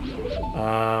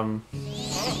 I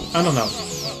don't know.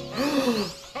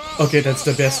 Okay, that's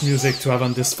the best music to have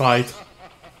on this fight.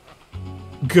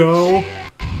 Go!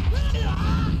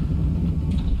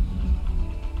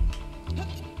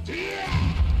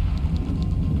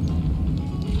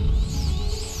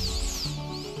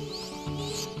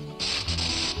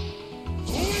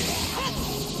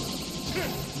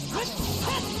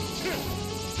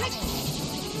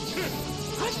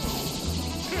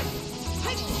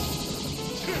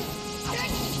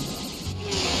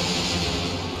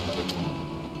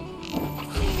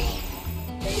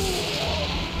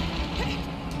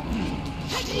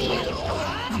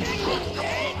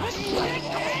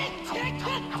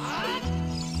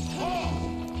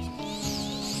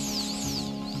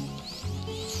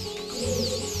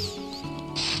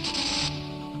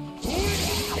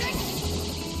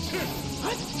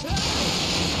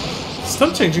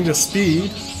 Stop changing the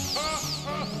speed.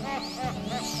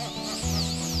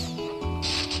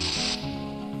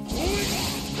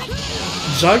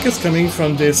 Jacques is coming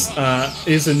from this,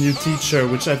 is a new teacher,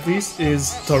 which at least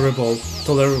is tolerable.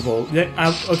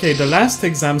 Yeah, okay, the last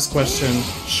exams question,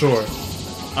 sure.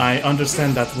 I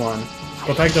understand that one.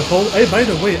 But like the whole... Hey, by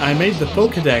the way, I made the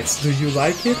Pokédex. Do you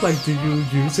like it? Like, do you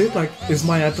use it? Like, is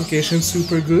my application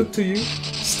super good to you?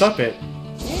 Stop it.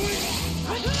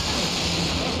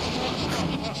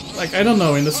 Like, I don't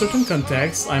know, in a certain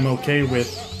context, I'm okay with,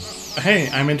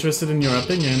 hey, I'm interested in your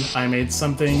opinion, I made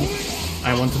something,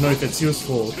 I want to know if it's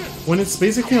useful. When it's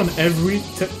basically on every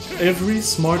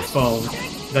smartphone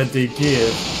that they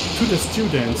give to the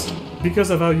students because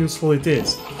of how useful it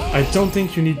is, I don't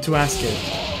think you need to ask it.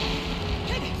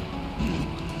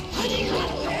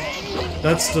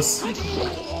 That's just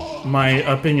my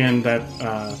opinion that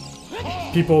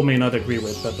people may not agree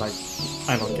with, but like,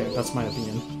 I don't care, that's my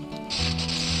opinion.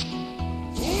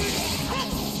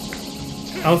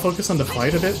 I'll focus on the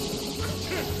fight a bit.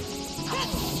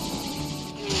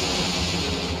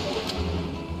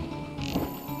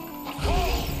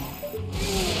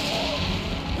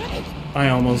 I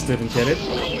almost didn't get it.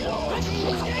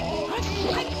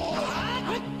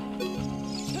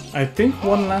 I think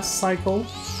one last cycle.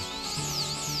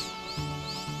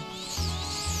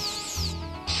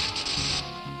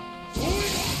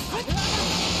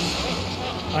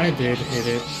 I did hit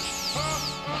it.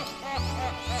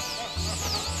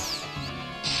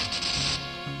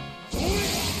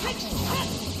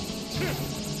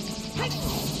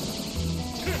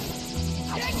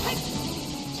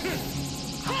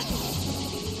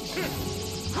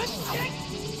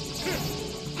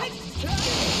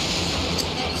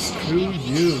 Screw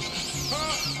you.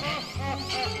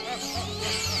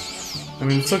 I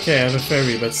mean, it's okay, I have a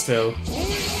fairy, but still.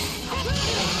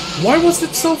 Why was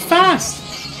it so fast?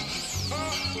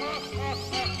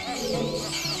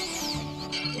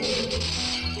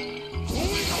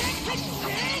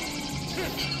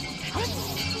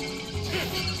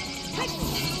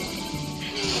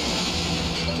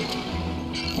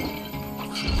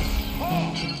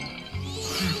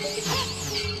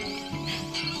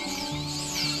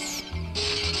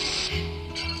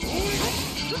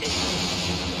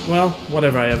 Well,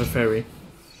 whatever, I have a fairy.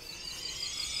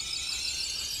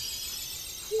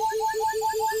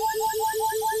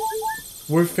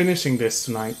 We're finishing this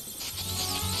tonight.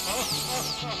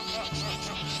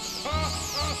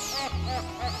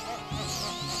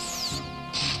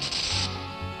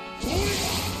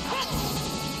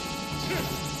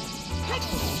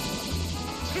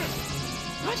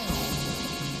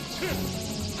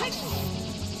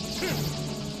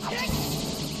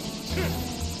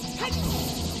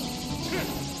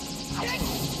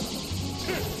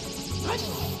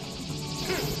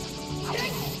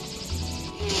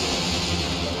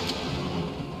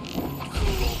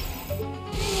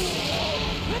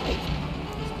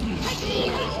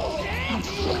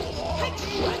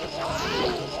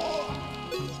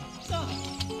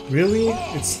 Really?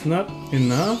 It's not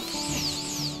enough?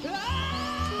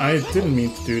 I didn't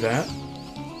mean to do that.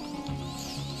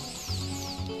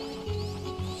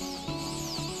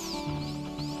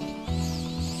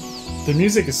 The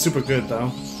music is super good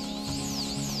though.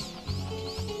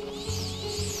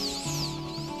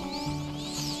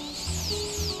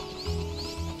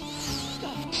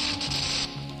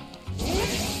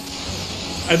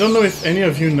 I don't know if any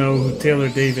of you know who Taylor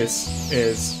Davis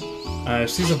is.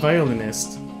 She's a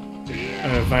violinist,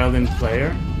 a violin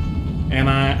player, and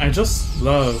I just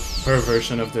love her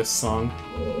version of this song.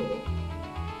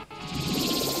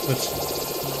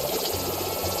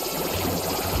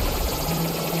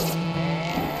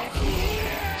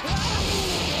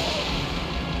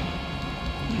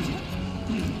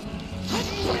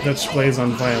 That she plays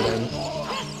on violin.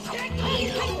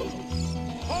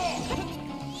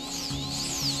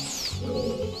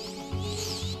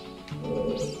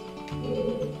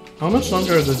 How much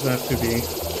longer does that have to be?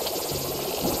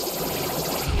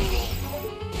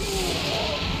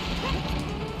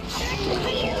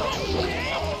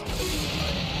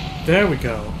 There we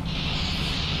go.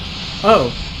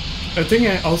 Oh, a thing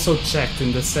I also checked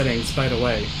in the settings, by the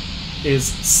way, is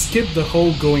skip the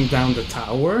whole going down the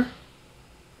tower.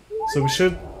 So we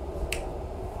should,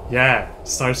 yeah,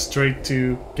 start straight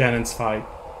to Ganon's fight.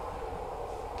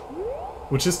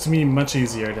 Which is to me much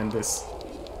easier than this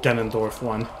Ganondorf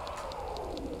one.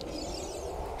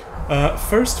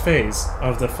 First phase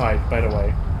of the fight, by the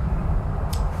way.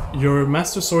 Your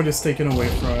Master Sword is taken away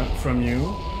from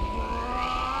you.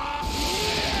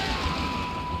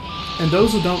 And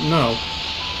those who don't know,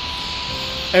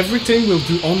 everything will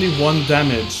do only 1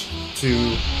 damage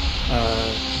to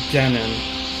Ganon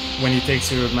when he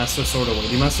takes your Master Sword away.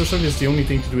 The Master Sword is the only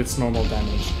thing to do its normal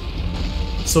damage.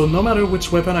 So no matter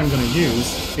which weapon I'm gonna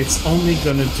use, it's only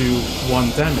gonna do 1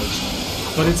 damage.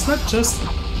 But it's not just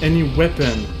any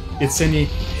weapon, it's any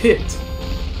hit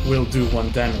will do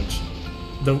 1 damage.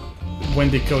 When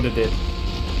they coded it.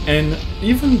 And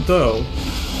even though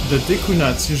the Deku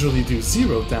Nuts usually do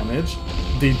 0 damage,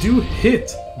 they do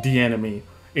hit the enemy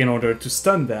in order to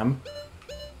stun them.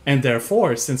 And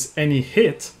therefore, since any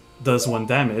hit does 1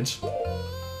 damage,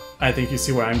 I think you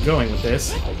see where I'm going with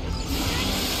this.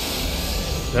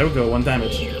 There we go, 1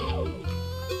 damage.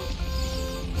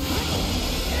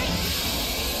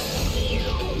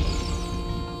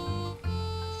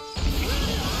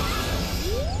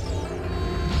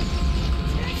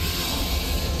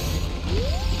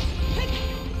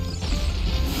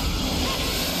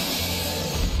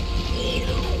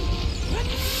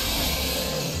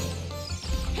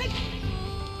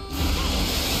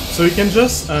 So you can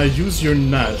just use your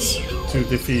nuts to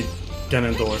defeat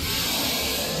Ganondorf.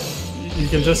 You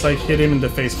can just like hit him in the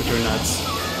face with your nuts.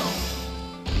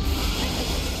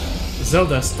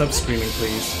 Zelda, stop screaming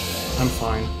please. I'm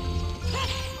fine.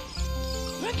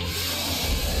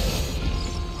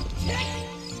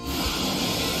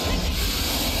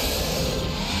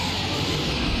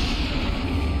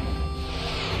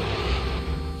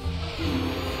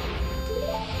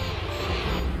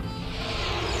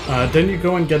 Then you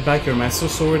go and get back your Master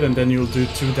Sword, and then you'll do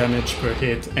 2 damage per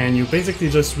hit, and you basically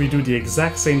just redo the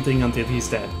exact same thing until he's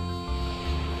dead.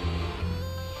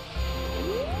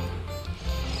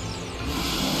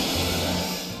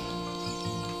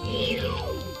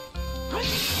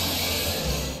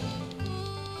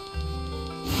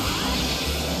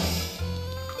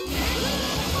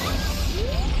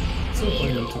 So what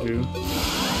I'm going to do.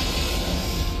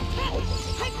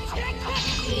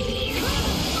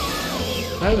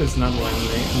 That is not what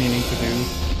I'm meaning to do.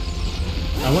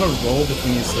 I want to roll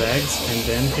between his legs and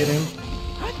then hit him.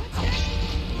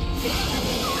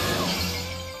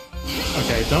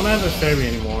 Okay, don't have a fairy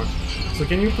anymore. So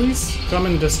can you please come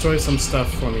and destroy some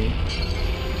stuff for me?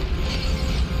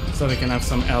 So that I can have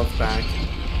some health back.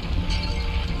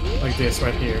 Like this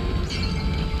right here.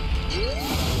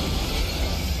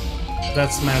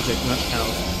 That's magic, not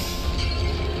health.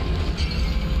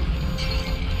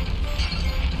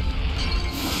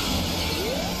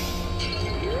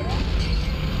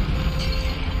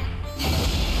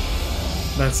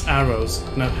 That's arrows,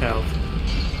 not health.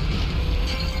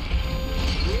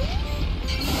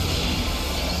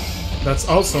 That's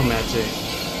also magic.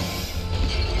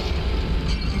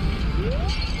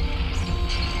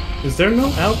 Is there no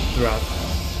health drop?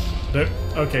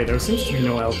 Okay, there seems to be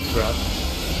no health drop.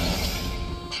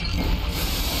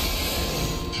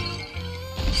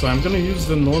 So I'm gonna use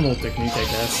the normal technique, I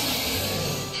guess.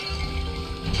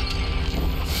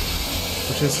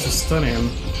 Which is to stun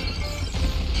him.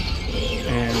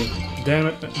 And then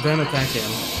attack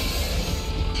him.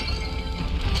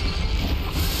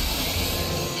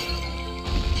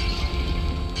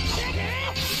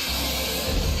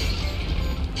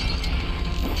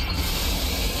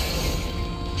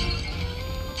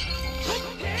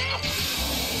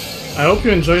 I hope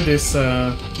you enjoyed this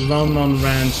London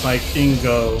Ranch like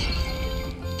Ingo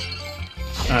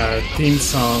theme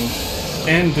song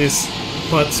and this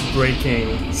butt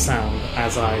breaking sound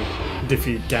as I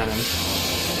defeat Ganon.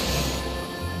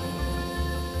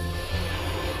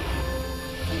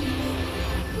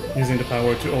 Using the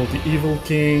power to hold the Evil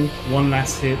King. One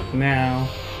last hit now.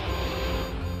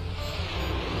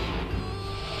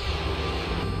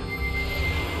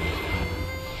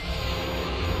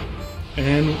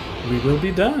 And we will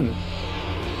be done.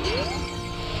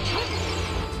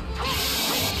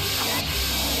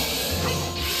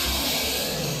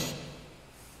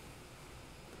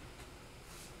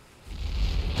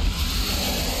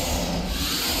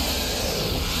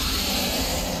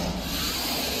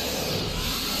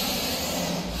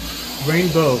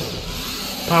 Rainbow.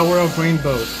 Power of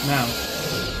rainbow. Now.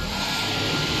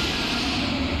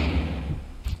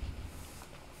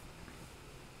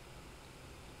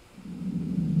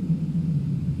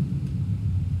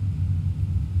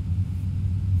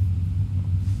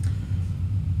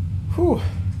 Whew.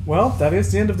 Well, that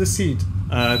is the end of the seed.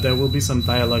 There will be some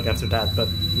dialogue after that, but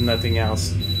nothing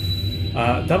else.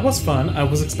 That was fun. I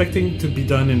was expecting to be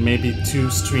done in maybe 2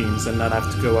 streams and not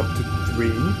have to go up to 3.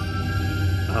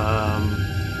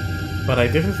 But I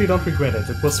definitely don't regret it.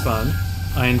 It was fun.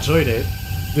 I enjoyed it.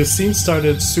 The scene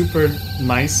started super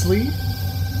nicely,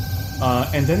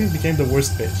 and then it became the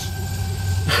worst bitch.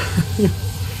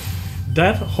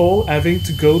 That whole having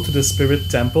to go to the Spirit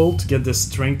Temple to get the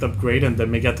strength upgrade and the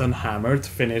Megaton Hammer to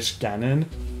finish Ganon,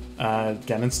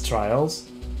 Ganon's trials.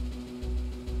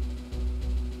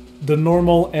 The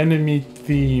normal enemy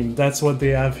theme, that's what they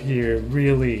have here,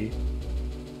 really.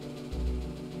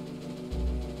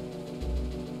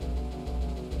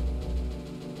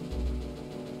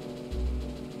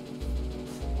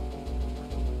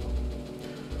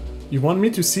 You want me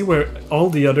to see where all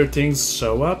the other things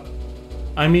show up?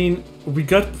 I mean, we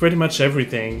got pretty much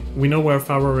everything. We know where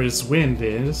Farore's Wind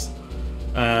is.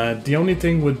 The only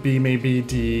thing would be maybe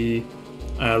the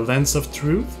Lens of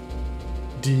Truth,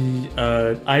 the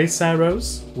Ice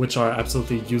Arrows, which are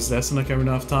absolutely useless in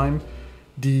Ocarina of Time,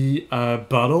 the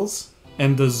bottles,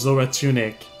 and the Zora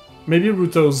Tunic. Maybe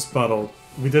Ruto's bottle.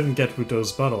 We didn't get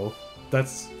Ruto's bottle.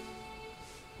 That's...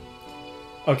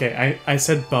 Okay, I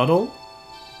said bottle.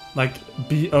 Like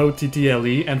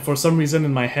B-O-T-T-L-E, and for some reason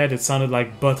in my head it sounded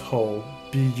like butthole.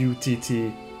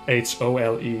 B-U-T-T-H-O-L-E.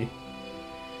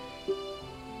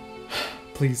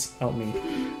 Please help me.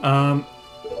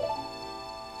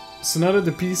 So now that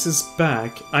the piece is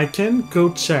back, I can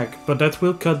go check, but that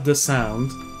will cut the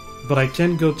sound. But I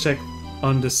can go check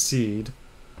on the seed.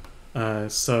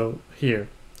 So here.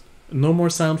 No more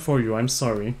sound for you, I'm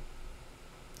sorry.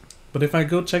 But if I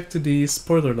go check to the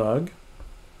spoiler log,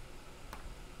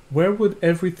 where would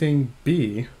everything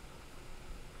be?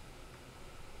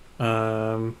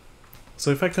 So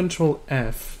if I control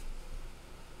F,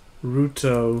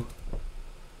 Ruto,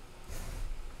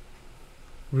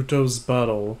 Ruto's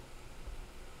bottle.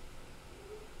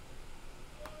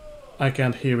 I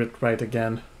can't hear it right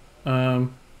again.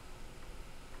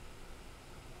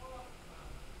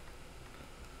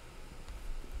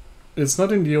 It's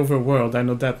not in the overworld, I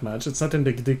know that much. It's not in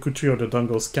the Deku or the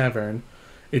Dongle's Cavern.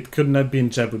 It could not be in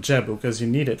Jabu Jabu, because you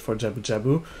need it for Jabu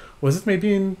Jabu. Was it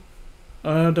maybe in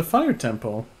the Fire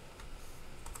Temple?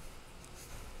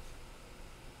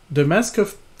 The Mask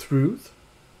of Truth?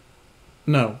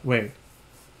 No, wait.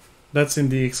 That's in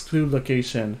the exclude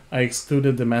location. I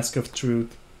excluded the Mask of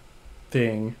Truth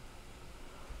thing.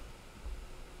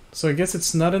 So I guess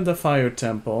it's not in the Fire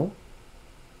Temple.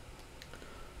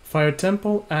 Fire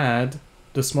Temple, add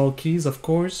the small keys, of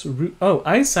course. Oh,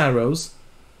 ice arrows.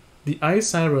 The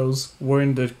ice arrows were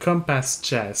in the compass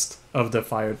chest of the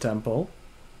Fire Temple.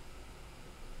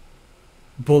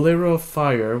 Bolero of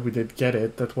Fire, we did get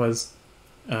it. That was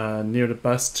near the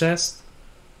bus chest.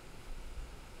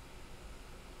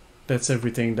 That's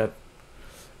everything that...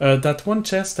 that one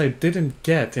chest I didn't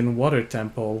get in Water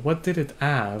Temple. What did it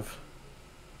have?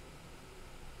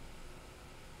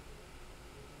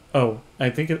 Oh, I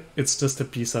think it's just a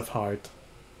piece of art.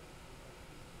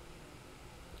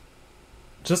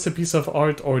 Just a piece of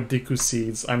art or Deku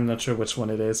Seeds. I'm not sure which one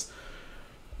it is.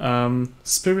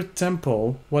 Spirit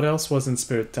Temple. What else was in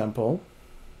Spirit Temple?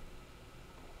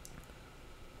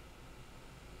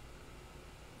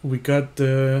 We got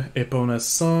the Epona's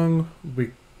Song.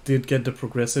 We did get the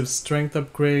progressive strength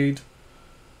upgrade.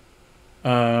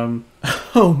 Oh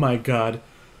my god.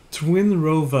 Twin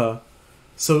Rova.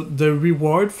 So the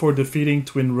reward for defeating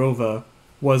Twin Rova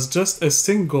was just a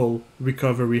single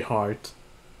recovery heart.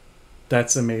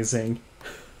 That's amazing.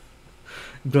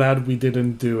 Glad we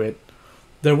didn't do it.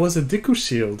 There was a Deku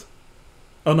Shield.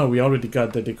 Oh no, we already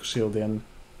got the Deku Shield in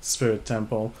Spirit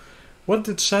Temple. What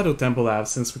did Shadow Temple have,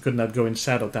 since we could not go in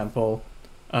Shadow Temple?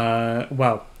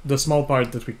 Well, the small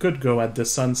part that we could go at the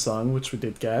Sun Song, which we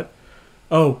did get.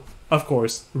 Oh, of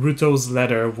course, Ruto's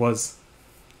letter was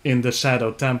in the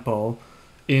Shadow Temple.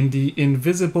 In the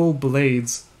Invisible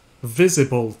Blades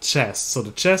visible chest. So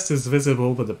the chest is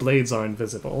visible, but the blades are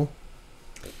invisible.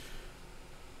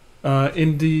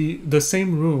 In the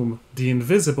same room, the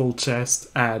invisible chest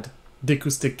had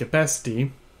Deku Stick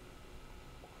capacity.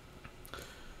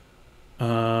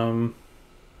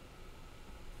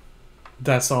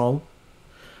 That's all.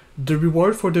 The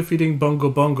reward for defeating Bongo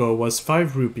Bongo was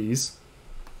 5 rupees.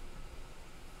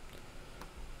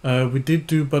 We did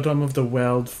do Bottom of the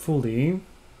Well fully.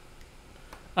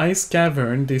 Ice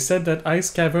Cavern, they said that Ice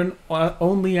Cavern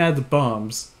only had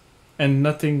bombs and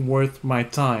nothing worth my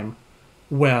time.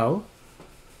 Well,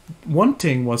 one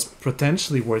thing was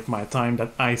potentially worth my time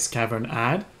that Ice Cavern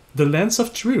had, the Lens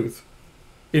of Truth.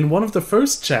 In one of the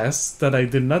first chests that I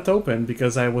did not open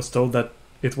because I was told that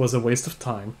it was a waste of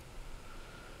time.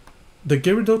 The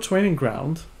Gerudo Training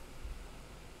Ground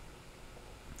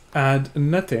had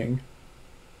nothing.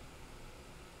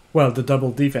 Well, the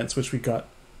double defense, which we got.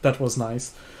 That was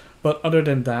nice. But other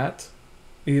than that,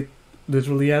 it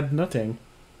literally had nothing.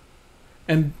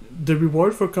 And the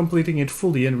reward for completing it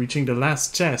fully and reaching the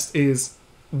last chest is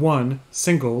one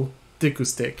single Deku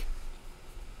Stick.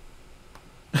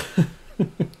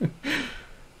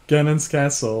 Ganon's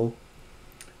Castle.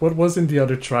 What was in the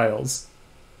other trials?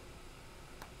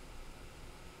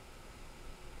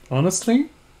 Honestly,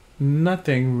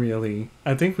 nothing really.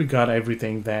 I think we got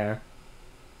everything there.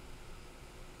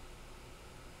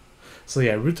 So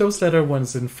yeah, Ruto's letter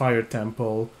was in Fire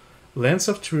Temple. Lens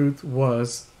of Truth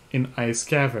was in Ice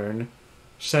Cavern.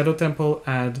 Shadow Temple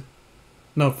had...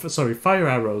 No, sorry, Fire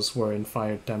Arrows were in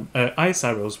Fire Temple. Ice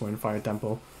Arrows were in Fire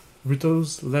Temple.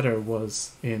 Ruto's letter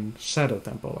was in Shadow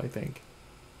Temple, I think.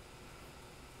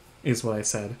 Is what I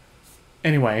said.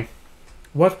 Anyway,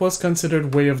 what was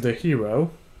considered Way of the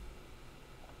Hero?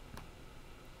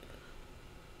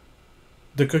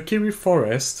 The Kokiri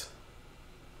Forest...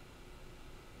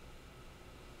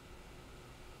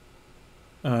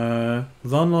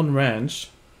 Lon Lon Ranch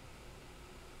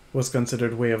was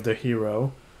considered Way of the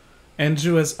Hero.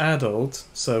 Anju as adult,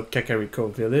 so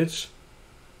Kakariko Village.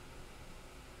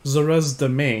 Zora's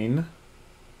Domain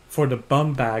for the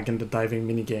bomb bag and the diving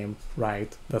minigame.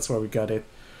 Right, that's where we got it.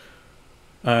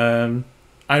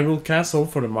 Hyrule Castle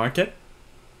for the market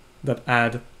that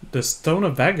had the Stone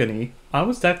of Agony. How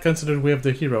was that considered Way of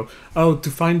the Hero? Oh, to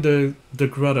find the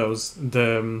grottos,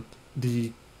 the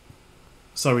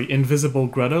invisible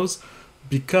grottos,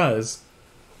 because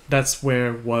that's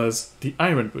where was the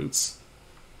Iron Boots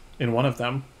in one of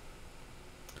them.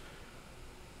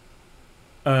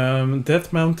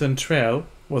 Death Mountain Trail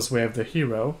was Way of the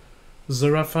Hero.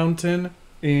 Zora Fountain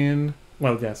in...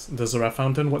 Well, yes, the Zora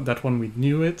Fountain, that one we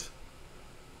knew it.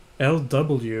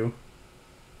 LW.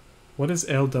 What is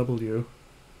LW?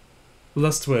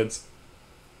 Lost Woods.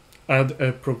 Add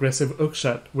a progressive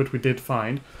hookshot, which we did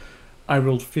find.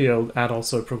 Emerald Field had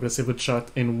also a progressive hookshot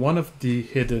in one of the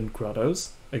hidden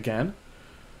grottos, again.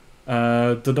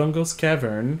 Dodongo's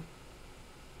Cavern.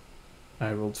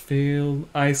 Emerald Field.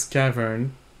 Ice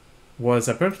Cavern was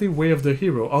apparently Way of the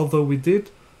Hero, although we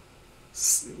did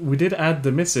add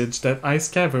the message that Ice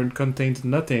Cavern contained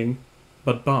nothing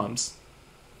but bombs,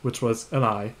 which was a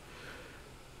lie.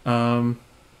 And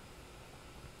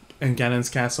Ganon's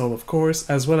Castle, of course,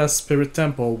 as well as Spirit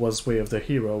Temple was Way of the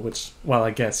Hero, which, well, I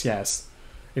guess, yes.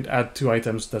 It had 2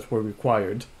 items that were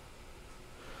required.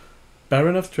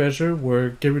 Baron of Treasure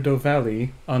were Gerudo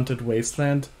Valley, Haunted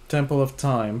Wasteland, Temple of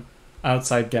Time,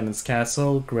 outside Ganon's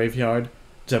Castle, Graveyard,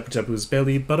 Jabu Jabu's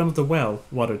Belly, Bottom of the Well,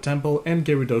 Water Temple, and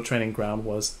Gerudo Training Ground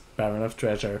was Baron of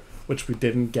Treasure, which we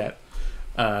didn't get.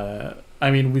 I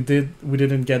mean, we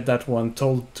didn't get that one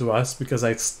told to us because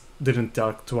I didn't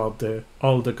talk to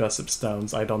all the Gossip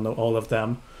Stones. I don't know all of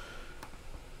them.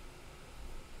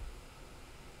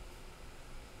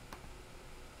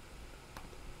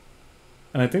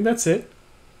 And I think that's it.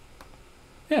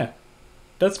 Yeah,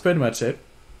 that's pretty much it.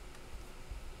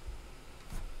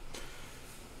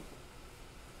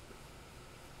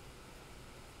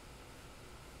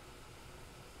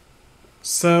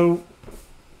 So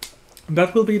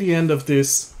that will be the end of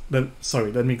this.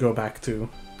 Sorry, let me go back to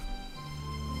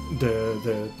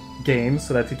the game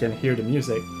so that you can hear the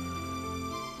music,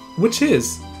 which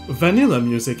is vanilla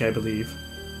music, I believe.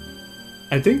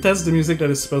 I think that's the music that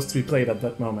is supposed to be played at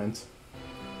that moment.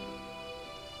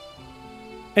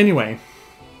 Anyway,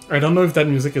 I don't know if that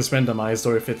music is randomized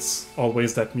or if it's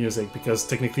always that music, because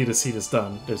technically the seed is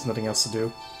done. There's nothing else to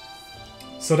do.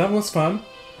 So that was fun.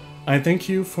 I thank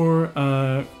you for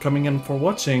coming and for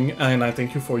watching, and I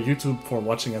thank you for YouTube for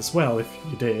watching as well, if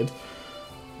you did.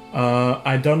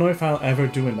 I don't know if I'll ever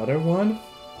do another one,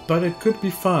 but it could be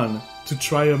fun to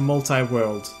try a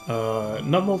multi-world.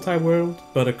 Not multi-world,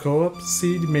 but a co-op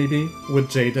seed maybe with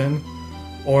Jaden,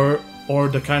 or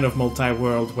the kind of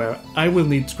multi-world where I will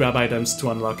need to grab items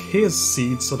to unlock his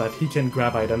seed so that he can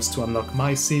grab items to unlock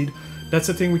my seed. That's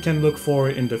a thing we can look for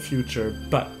in the future,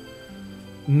 but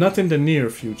not in the near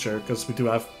future, because we do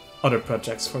have other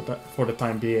projects for the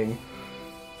time being.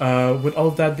 With all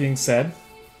of that being said,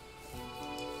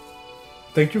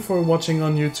 thank you for watching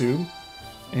on YouTube,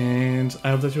 and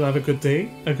I hope that you have a good day,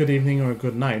 a good evening, or a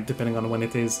good night, depending on when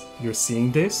it is you're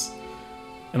seeing this.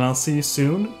 And I'll see you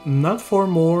soon, not for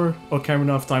more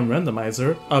Ocarina of Time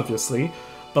Randomizer, obviously,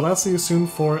 but I'll see you soon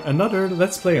for another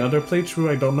Let's Play, another playthrough.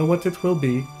 I don't know what it will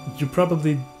be. You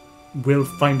probably will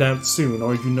find out soon,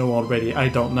 or you know already, I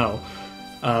don't know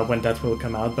when that will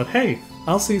come out. But hey,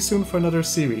 I'll see you soon for another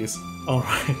series.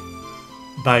 Alright,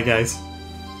 bye guys.